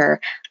don't weigh her.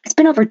 It's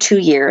been over 2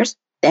 years.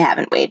 They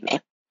haven't weighed me,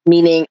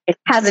 meaning it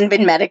hasn't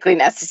been medically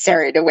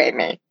necessary to weigh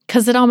me.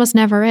 Because it almost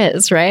never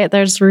is, right?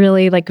 There's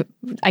really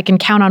I can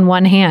count on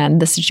one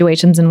hand the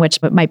situations in which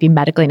it might be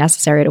medically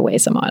necessary to weigh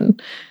someone.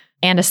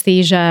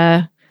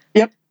 Anesthesia,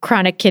 yep.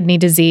 Chronic kidney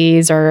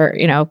disease, or,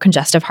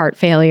 congestive heart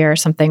failure, or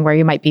something where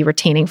you might be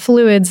retaining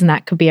fluids and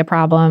that could be a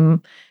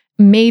problem.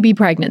 Maybe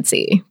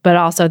pregnancy, but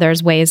also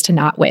there's ways to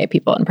not weigh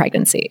people in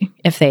pregnancy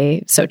if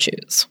they so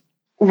choose.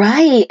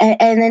 Right.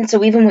 And then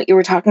so even what you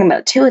were talking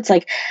about too, it's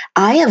like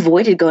I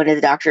avoided going to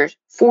the doctor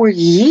for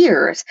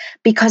years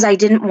because I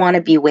didn't want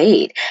to be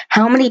weighed.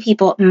 How many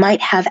people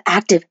might have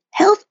active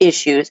health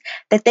issues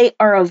that they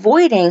are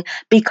avoiding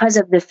because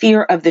of the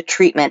fear of the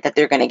treatment that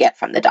they're going to get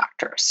from the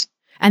doctors?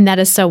 And that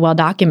is so well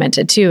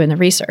documented too in the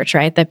research,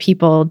 right? That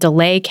people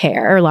delay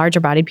care,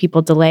 larger bodied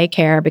people delay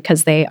care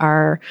because they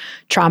are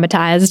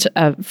traumatized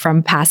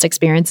from past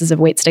experiences of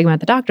weight stigma at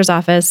the doctor's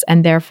office,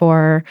 and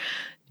therefore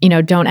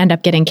don't end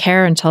up getting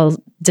care until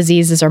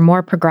diseases are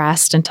more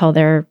progressed, until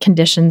their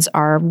conditions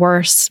are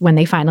worse when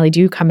they finally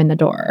do come in the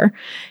door.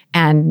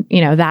 And,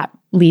 that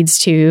leads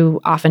to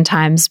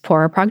oftentimes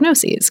poorer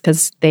prognoses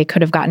because they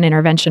could have gotten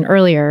intervention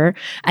earlier.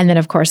 And then,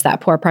 of course,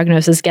 that poor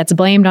prognosis gets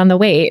blamed on the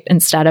weight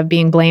instead of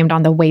being blamed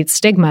on the weight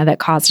stigma that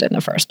caused it in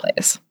the first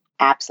place.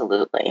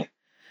 Absolutely.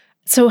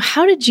 So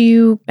how did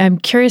you, I'm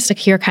curious to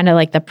hear kind of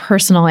like the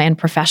personal and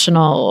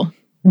professional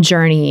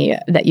journey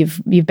that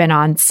you've been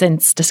on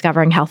since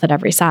discovering health at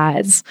every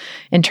size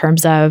in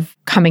terms of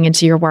coming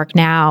into your work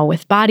now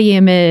with body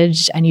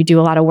image, and you do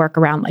a lot of work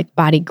around like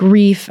body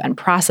grief and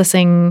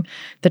processing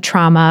the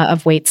trauma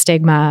of weight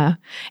stigma.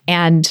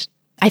 And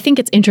I think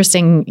it's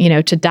interesting,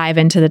 to dive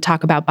into the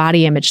talk about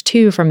body image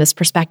too, from this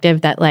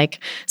perspective that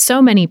like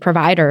so many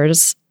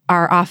providers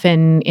are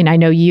often, and I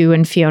know you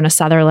and Fiona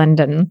Sutherland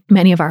and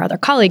many of our other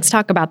colleagues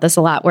talk about this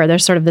a lot, where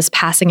there's sort of this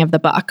passing of the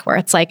buck where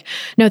it's like,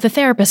 no, the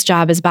therapist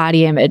job is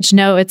body image.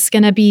 No, it's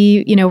going to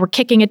be, we're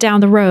kicking it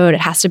down the road.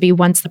 It has to be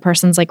once the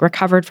person's like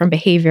recovered from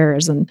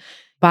behaviors, and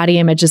body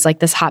image is like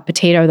this hot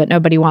potato that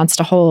nobody wants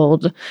to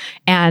hold.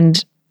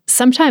 And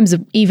sometimes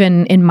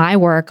even in my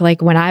work,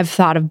 like when I've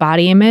thought of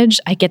body image,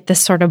 I get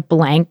this sort of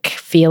blank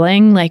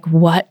feeling like,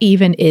 what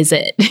even is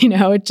it?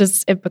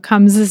 It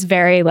becomes this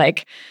very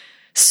like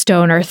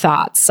stoner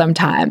thoughts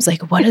sometimes,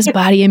 like, what does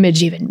body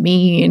image even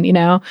mean,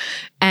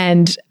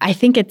 And I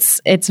think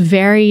it's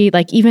very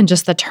like, even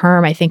just the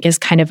term I think is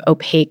kind of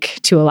opaque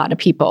to a lot of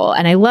people.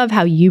 And I love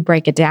how you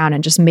break it down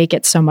and just make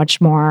it so much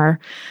more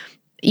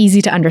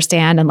easy to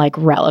understand and like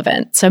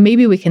relevant. So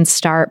maybe we can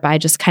start by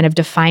just kind of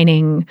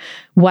defining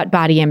what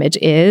body image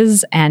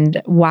is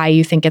and why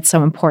you think it's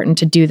so important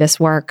to do this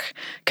work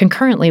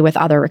concurrently with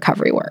other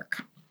recovery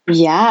work.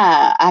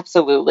 Yeah,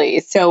 absolutely.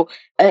 So,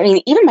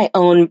 even my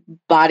own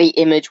body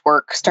image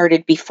work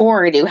started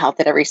before I knew health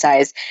at every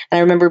size. And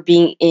I remember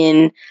being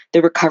in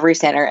the recovery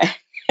center.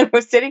 I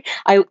was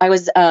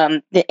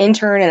the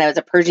intern and I was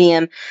a per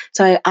diem.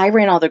 So I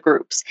ran all the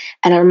groups.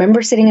 And I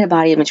remember sitting in a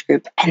body image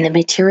group and the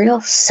material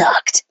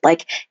sucked.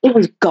 Like it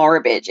was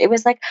garbage. It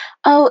was like,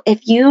 oh,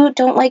 if you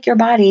don't like your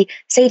body,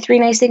 say 3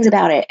 nice things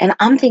about it. And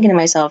I'm thinking to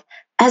myself,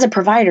 as a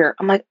provider,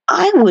 I'm like,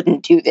 I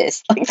wouldn't do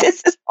this. Like,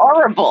 this is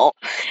horrible.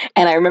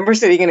 And I remember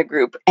sitting in a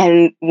group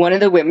and one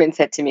of the women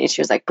said to me, she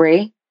was like,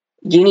 Bri,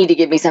 you need to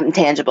give me something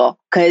tangible.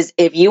 Because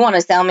if you want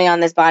to sell me on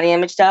this body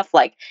image stuff,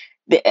 like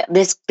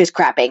this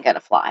crap ain't gonna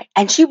fly.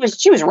 And she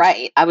was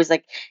right. I was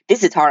like,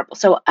 this is horrible.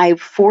 So it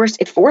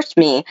forced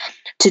me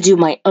to do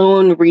my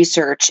own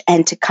research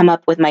and to come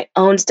up with my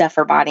own stuff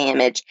for body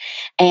image.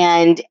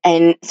 And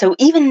so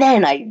even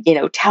then I,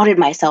 touted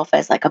myself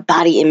as like a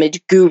body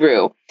image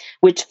guru,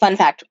 which, fun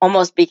fact,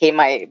 almost became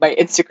my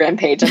Instagram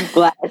page. I'm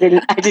glad I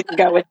didn't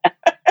go with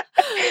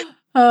that.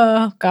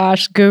 Oh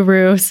gosh,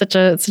 guru, such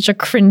a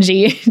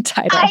cringy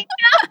title.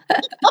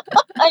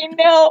 I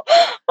know.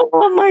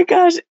 Oh my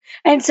gosh.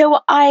 And so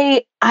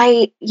I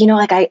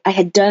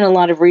had done a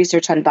lot of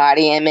research on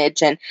body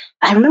image, and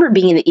I remember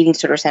being in the eating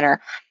disorder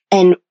center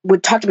and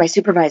would talk to my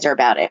supervisor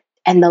about it.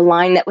 And the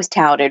line that was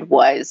touted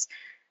was,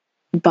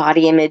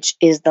 body image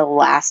is the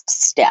last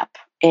step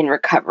in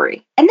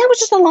recovery. And that was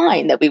just a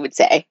line that we would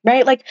say,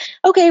 right? Like,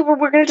 okay, we're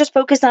going to just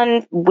focus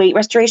on weight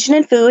restoration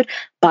and food.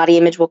 Body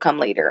image will come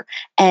later.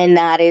 And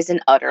that is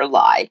an utter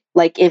lie.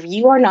 Like, if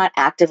you are not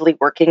actively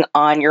working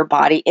on your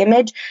body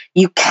image,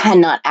 you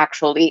cannot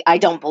actually, I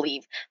don't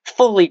believe,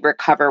 fully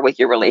recover with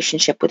your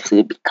relationship with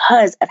food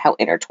because of how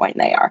intertwined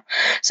they are.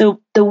 So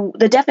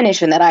the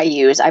definition that I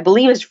use, I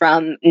believe, is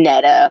from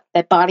Netta,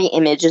 that body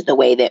image is the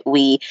way that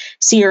we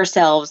see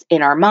ourselves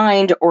in our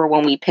mind, or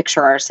when we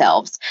picture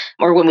ourselves,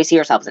 or when we see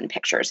ourselves in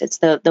pictures. It's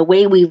the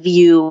way we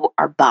view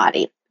our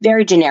body.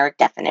 Very generic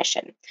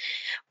definition.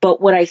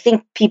 But what I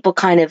think people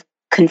kind of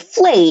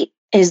conflate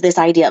is this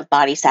idea of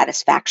body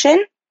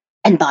satisfaction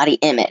and body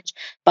image.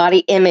 Body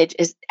image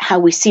is how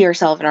we see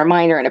ourselves in our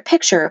mind or in a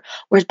picture,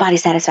 whereas body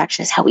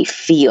satisfaction is how we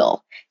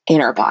feel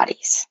in our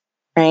bodies,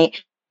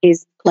 right?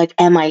 Is like,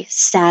 am I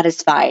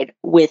satisfied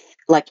with,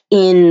 like,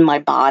 in my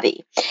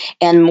body?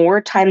 And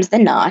more times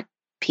than not,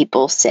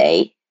 people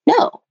say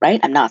no, right?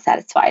 I'm not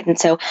satisfied. And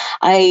so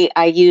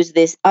I use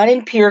this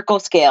unempirical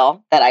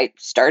scale that I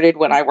started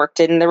when I worked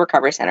in the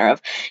recovery center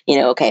of,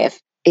 okay,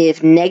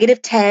 if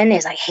 -10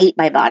 is I hate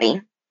my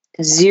body,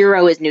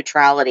 0 is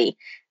neutrality,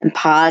 and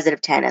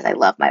 +10 is I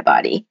love my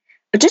body.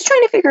 But just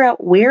trying to figure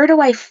out, where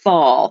do I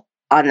fall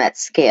on that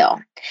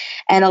scale?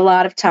 And a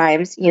lot of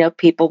times,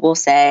 people will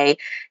say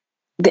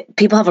that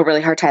people have a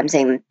really hard time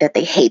saying that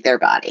they hate their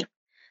body,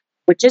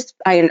 which is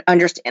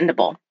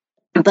understandable.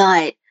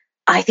 But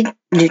I think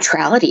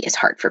neutrality is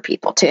hard for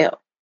people too,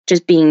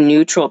 just being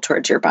neutral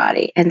towards your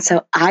body. And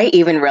so I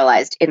even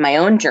realized in my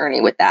own journey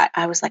with that,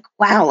 I was like,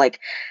 wow, like,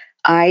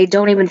 I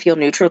don't even feel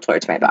neutral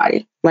towards my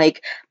body.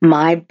 Like,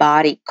 my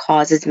body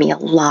causes me a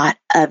lot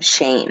of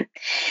shame.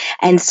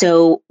 And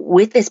so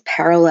with this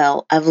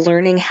parallel of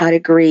learning how to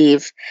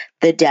grieve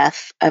the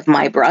death of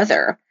my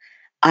brother,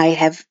 I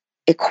have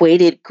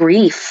equated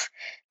grief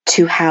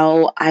to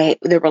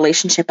the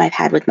relationship I've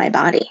had with my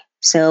body.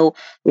 So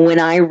when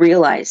I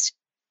realized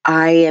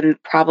I am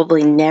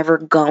probably never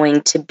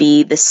going to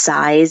be the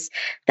size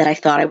that I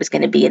thought I was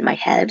going to be in my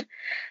head,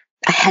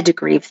 I had to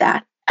grieve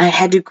that. I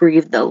had to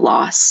grieve the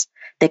loss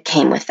that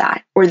came with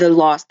that, or the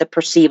loss, the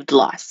perceived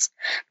loss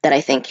that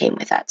I think came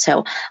with that.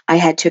 So I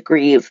had to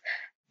grieve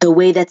the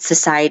way that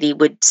society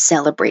would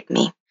celebrate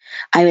me.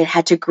 I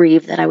had to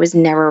grieve that I was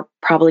never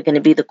probably going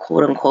to be the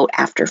quote unquote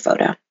after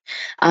photo.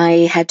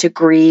 I had to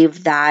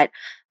grieve that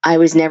I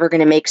was never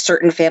going to make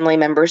certain family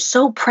members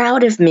so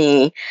proud of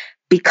me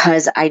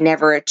because I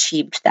never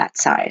achieved that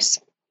size.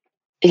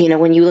 You know,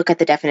 when you look at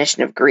the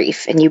definition of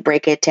grief and you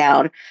break it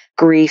down,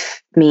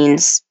 grief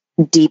means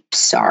deep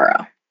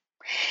sorrow.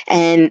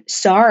 And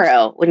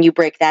sorrow, when you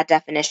break that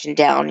definition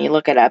down, you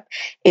look it up,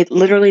 it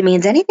literally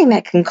means anything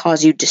that can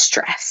cause you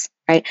distress,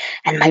 right?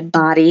 And my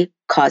body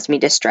caused me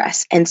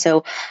distress. And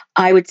so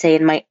I would say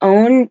in my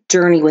own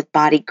journey with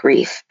body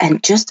grief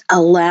and just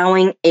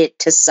allowing it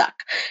to suck,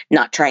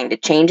 not trying to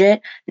change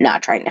it,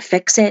 not trying to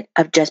fix it,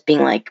 of just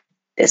being like,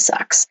 this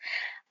sucks.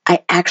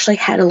 I actually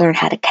had to learn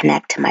how to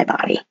connect to my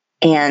body.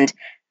 And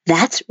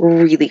that's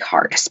really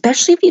hard,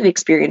 especially if you've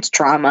experienced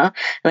trauma.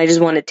 And I just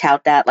want to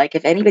tout that, like,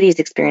 if anybody's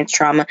experienced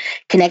trauma,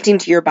 connecting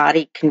to your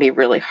body can be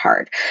really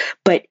hard.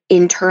 But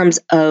in terms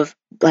of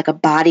like a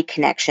body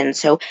connection,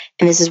 so,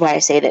 and this is why I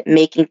say that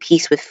making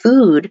peace with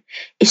food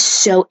is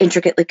so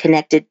intricately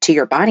connected to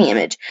your body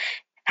image.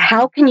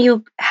 How can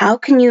you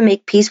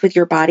make peace with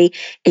your body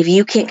if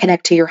you can't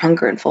connect to your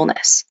hunger and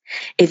fullness?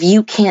 If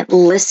you can't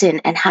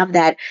listen and have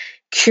that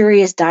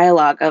curious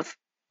dialogue of,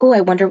 oh,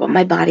 I wonder what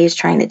my body is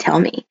trying to tell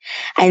me.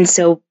 And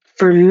so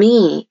for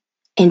me,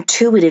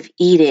 intuitive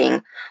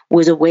eating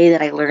was a way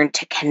that I learned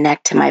to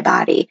connect to my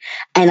body.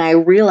 And I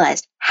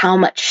realized how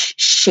much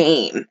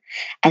shame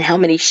and how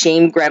many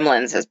shame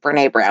gremlins, as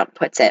Brene Brown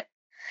puts it,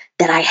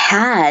 that I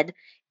had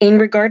in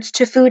regards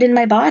to food in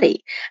my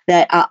body.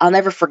 That I'll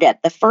never forget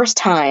the first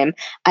time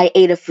I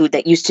ate a food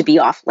that used to be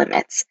off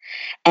limits.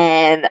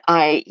 And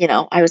I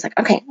was like,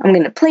 okay, I'm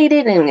going to plate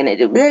it and I'm going to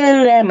do blah,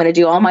 blah, blah. I'm going to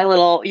do all my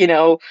little,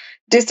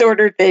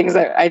 disordered things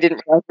that I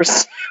didn't realize were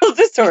still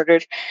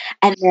disordered.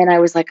 And then I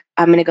was like,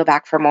 I'm going to go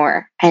back for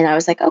more. And I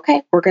was like,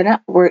 okay,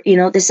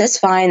 this is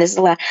fine. This is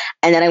a lot.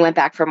 And then I went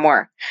back for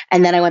more.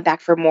 And then I went back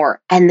for more.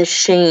 And the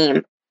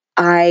shame,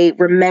 I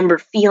remember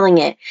feeling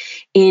it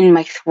in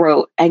my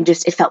throat, and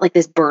just, it felt like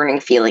this burning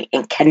feeling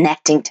and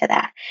connecting to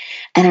that.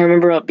 And I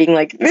remember being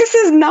like, this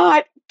is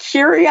not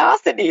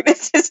curiosity.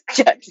 This is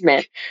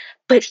judgment.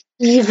 But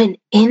even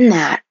in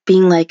that,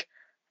 being like,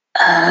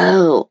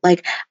 oh,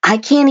 like I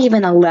can't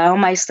even allow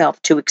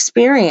myself to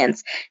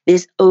experience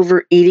this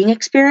overeating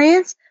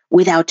experience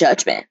without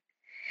judgment.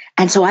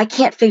 And so I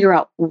can't figure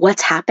out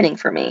what's happening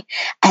for me.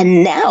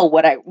 And now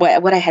what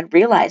I had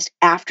realized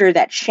after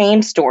that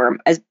shame storm,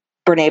 as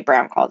Brene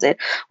Brown calls it,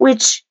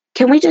 which,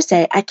 can we just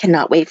say, I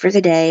cannot wait for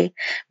the day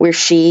where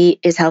she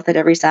is health at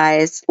every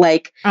size.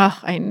 Like, oh,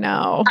 I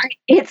know.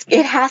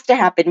 It has to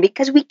happen,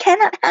 because we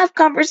cannot have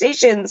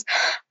conversations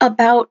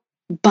about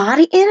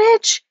body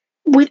image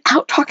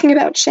without talking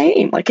about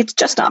shame. Like, it's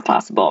just not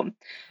possible.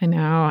 I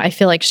know. I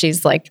feel like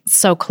she's like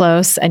so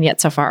close and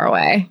yet so far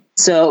away.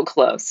 So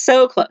close.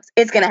 So close.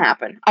 It's going to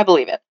happen. I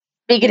believe it.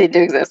 Speak it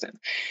into existence.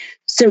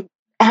 So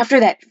after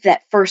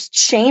that first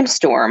shame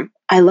storm,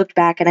 I looked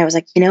back and I was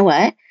like, you know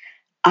what?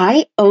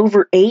 I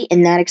overate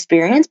in that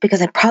experience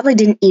because I probably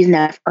didn't eat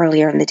enough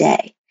earlier in the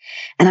day.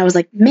 And I was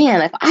like,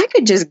 man, if I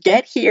could just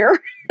get here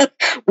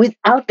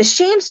without the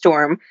shame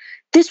storm,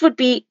 this would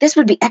be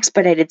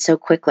expedited so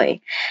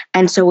quickly.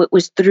 And so it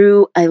was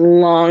through a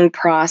long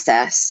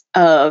process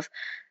of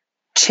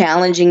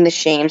challenging the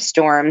shame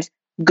storms,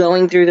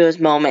 going through those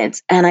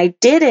moments. And I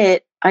did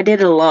it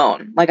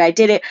alone. Like, I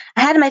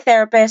had my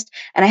therapist,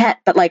 and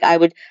I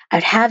would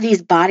have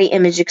these body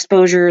image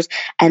exposures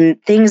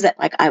and things that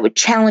like I would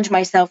challenge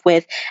myself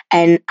with.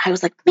 And I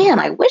was like, man,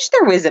 I wish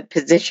there was a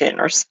position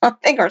or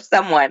something or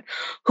someone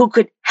who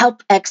could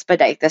help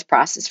expedite this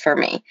process for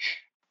me.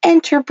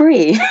 Enter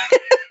Bree.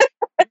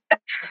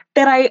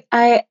 That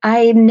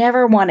I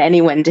never want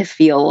anyone to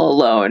feel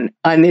alone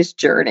on this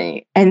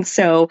journey. And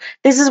so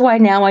this is why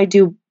now I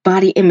do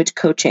body image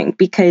coaching,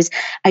 because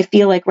I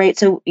feel like, right,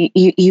 so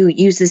you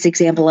use this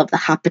example of the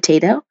hot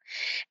potato,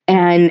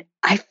 and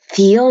I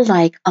feel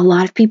like a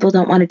lot of people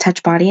don't want to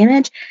touch body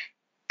image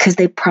because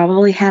they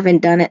probably haven't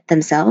done it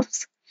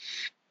themselves,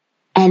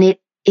 and it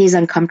is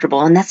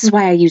uncomfortable. And this is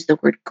why I use the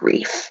word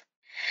grief,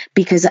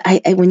 because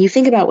I when you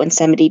think about when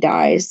somebody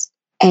dies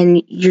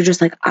and you're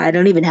just like, I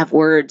don't even have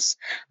words,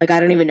 like I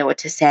don't even know what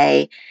to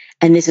say,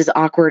 and this is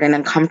awkward and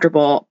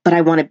uncomfortable, but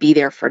I want to be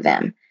there for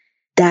them.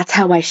 That's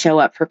how I show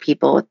up for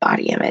people with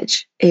body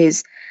image.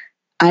 Is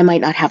I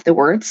might not have the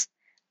words.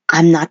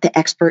 I'm not the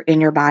expert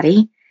in your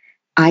body.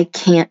 I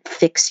can't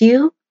fix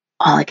you.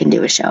 All I can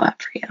do is show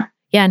up for you.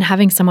 Yeah. And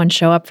having someone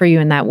show up for you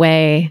in that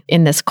way,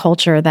 in this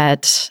culture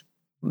that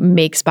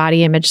makes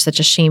body image such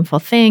a shameful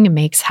thing, and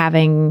makes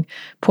having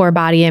poor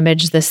body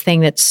image this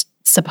thing that's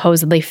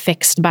supposedly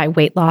fixed by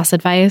weight loss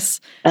advice,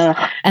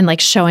 and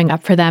like showing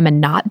up for them and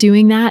not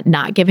doing that,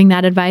 not giving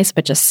that advice,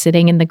 but just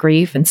sitting in the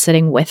grief and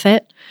sitting with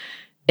it,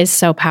 is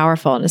so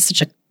powerful. And it's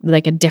such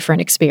a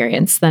different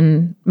experience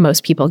than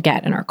most people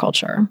get in our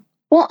culture.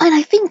 Well, and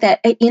I think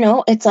that,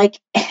 it's like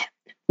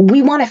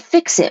we want to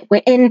fix it.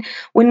 And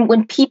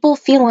when people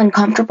feel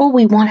uncomfortable,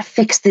 we want to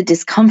fix the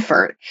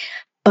discomfort.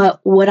 But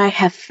what I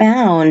have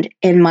found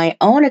in my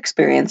own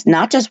experience,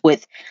 not just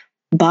with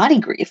body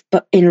grief,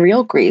 but in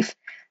real grief,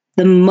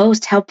 the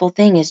most helpful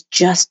thing is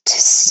just to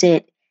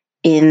sit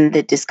in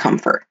the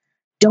discomfort.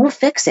 Don't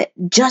fix it.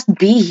 Just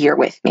be here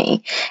with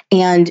me.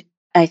 And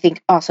I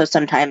think also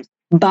sometimes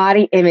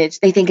body image,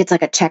 they think it's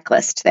like a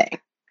checklist thing.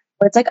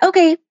 Where it's like,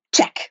 okay,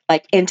 check.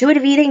 Like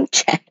intuitive eating,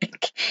 check.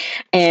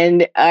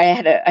 And I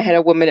had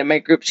a woman in my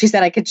group. She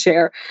said I could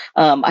share.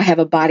 I have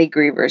a body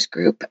grievers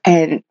group,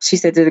 and she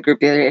said to the group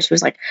the other day, she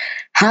was like,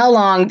 "How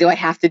long do I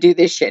have to do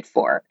this shit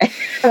for?" And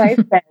I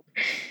said,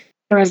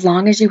 "For as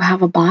long as you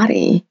have a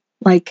body.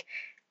 Like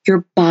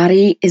your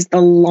body is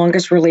the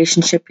longest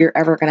relationship you're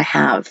ever going to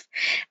have,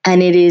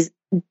 and it is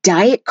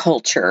diet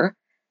culture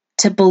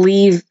to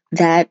believe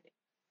that."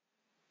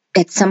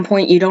 At some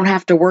point, you don't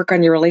have to work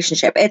on your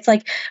relationship. It's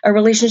like a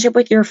relationship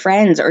with your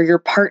friends or your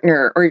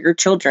partner or your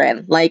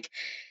children. Like,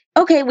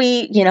 okay,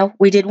 we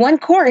did one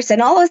course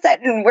and all of a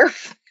sudden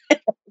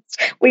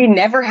we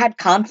never had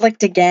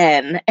conflict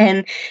again.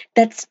 And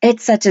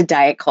it's such a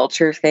diet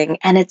culture thing.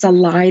 And it's a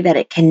lie that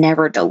it can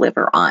never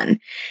deliver on.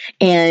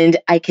 And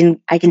I can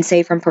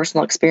say from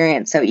personal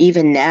experience. So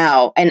even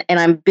now, and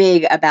I'm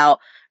big about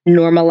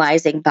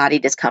normalizing body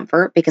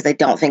discomfort because I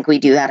don't think we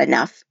do that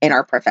enough in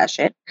our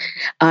profession.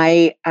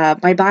 My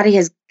body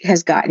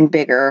has gotten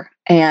bigger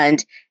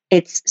and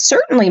it's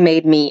certainly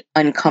made me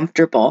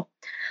uncomfortable.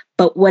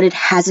 But what it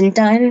hasn't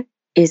done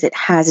is it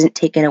hasn't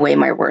taken away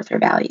my worth or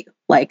value.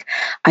 Like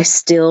I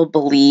still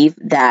believe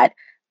that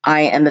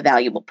I am a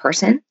valuable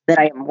person, that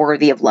I am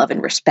worthy of love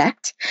and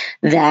respect,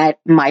 that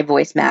my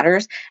voice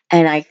matters.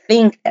 And I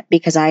think that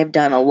because I've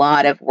done a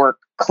lot of work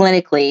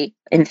clinically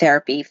in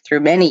therapy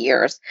through many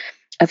years,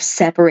 of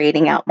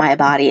separating out my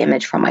body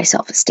image from my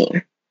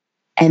self-esteem.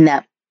 And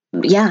that,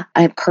 yeah,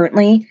 I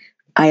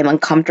am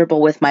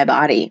uncomfortable with my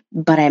body,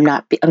 but I'm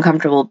not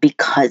uncomfortable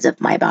because of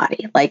my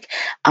body. Like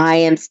I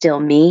am still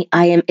me.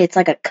 It's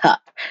like a cup.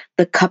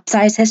 The cup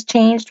size has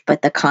changed,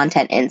 but the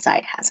content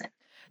inside hasn't.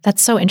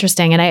 That's so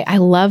interesting. And I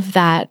love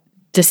that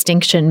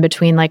distinction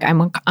between like,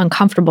 I'm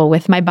uncomfortable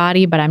with my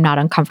body, but I'm not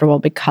uncomfortable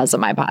because of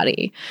my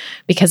body.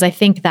 Because I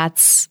think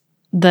that's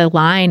the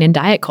line in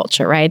diet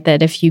culture, right?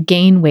 That if you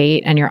gain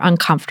weight and you're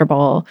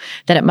uncomfortable,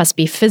 that it must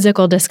be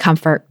physical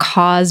discomfort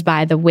caused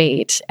by the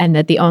weight, and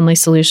that the only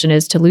solution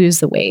is to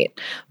lose the weight,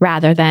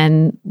 rather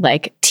than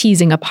like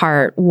teasing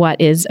apart what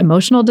is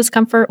emotional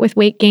discomfort with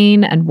weight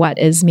gain and what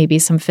is maybe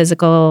some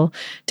physical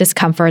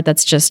discomfort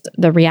that's just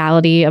the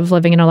reality of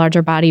living in a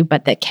larger body,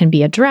 but that can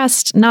be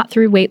addressed not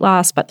through weight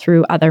loss, but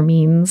through other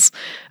means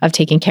of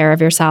taking care of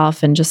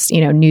yourself and just,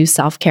 new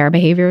self-care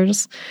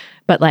behaviors.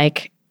 But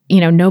like,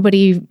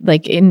 nobody,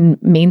 like in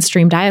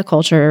mainstream diet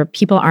culture,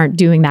 people aren't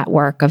doing that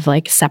work of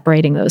like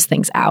separating those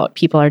things out.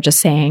 People are just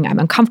saying, I'm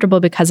uncomfortable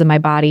because of my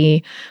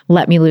body.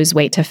 Let me lose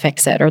weight to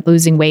fix it. Or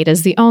losing weight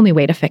is the only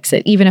way to fix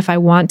it. Even if I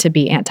want to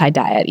be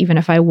anti-diet, even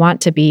if I want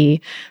to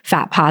be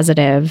fat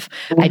positive,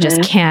 I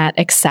just can't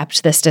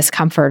accept this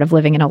discomfort of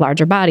living in a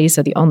larger body.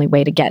 So the only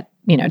way to get,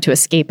 to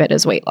escape it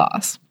is weight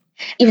loss.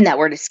 Even that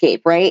word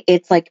escape, right?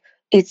 It's like,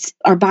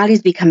 our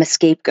bodies become a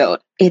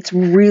scapegoat. It's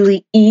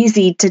really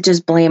easy to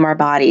just blame our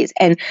bodies.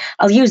 And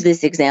I'll use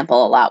this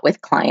example a lot with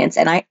clients.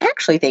 And I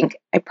actually think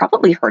I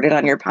probably heard it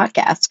on your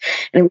podcast.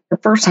 And it was the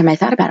first time I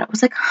thought about it, I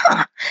was like,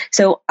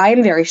 So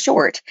I'm very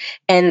short.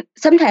 And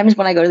sometimes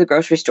when I go to the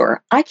grocery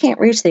store, I can't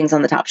reach things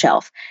on the top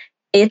shelf.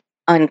 It's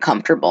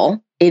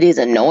uncomfortable. It is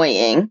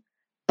annoying,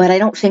 but I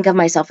don't think of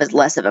myself as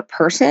less of a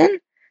person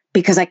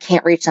because I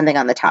can't reach something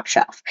on the top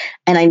shelf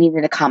and I need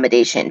an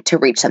accommodation to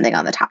reach something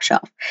on the top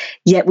shelf.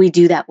 Yet we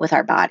do that with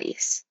our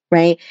bodies,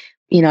 right?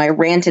 I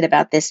ranted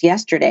about this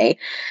yesterday,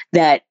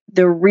 that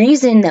the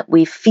reason that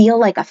we feel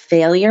like a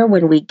failure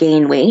when we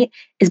gain weight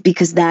is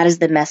because that is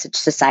the message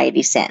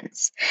society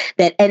sends.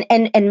 That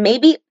and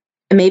maybe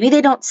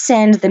they don't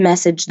send the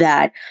message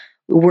that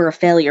we're a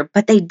failure,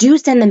 but they do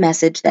send the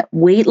message that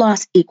weight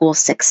loss equals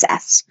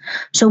success.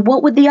 So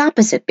what would the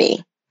opposite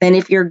be? Then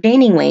if you're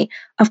gaining weight,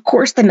 of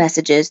course the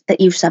message is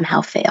that you've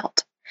somehow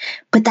failed.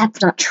 But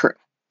that's not true.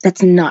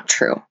 That's not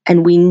true.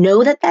 And we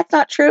know that that's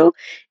not true,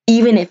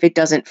 even if it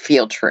doesn't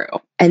feel true.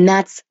 And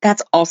that's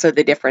also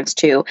the difference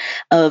too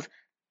of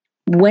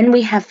when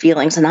we have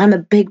feelings. And I'm a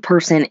big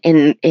person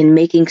in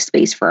making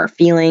space for our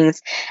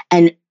feelings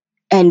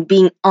and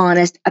being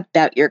honest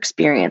about your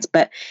experience.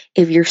 But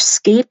if you're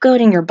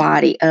scapegoating your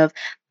body of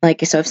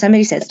like, so if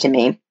somebody says to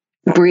me,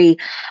 Bri,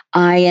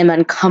 I am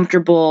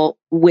uncomfortable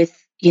with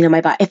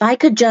my body. If I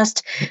could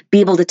just be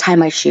able to tie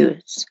my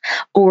shoes,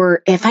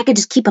 or if I could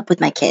just keep up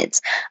with my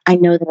kids, I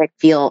know that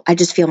I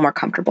just feel more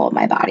comfortable in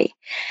my body.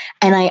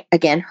 And I,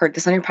 again, heard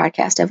this on your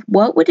podcast of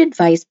what would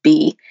advice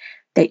be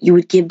that you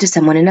would give to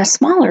someone in a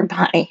smaller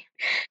body?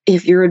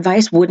 If your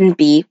advice wouldn't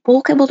be,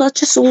 let's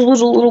just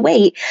lose a little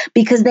weight,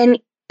 because then,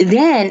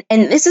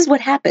 and this is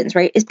what happens,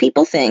 right? Is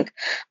people think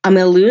I'm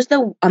going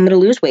to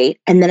lose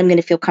weight and then I'm going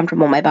to feel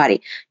comfortable in my body.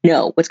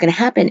 No, what's going to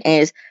happen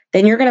is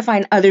then you're going to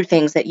find other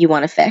things that you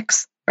want to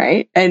fix.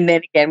 right? And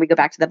then again, we go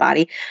back to the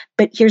body.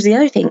 But here's the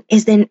other thing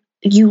is then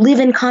you live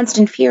in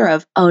constant fear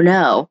of, oh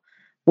no,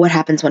 what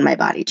happens when my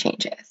body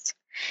changes?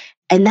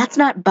 And that's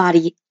not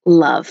body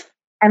love.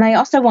 And I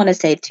also want to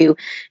say too,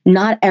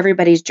 not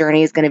everybody's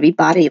journey is going to be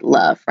body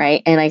love,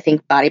 right? And I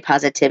think body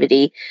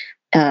positivity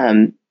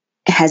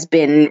has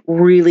been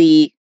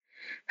really,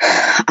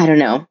 I don't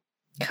know.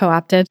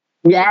 Co-opted.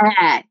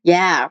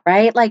 Yeah,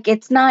 right? Like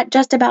it's not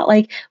just about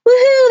like,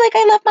 woohoo, like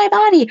I love my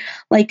body.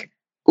 Like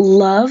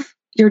love,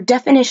 your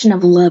definition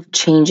of love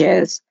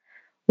changes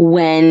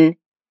when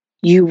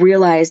you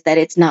realize that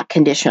it's not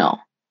conditional.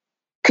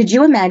 Could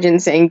you imagine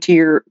saying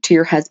to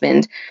your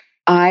husband,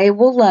 I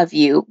will love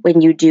you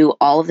when you do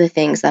all of the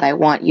things that I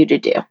want you to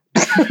do?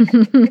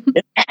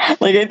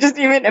 Like I just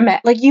even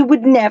imagine, like you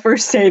would never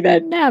say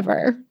that.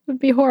 Never. It would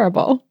be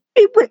horrible.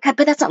 It would,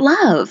 but that's not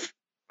love,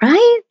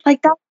 right?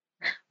 Like that.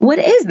 What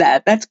is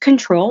that? That's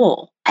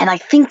control. And I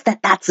think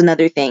that that's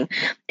another thing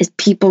is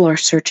people are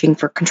searching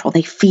for control.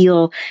 They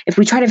feel, if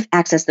we try to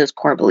access those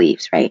core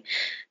beliefs, right?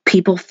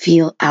 People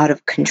feel out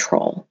of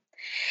control.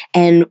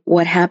 And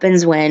what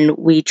happens when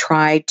we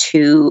try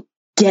to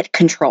get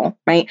control,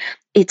 right?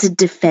 It's a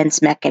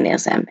defense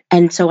mechanism.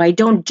 And so I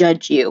don't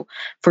judge you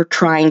for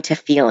trying to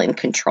feel in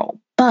control.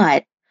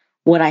 But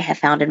what I have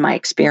found in my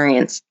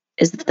experience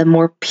is that the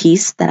more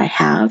peace that I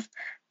have,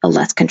 the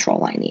less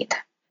control I need.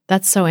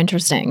 That's so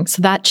interesting.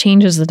 So that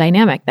changes the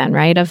dynamic then,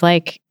 right? Of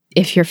like,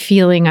 if you're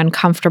feeling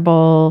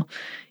uncomfortable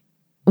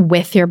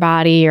with your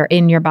body or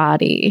in your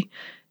body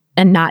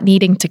and not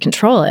needing to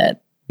control it,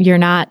 you're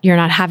not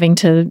having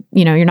to,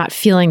 you're not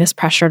feeling this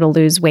pressure to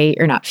lose weight.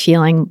 You're not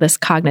feeling this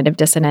cognitive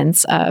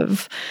dissonance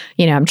of,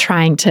 I'm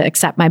trying to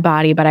accept my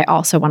body, but I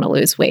also want to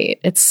lose weight.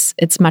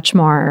 It's much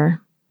more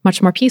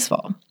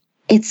peaceful.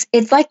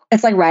 It's like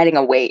riding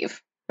a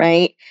wave.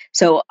 Right.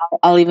 So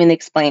I'll even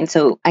explain.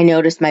 So I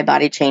noticed my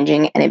body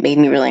changing and it made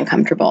me really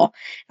uncomfortable.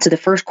 So the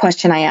first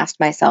question I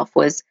asked myself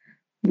was,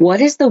 what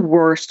is the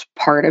worst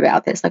part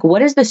about this? Like,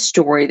 what is the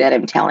story that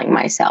I'm telling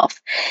myself?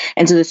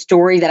 And so the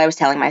story that I was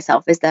telling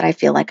myself is that I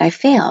feel like I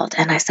failed.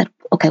 And I said,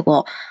 okay,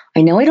 well,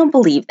 I know I don't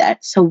believe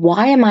that. So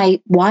why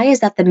is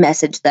that the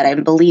message that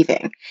I'm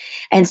believing?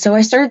 And so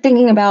I started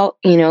thinking about,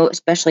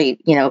 especially,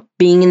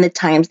 being in the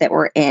times that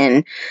we're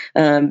in,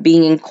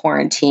 being in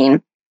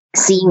quarantine,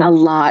 seeing a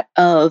lot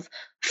of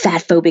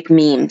fat phobic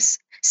memes,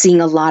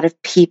 seeing a lot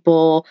of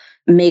people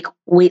make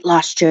weight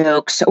loss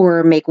jokes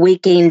or make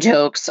weight gain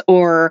jokes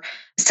or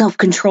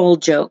self-control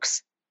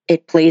jokes.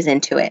 It plays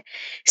into it.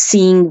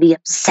 Seeing the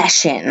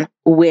obsession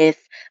with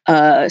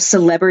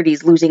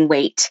celebrities losing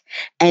weight,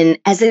 and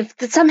as if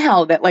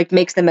somehow that like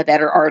makes them a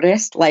better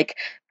artist. Like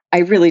I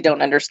really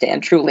don't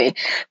understand truly,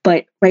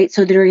 but right.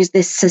 So there is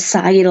this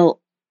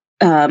societal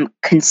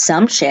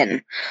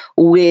consumption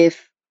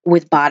with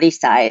body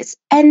size.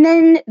 And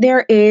then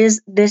there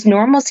is this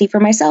normalcy for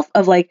myself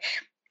of like,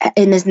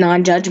 in this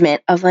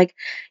non-judgment of like,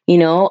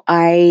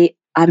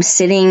 I'm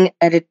sitting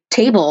at a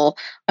table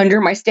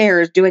under my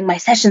stairs doing my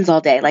sessions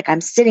all day. Like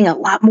I'm sitting a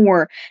lot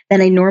more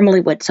than I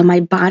normally would. So my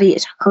body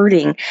is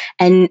hurting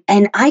and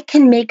I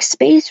can make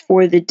space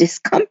for the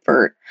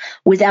discomfort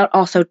without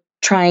also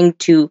trying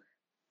to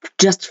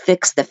just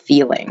fix the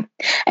feeling.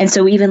 And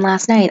so even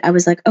last night I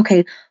was like,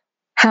 okay,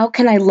 how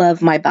can I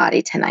love my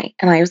body tonight?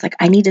 And I was like,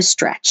 I need to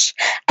stretch.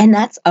 And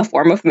that's a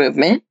form of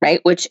movement, right?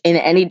 Which in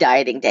any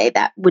dieting day,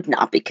 that would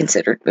not be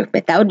considered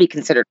movement. That would be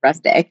considered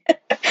rest day.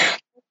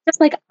 Just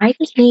like, I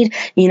just need,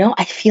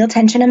 I feel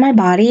tension in my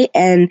body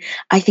and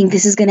I think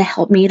this is going to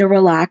help me to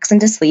relax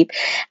and to sleep.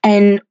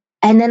 And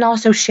then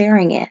also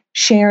sharing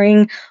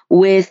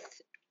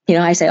with,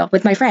 I say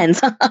with my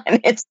friends on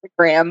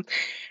Instagram,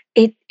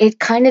 it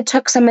kind of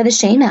took some of the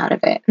shame out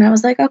of it. And I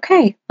was like,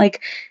 okay,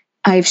 like,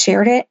 I've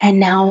shared it and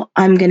now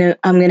I'm going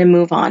to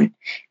move on,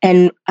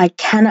 and I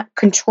cannot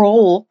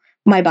control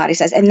my body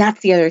size. And that's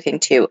the other thing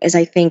too, is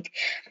I think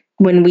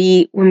when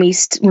we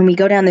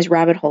go down this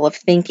rabbit hole of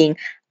thinking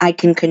I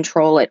can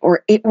control it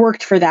or it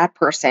worked for that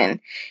person,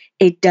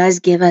 it does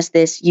give us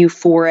this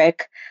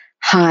euphoric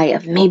high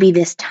of maybe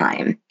this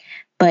time.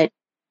 But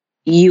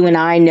you and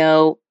I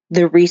know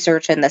the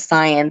research and the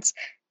science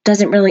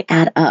doesn't really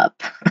add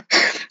up.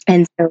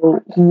 And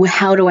so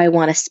how do I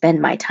want to spend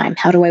my time?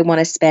 How do I want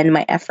to spend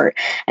my effort?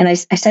 And I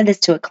said this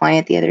to a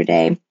client the other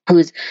day who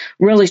was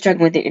really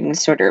struggling with the eating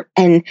disorder.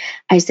 And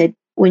I said,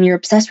 when you're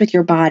obsessed with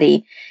your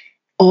body,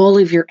 all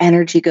of your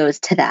energy goes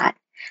to that.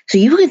 So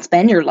you can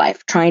spend your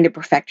life trying to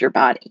perfect your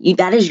body.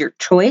 That is your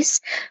choice.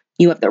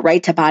 You have the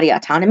right to body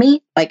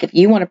autonomy. Like if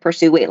you want to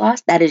pursue weight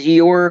loss, that is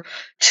your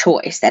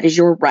choice. That is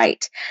your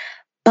right.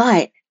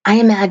 But I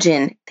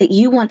imagine that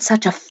you want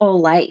such a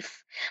full life.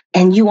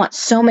 And you want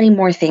so many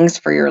more things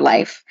for your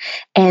life.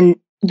 And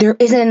there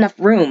isn't enough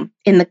room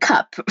in the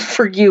cup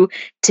for you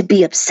to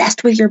be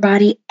obsessed with your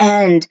body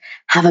and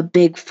have a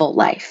big, full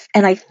life.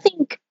 And I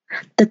think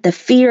that the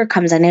fear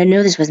comes, and I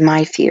know this was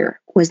my fear,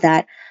 was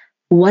that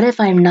what if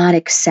I'm not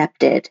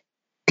accepted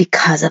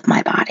because of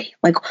my body?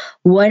 Like,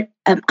 what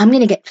I'm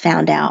going to get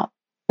found out.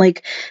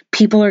 Like,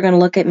 people are going to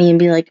look at me and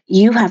be like,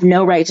 you have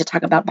no right to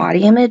talk about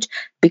body image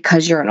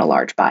because you're in a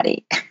large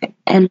body.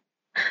 And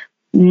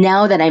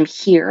now that I'm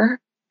here,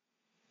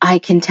 I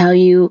can tell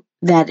you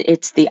that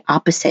it's the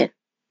opposite,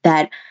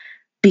 that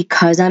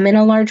because I'm in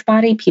a large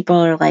body, people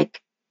are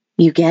like,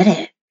 you get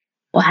it.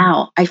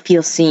 Wow, I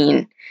feel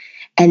seen.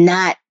 And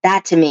that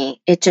to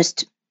me, it's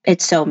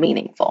so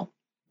meaningful.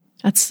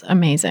 That's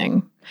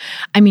amazing.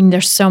 I mean,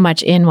 there's so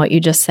much in what you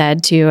just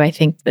said too. I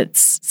think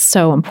that's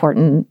so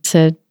important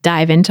to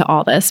dive into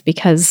all this,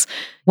 because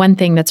one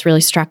thing that's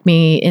really struck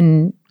me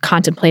in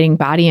contemplating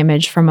body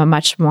image from a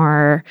much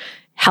more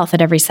health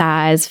at every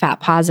size, fat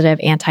positive,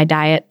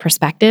 anti-diet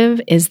perspective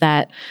is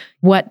that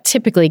what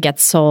typically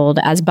gets sold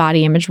as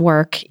body image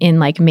work in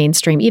like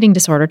mainstream eating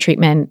disorder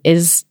treatment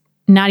is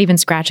not even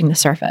scratching the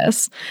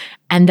surface.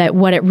 And that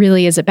what it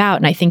really is about,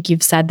 and I think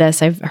you've said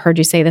this, I've heard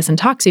you say this in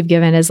talks you've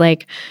given, is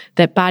like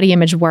that body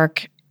image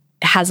work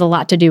has a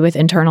lot to do with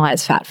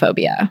internalized fat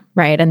phobia,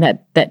 right? And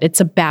that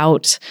it's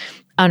about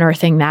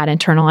unearthing that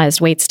internalized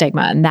weight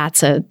stigma. And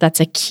that's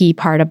a key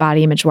part of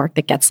body image work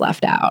that gets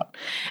left out.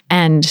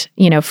 And,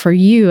 you know, for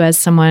you as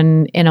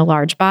someone in a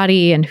large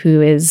body and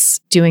who is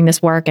doing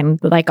this work, and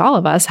like all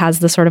of us, has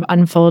the sort of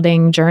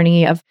unfolding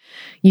journey of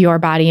your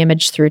body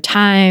image through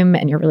time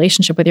and your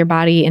relationship with your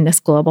body in this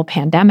global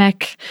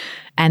pandemic,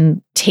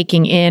 and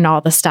taking in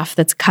all the stuff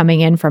that's coming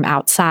in from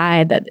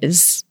outside that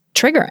is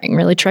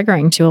really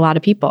triggering to a lot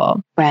of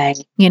people. Right.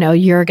 You know,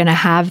 you're going to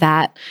have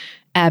that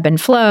ebb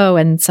and flow,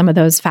 and some of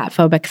those fat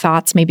phobic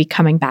thoughts may be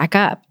coming back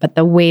up. But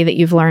the way that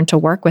you've learned to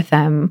work with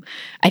them,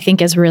 I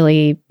think, is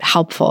really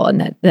helpful,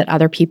 and that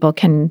other people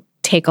can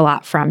take a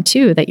lot from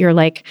too. That you're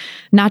like,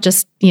 not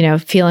just, you know,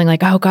 feeling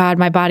like, oh God,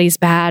 my body's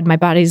bad, my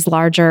body's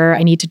larger,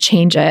 I need to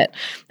change it,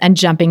 and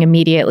jumping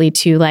immediately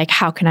to like,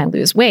 how can I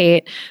lose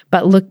weight?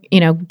 But look, you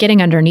know,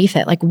 getting underneath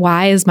it, like,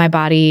 why is my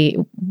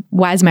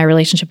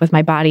relationship with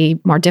my body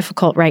more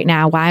difficult right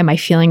now? Why am I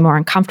feeling more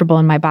uncomfortable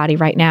in my body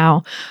right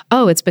now?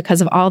 Oh, it's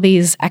because of all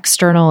these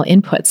external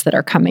inputs that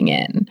are coming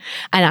in.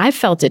 And I've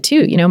felt it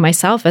too, you know,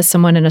 myself as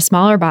someone in a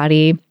smaller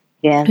body,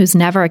 who's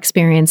never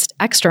experienced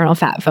external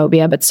fat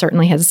phobia, but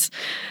certainly has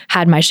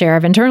had my share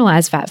of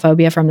internalized fat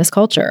phobia from this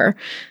culture.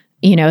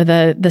 You know,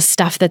 the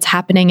stuff that's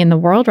happening in the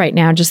world right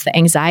now, just the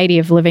anxiety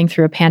of living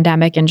through a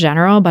pandemic in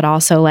general, but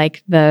also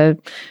like the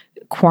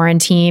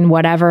quarantine,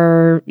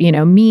 whatever, you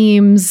know,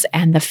 memes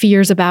and the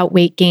fears about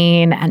weight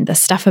gain and the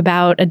stuff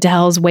about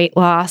Adele's weight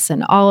loss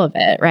and all of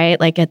it, right?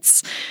 Like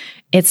it's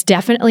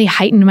definitely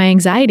heightened my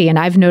anxiety. And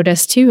I've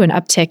noticed too an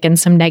uptick in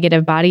some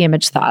negative body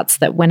image thoughts,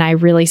 that when I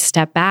really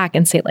step back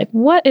and say, like,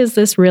 what is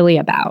this really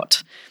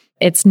about?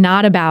 It's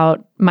not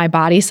about my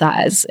body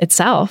size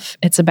itself.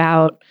 It's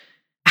about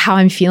how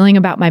I'm feeling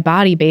about my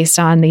body based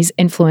on these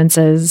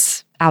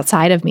influences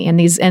outside of me, and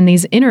these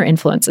inner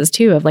influences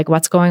too, of like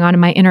what's going on in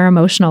my inner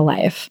emotional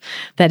life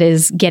that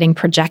is getting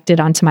projected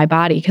onto my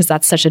body, because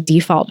that's such a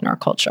default in our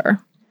culture.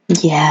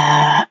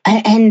 Yeah.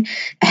 And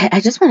I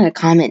just wanted to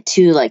comment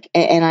too, like,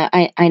 and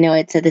I know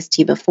I'd said this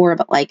to you before,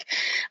 but like,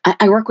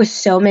 I work with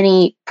so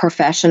many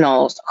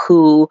professionals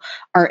who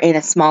are in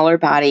a smaller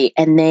body,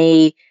 and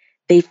they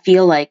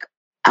feel like,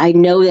 I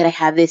know that I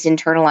have this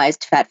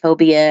internalized fat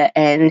phobia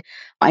and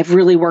I've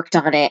really worked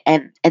on it.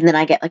 And then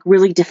I get like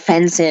really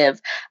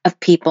defensive of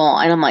people.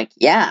 And I'm like,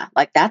 yeah,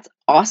 like that's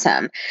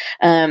awesome.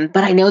 But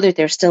I know that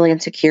there's still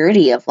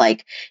insecurity of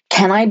like,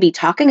 can I be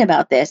talking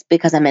about this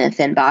because I'm in a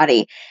thin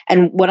body?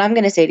 And what I'm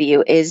going to say to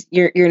you is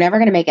you're never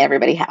going to make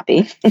everybody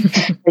happy,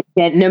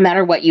 no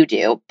matter what you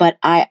do. But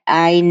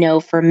I know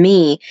for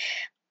me,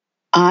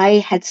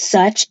 I had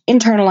such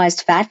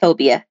internalized fat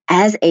phobia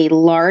as a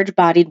large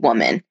bodied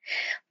woman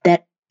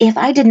that if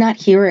I did not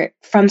hear it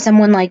from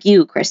someone like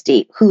you,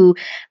 Christy, who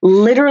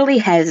literally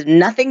has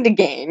nothing to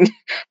gain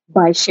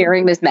by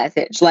sharing this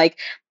message, like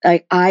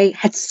I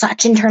had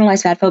such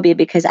internalized fat phobia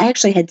because I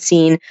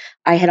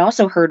had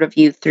also heard of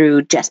you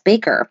through Jess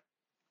Baker.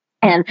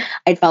 And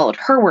I'd followed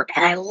her work,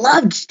 and I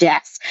loved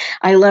Jess.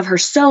 I love her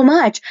so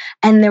much.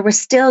 And there was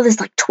still this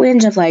like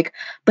twinge of like,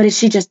 but is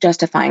she just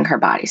justifying her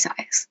body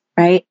size?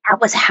 Right? That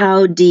was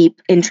how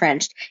deep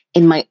entrenched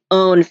in my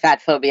own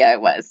fat phobia I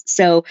was.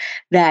 So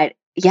that,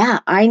 yeah,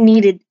 I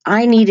needed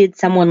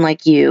someone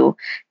like you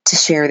to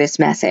share this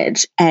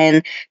message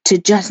and to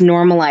just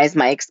normalize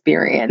my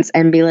experience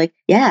and be like,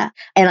 yeah.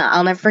 And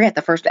I'll never forget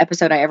the first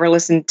episode I ever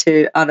listened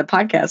to on the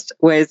podcast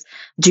was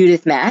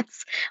Judith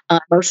Matt's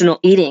emotional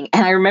eating.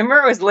 And I remember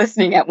I was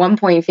listening at one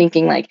point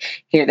thinking like,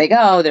 here they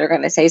go, they're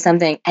going to say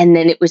something. And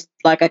then it was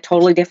like a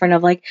totally different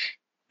of like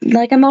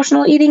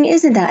emotional eating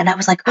isn't that? And I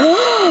was like,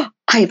 oh,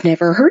 I've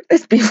never heard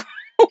this before.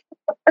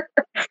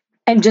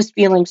 And just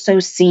feeling so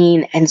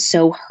seen and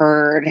so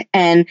heard.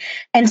 And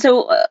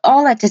so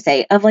all that to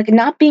say of like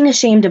not being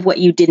ashamed of what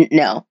you didn't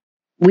know.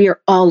 We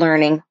are all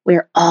learning.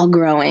 We're all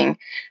growing.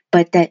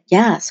 But that,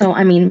 yeah. So,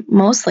 I mean,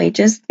 mostly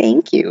just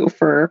thank you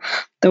for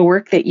the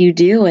work that you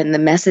do and the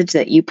message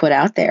that you put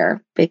out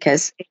there,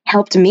 because it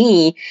helped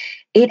me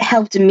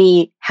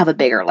have a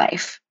bigger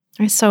life.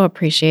 I so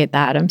appreciate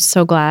that. I'm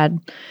so glad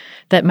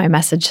that my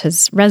message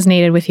has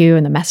resonated with you,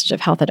 and the message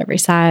of health at every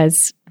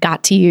size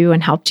got to you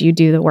and helped you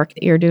do the work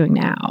that you're doing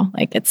now.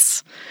 Like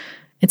it's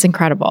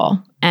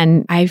incredible.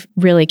 And I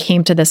really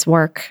came to this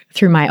work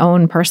through my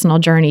own personal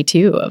journey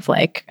too, of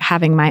like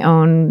having my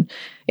own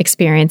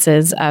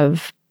experiences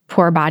of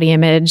poor body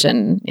image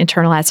and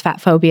internalized fat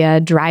phobia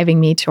driving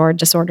me toward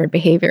disordered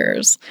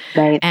behaviors.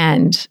 Right.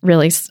 And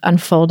really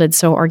unfolded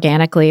so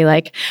organically.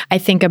 Like I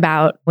think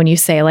about when you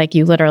say like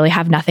you literally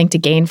have nothing to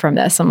gain from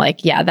this. I'm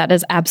like, yeah, that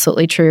is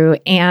absolutely true.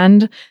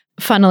 And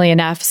funnily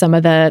enough, some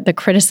of the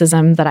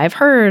criticism that I've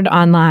heard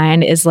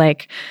online is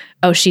like,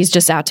 oh, she's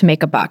just out to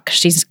make a buck.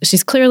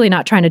 She's clearly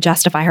not trying to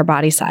justify her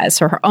body size.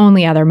 So her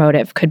only other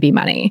motive could be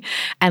money.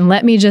 And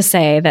let me just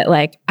say that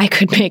like I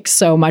could make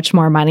so much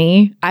more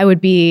money. I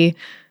would be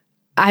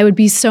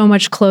so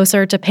much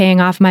closer to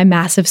paying off my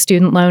massive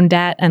student loan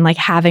debt and like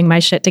having my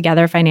shit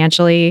together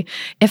financially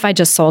if I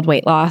just sold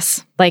weight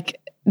loss. Like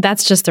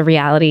that's just the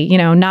reality,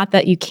 not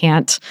that you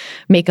can't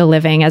make a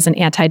living as an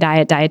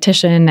anti-diet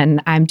dietitian.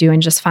 And I'm doing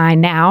just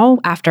fine now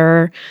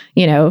after,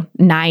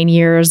 9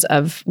 years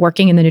of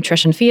working in the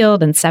nutrition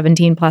field and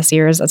 17 plus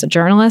years as a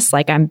journalist.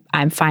 Like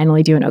I'm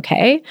finally doing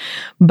okay.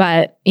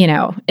 But,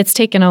 it's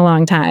taken a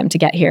long time to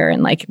get here.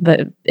 And like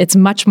it's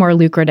much more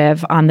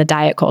lucrative on the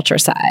diet culture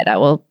side. I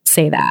will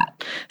say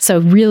that. So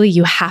really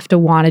you have to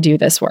want to do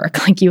this work.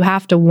 Like you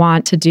have to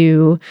want to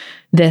do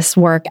this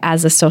work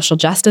as a social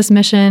justice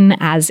mission,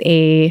 as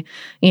a,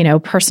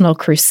 personal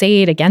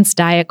crusade against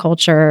diet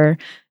culture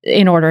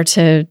in order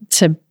to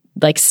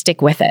like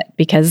stick with it,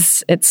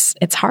 because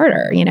it's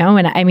harder,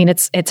 and I mean,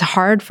 it's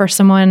hard for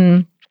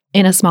someone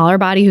in a smaller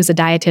body who's a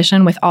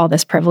dietitian with all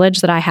this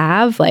privilege that I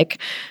have, like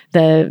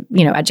the,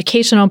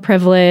 educational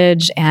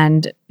privilege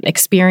and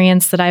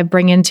experience that I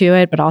bring into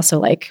it, but also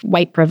like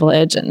white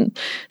privilege and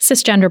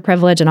cisgender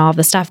privilege and all of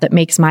the stuff that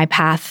makes my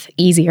path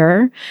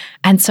easier.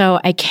 And so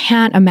I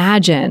can't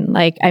imagine,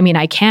 I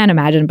can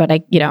imagine, but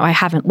I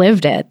haven't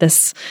lived it.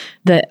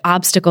 The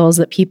obstacles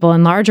that people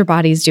in larger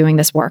bodies doing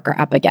this work are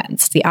up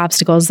against, the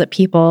obstacles that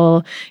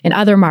people in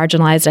other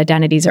marginalized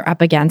identities are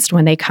up against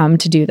when they come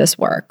to do this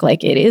work.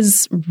 Like it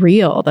is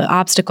real. The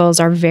obstacles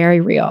are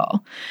very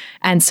real.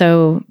 And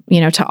so,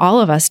 to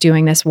all of us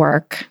doing this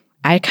work,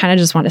 I kind of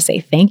just want to say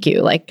thank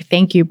you. Like,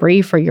 thank you,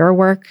 Bri, for your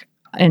work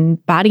in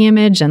body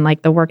image and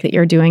like the work that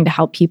you're doing to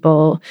help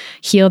people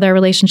heal their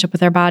relationship with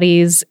their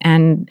bodies.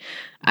 And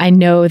I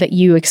know that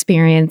you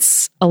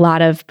experience a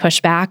lot of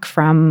pushback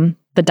from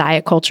the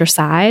diet culture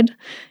side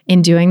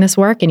in doing this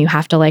work, and you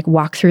have to like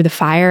walk through the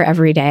fire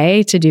every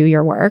day to do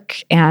your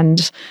work.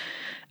 And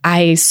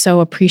I so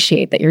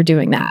appreciate that you're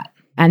doing that.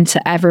 And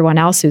to everyone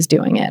else who's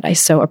doing it, I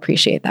so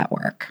appreciate that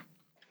work.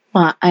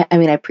 Well, I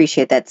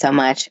appreciate that so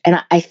much.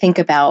 And I think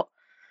about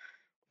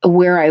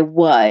where I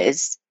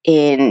was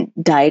in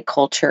diet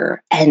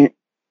culture, and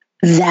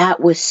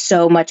that was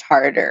so much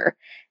harder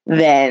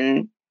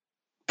than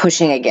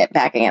pushing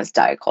back against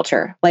diet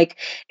culture. Like,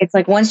 it's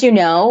like once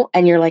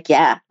and you're like,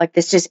 yeah, like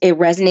this it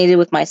resonated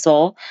with my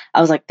soul.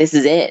 I was like, this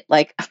is it.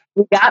 Like,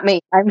 you got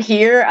me. I'm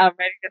here. I'm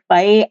ready to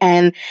fight.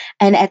 And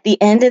at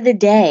the end of the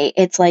day,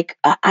 it's like,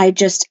 I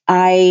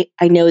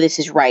know this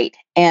is right.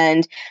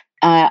 And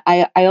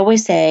I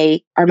always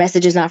say our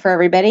message is not for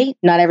everybody.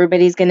 Not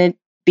everybody's going to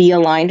be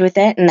aligned with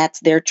it, and that's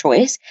their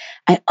choice.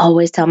 I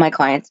always tell my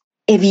clients,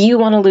 if you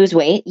want to lose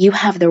weight, you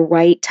have the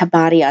right to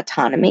body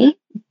autonomy.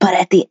 But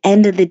at the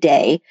end of the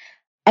day,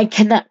 I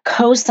cannot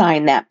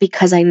co-sign that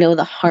because I know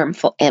the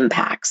harmful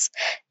impacts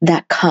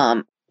that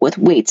come with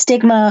weight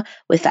stigma,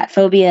 with fat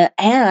phobia,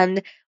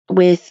 and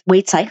with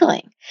weight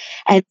cycling.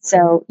 And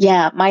so,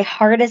 yeah, my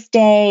hardest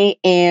day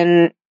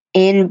in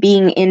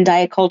being in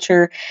diet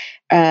culture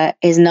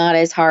is not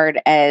as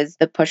hard as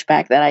the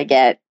pushback that I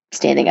get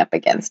standing up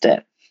against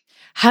it.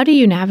 How do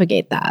you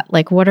navigate that?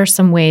 Like, what are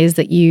some ways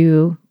that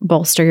you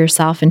bolster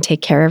yourself and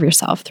take care of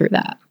yourself through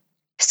that?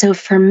 So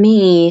for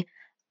me,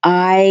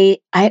 I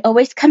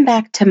always come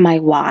back to my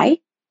why,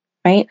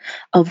 right?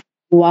 Of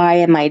why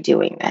am I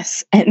doing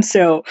this? And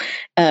so,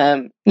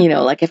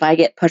 like if I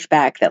get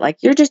pushback that like,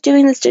 you're just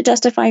doing this to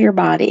justify your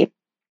body,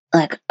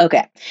 like,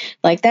 okay,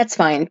 like that's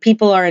fine.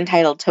 People are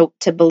entitled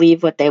to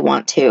believe what they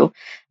want to,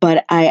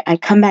 but I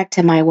come back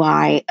to my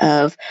why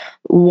of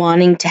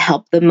wanting to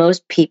help the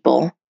most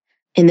people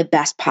in the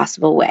best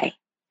possible way,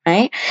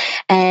 right?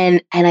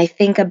 And I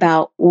think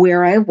about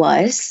where I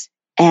was,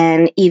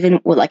 and even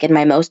like in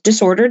my most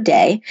disordered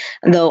day,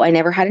 though I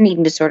never had an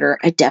eating disorder,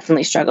 I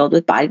definitely struggled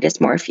with body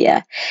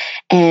dysmorphia.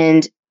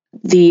 And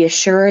the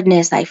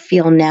assuredness I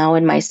feel now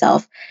in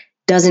myself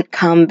doesn't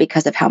come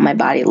because of how my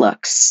body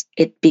looks.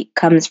 It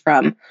comes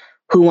from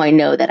who I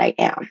know that I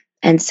am.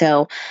 And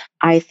so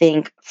I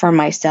think for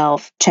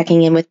myself,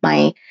 checking in with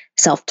my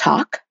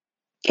self-talk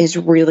is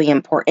really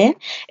important.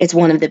 It's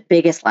one of the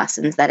biggest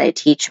lessons that I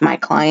teach my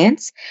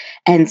clients.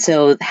 And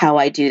so how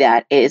I do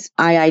that is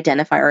I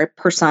identify or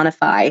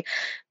personify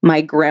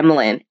my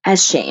gremlin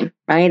as shame,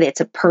 right? It's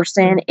a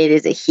person. It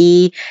is a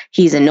he.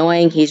 He's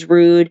annoying. He's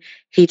rude.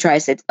 He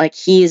tries to, like,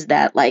 he is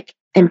that like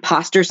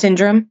imposter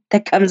syndrome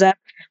that comes up.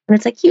 And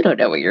it's like, you don't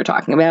know what you're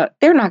talking about.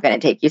 They're not going to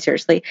take you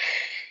seriously.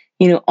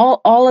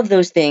 all of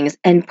those things,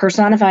 and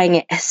personifying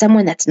it as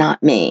someone that's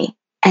not me,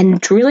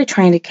 and really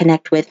trying to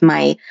connect with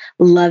my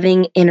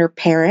loving inner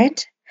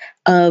parent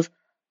of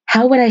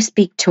how would I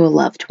speak to a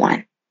loved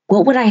one?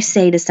 What would I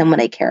say to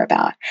someone I care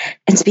about?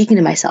 And speaking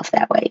to myself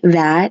that way,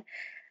 that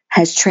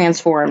has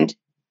transformed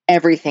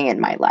everything in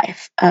my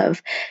life,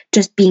 of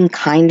just being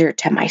kinder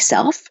to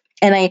myself.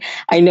 And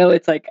I know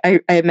it's like,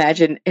 I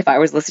imagine if I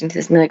was listening to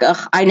this and be like,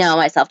 oh, I know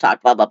my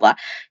self-talk, blah, blah, blah.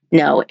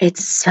 No,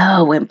 it's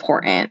so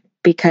important,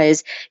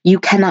 because you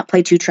cannot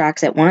play two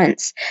tracks at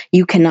once.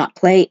 You cannot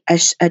play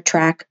a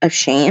track of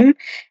shame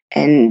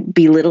and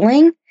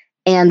belittling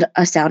and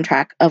a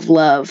soundtrack of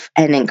love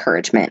and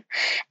encouragement.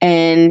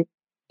 And,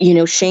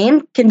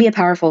 shame can be a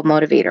powerful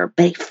motivator,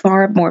 but a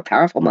far more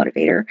powerful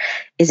motivator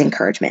is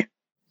encouragement.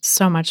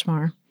 So much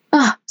more.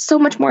 Oh, so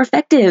much more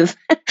effective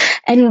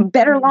and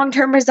better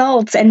long-term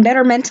results and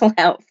better mental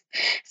health.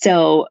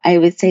 So I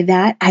would say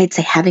that. I'd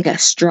say having a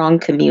strong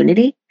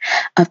community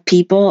of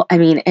people. I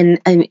mean, and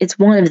it's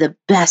one of the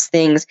best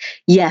things.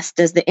 Yes,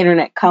 does the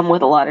internet come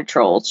with a lot of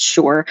trolls?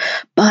 Sure.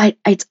 But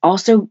it's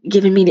also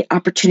given me the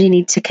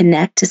opportunity to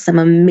connect to some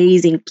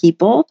amazing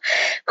people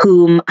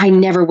whom I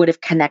never would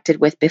have connected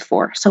with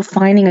before. So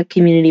finding a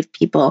community of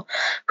people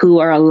who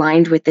are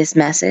aligned with this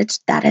message,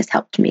 that has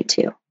helped me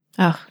too.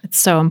 Oh, it's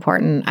so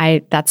important.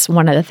 That's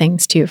one of the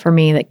things too for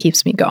me that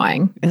keeps me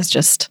going, is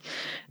just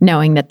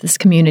knowing that this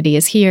community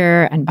is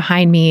here and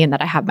behind me, and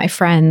that I have my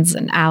friends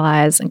and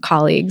allies and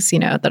colleagues,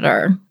 that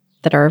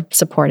are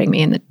supporting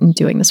me in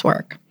doing this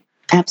work.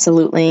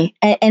 Absolutely.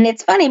 And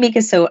it's funny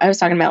because, so I was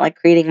talking about like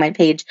creating my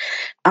page.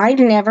 I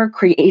never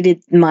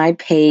created my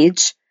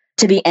page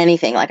to be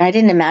anything. Like, I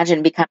didn't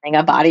imagine becoming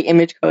a body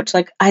image coach.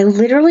 Like, I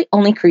literally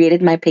only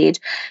created my page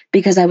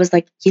because I was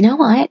like, you know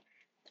what?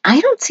 I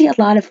don't see a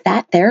lot of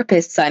fat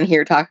therapists on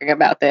here talking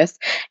about this.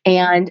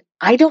 And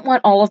I don't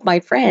want all of my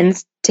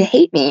friends to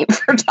hate me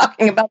for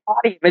talking about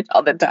body image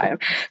all the time.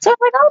 So I'm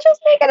like, I'll just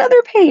make another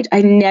page.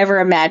 I never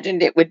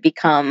imagined it would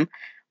become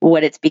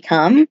what it's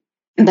become,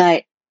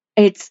 but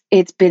it's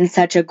been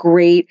such a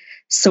great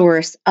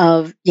source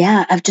of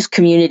just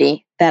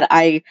community that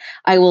I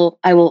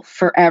will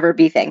forever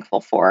be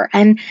thankful for.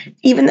 And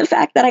even the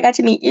fact that I got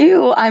to meet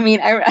you, I mean,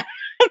 I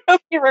don't know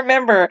if you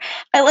remember,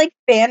 I like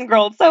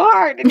fangirled so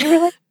hard, and you were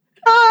like,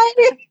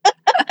 hi.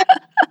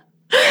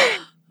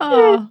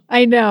 Oh,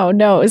 I know.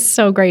 No, it was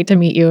so great to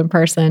meet you in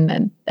person.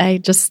 And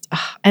I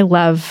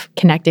love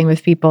connecting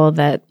with people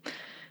that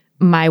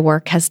my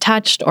work has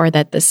touched, or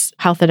that this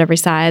health at every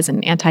size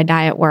and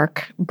anti-diet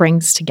work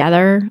brings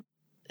together.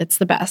 It's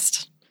the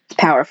best. It's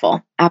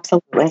powerful.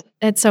 Absolutely.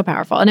 It's so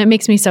powerful. And it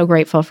makes me so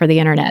grateful for the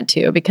internet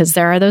too, because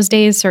there are those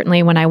days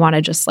certainly when I want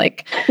to just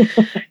like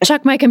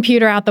chuck my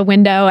computer out the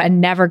window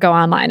and never go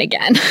online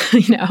again,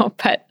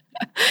 but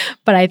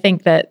I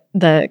think that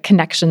the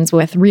connections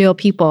with real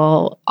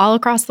people all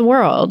across the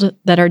world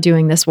that are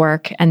doing this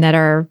work and that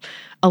are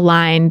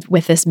aligned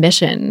with this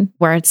mission,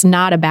 where it's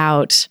not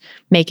about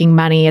making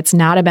money, it's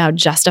not about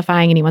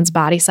justifying anyone's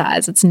body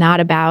size, it's not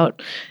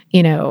about,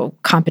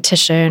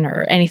 competition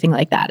or anything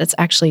like that. It's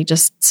actually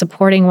just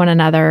supporting one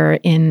another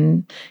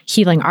in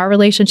healing our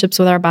relationships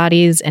with our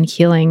bodies and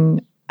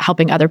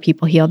helping other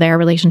people heal their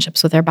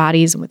relationships with their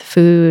bodies and with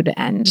food,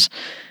 and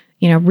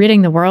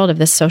ridding the world of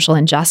this social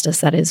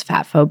injustice that is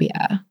fat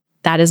phobia.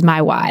 That is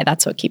my why.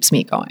 That's what keeps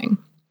me going.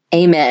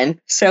 Amen.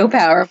 So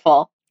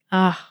powerful.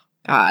 Oh,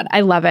 God,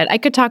 I love it. I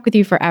could talk with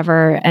you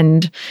forever,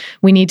 and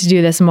we need to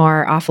do this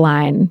more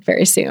offline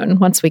very soon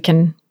once we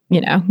can,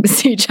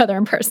 see each other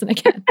in person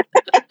again.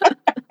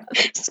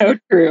 So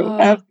true.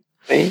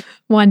 Absolutely.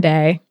 One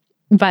day.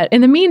 But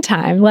in the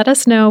meantime, let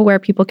us know where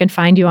people can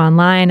find you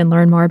online and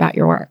learn more about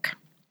your work.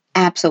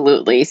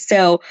 Absolutely.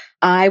 So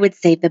I would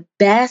say the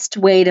best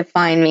way to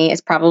find me is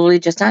probably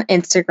just on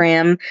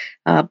Instagram,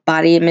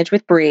 Body Image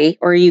with Brie,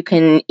 or you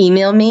can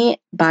email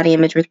me,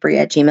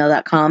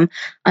 bodyimagewithbrie@gmail.com.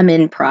 I'm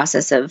in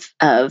process of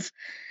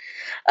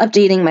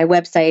updating my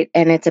website,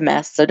 and it's a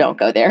mess, so don't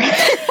go there.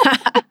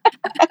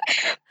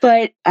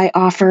 But I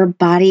offer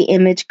body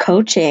image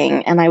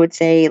coaching, and I would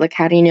say, like,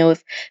 how do you know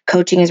if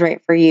coaching is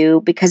right for you?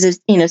 Because of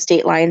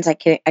state lines, I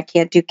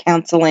can't do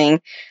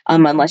counseling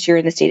unless you're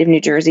in the state of New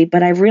Jersey.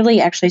 But I've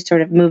really actually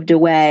sort of moved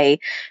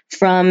away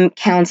from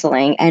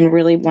counseling and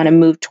really want to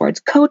move towards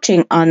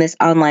coaching on this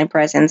online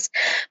presence,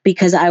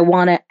 because I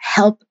want to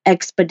help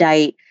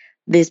expedite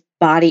this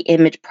body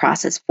image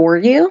process for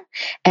you.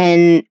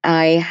 And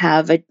I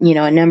have a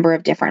number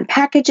of different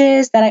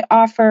packages that I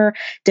offer.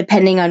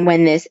 Depending on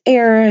when this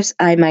airs,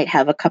 I might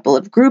have a couple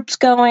of groups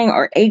going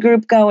or a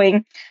group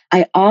going.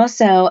 I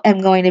also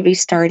am going to be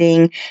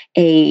starting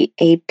a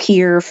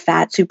peer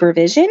fat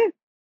supervision.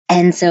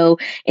 And so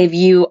if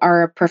you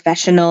are a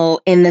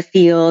professional in the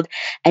field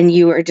and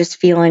you are just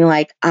feeling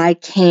like, I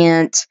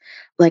can't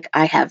like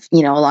I have, a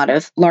lot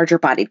of larger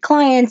bodied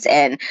clients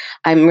and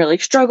I'm really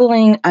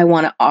struggling, I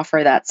want to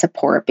offer that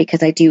support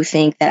because I do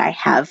think that I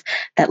have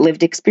that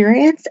lived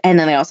experience. And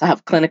then I also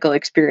have clinical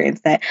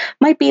experience that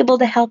might be able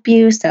to help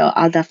you. So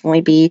I'll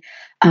definitely be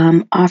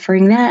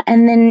offering that.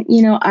 And then,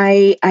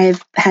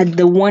 I've had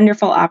the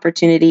wonderful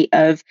opportunity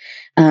of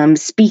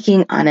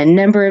speaking on a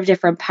number of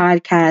different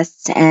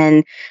podcasts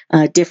and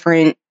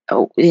different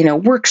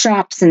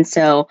workshops. And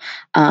so,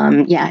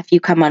 if you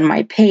come on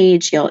my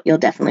page, you'll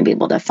definitely be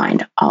able to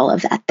find all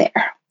of that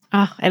there.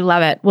 Oh, I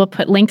love it. We'll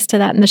put links to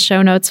that in the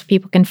show notes so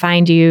people can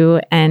find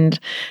you. And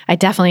I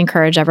definitely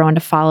encourage everyone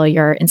to follow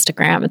your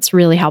Instagram. It's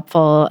really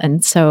helpful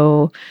and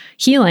so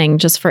healing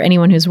just for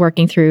anyone who's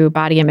working through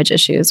body image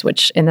issues,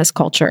 which in this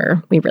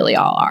culture, we really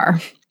all are.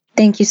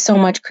 Thank you so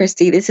much,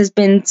 Christy. This has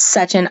been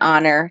such an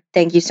honor.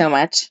 Thank you so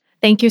much.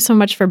 Thank you so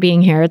much for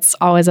being here. It's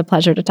always a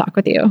pleasure to talk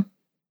with you.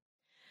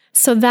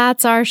 So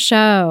that's our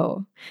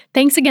show.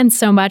 Thanks again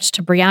so much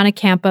to Brianna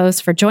Campos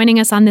for joining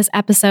us on this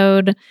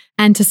episode,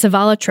 and to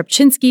Savala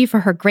Trepczynski for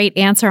her great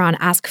answer on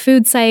Ask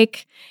Food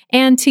Psych,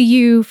 and to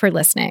you for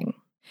listening.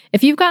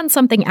 If you've gotten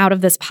something out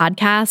of this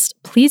podcast,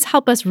 please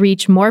help us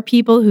reach more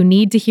people who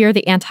need to hear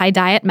the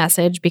anti-diet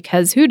message,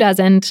 because who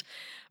doesn't?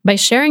 By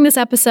sharing this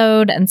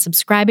episode and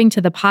subscribing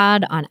to the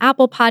pod on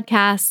Apple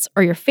Podcasts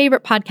or your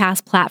favorite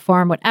podcast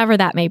platform, whatever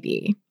that may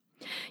be.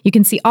 You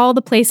can see all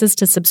the places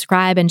to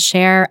subscribe and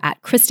share at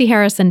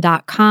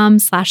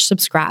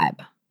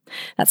christyharrison.com/subscribe.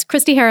 That's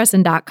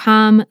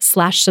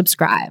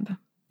christyharrison.com/subscribe.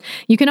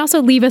 You can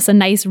also leave us a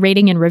nice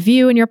rating and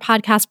review in your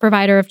podcast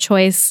provider of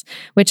choice,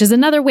 which is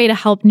another way to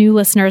help new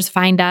listeners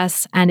find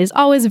us and is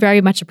always very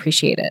much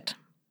appreciated.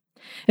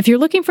 If you're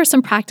looking for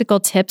some practical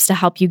tips to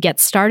help you get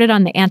started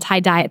on the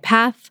anti-diet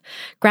path,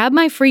 grab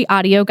my free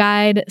audio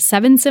guide,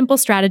 7 Simple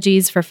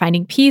Strategies for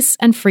Finding Peace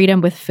and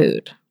Freedom with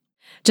Food.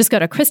 Just go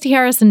to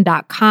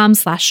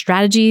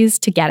christyharrison.com/strategies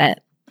to get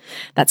it.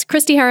 That's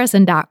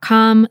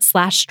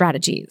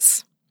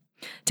christyharrison.com/strategies.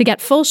 To get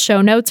full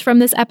show notes from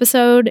this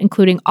episode,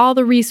 including all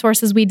the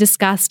resources we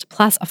discussed,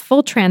 plus a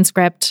full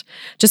transcript,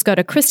 just go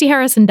to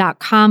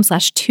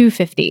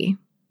christyharrison.com/250.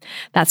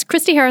 That's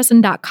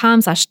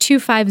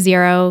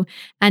christyharrison.com/250.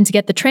 And to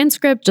get the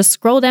transcript, just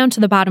scroll down to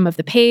the bottom of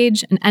the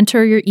page and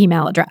enter your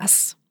email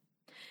address.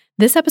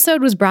 This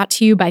episode was brought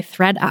to you by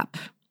ThreadUp.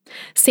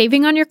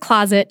 Saving on your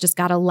closet just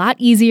got a lot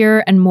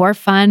easier and more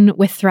fun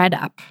with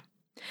ThreadUp.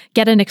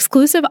 Get an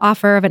exclusive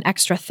offer of an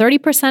extra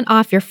 30%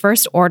 off your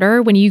first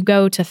order when you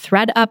go to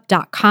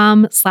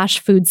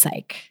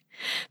threadup.com/foodpsych.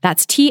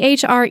 That's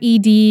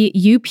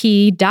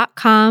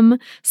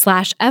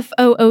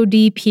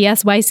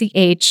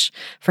ThreadUp.com/FOODPSYCH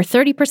for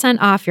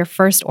 30% off your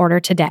first order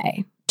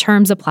today.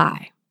 Terms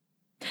apply.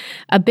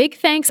 A big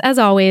thanks, as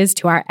always,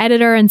 to our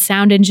editor and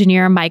sound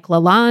engineer, Mike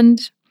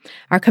Lalonde,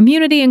 our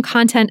community and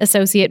content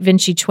associate,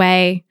 Vinci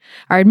Chue,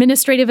 our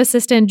administrative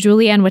assistant,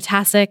 Julianne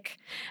Watasik,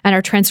 and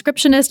our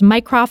transcriptionist,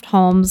 Mycroft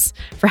Holmes,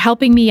 for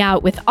helping me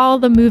out with all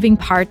the moving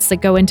parts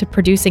that go into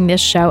producing this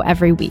show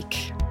every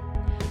week.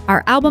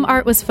 Our album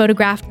art was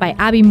photographed by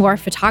Abby Moore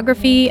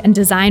Photography and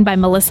designed by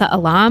Melissa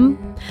Alam.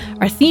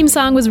 Our theme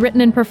song was written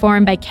and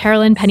performed by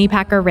Carolyn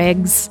Pennypacker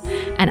Riggs.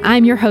 And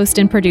I'm your host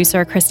and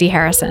producer, Christy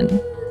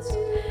Harrison.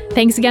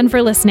 Thanks again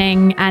for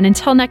listening, and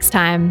until next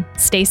time,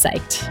 stay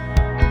psyched.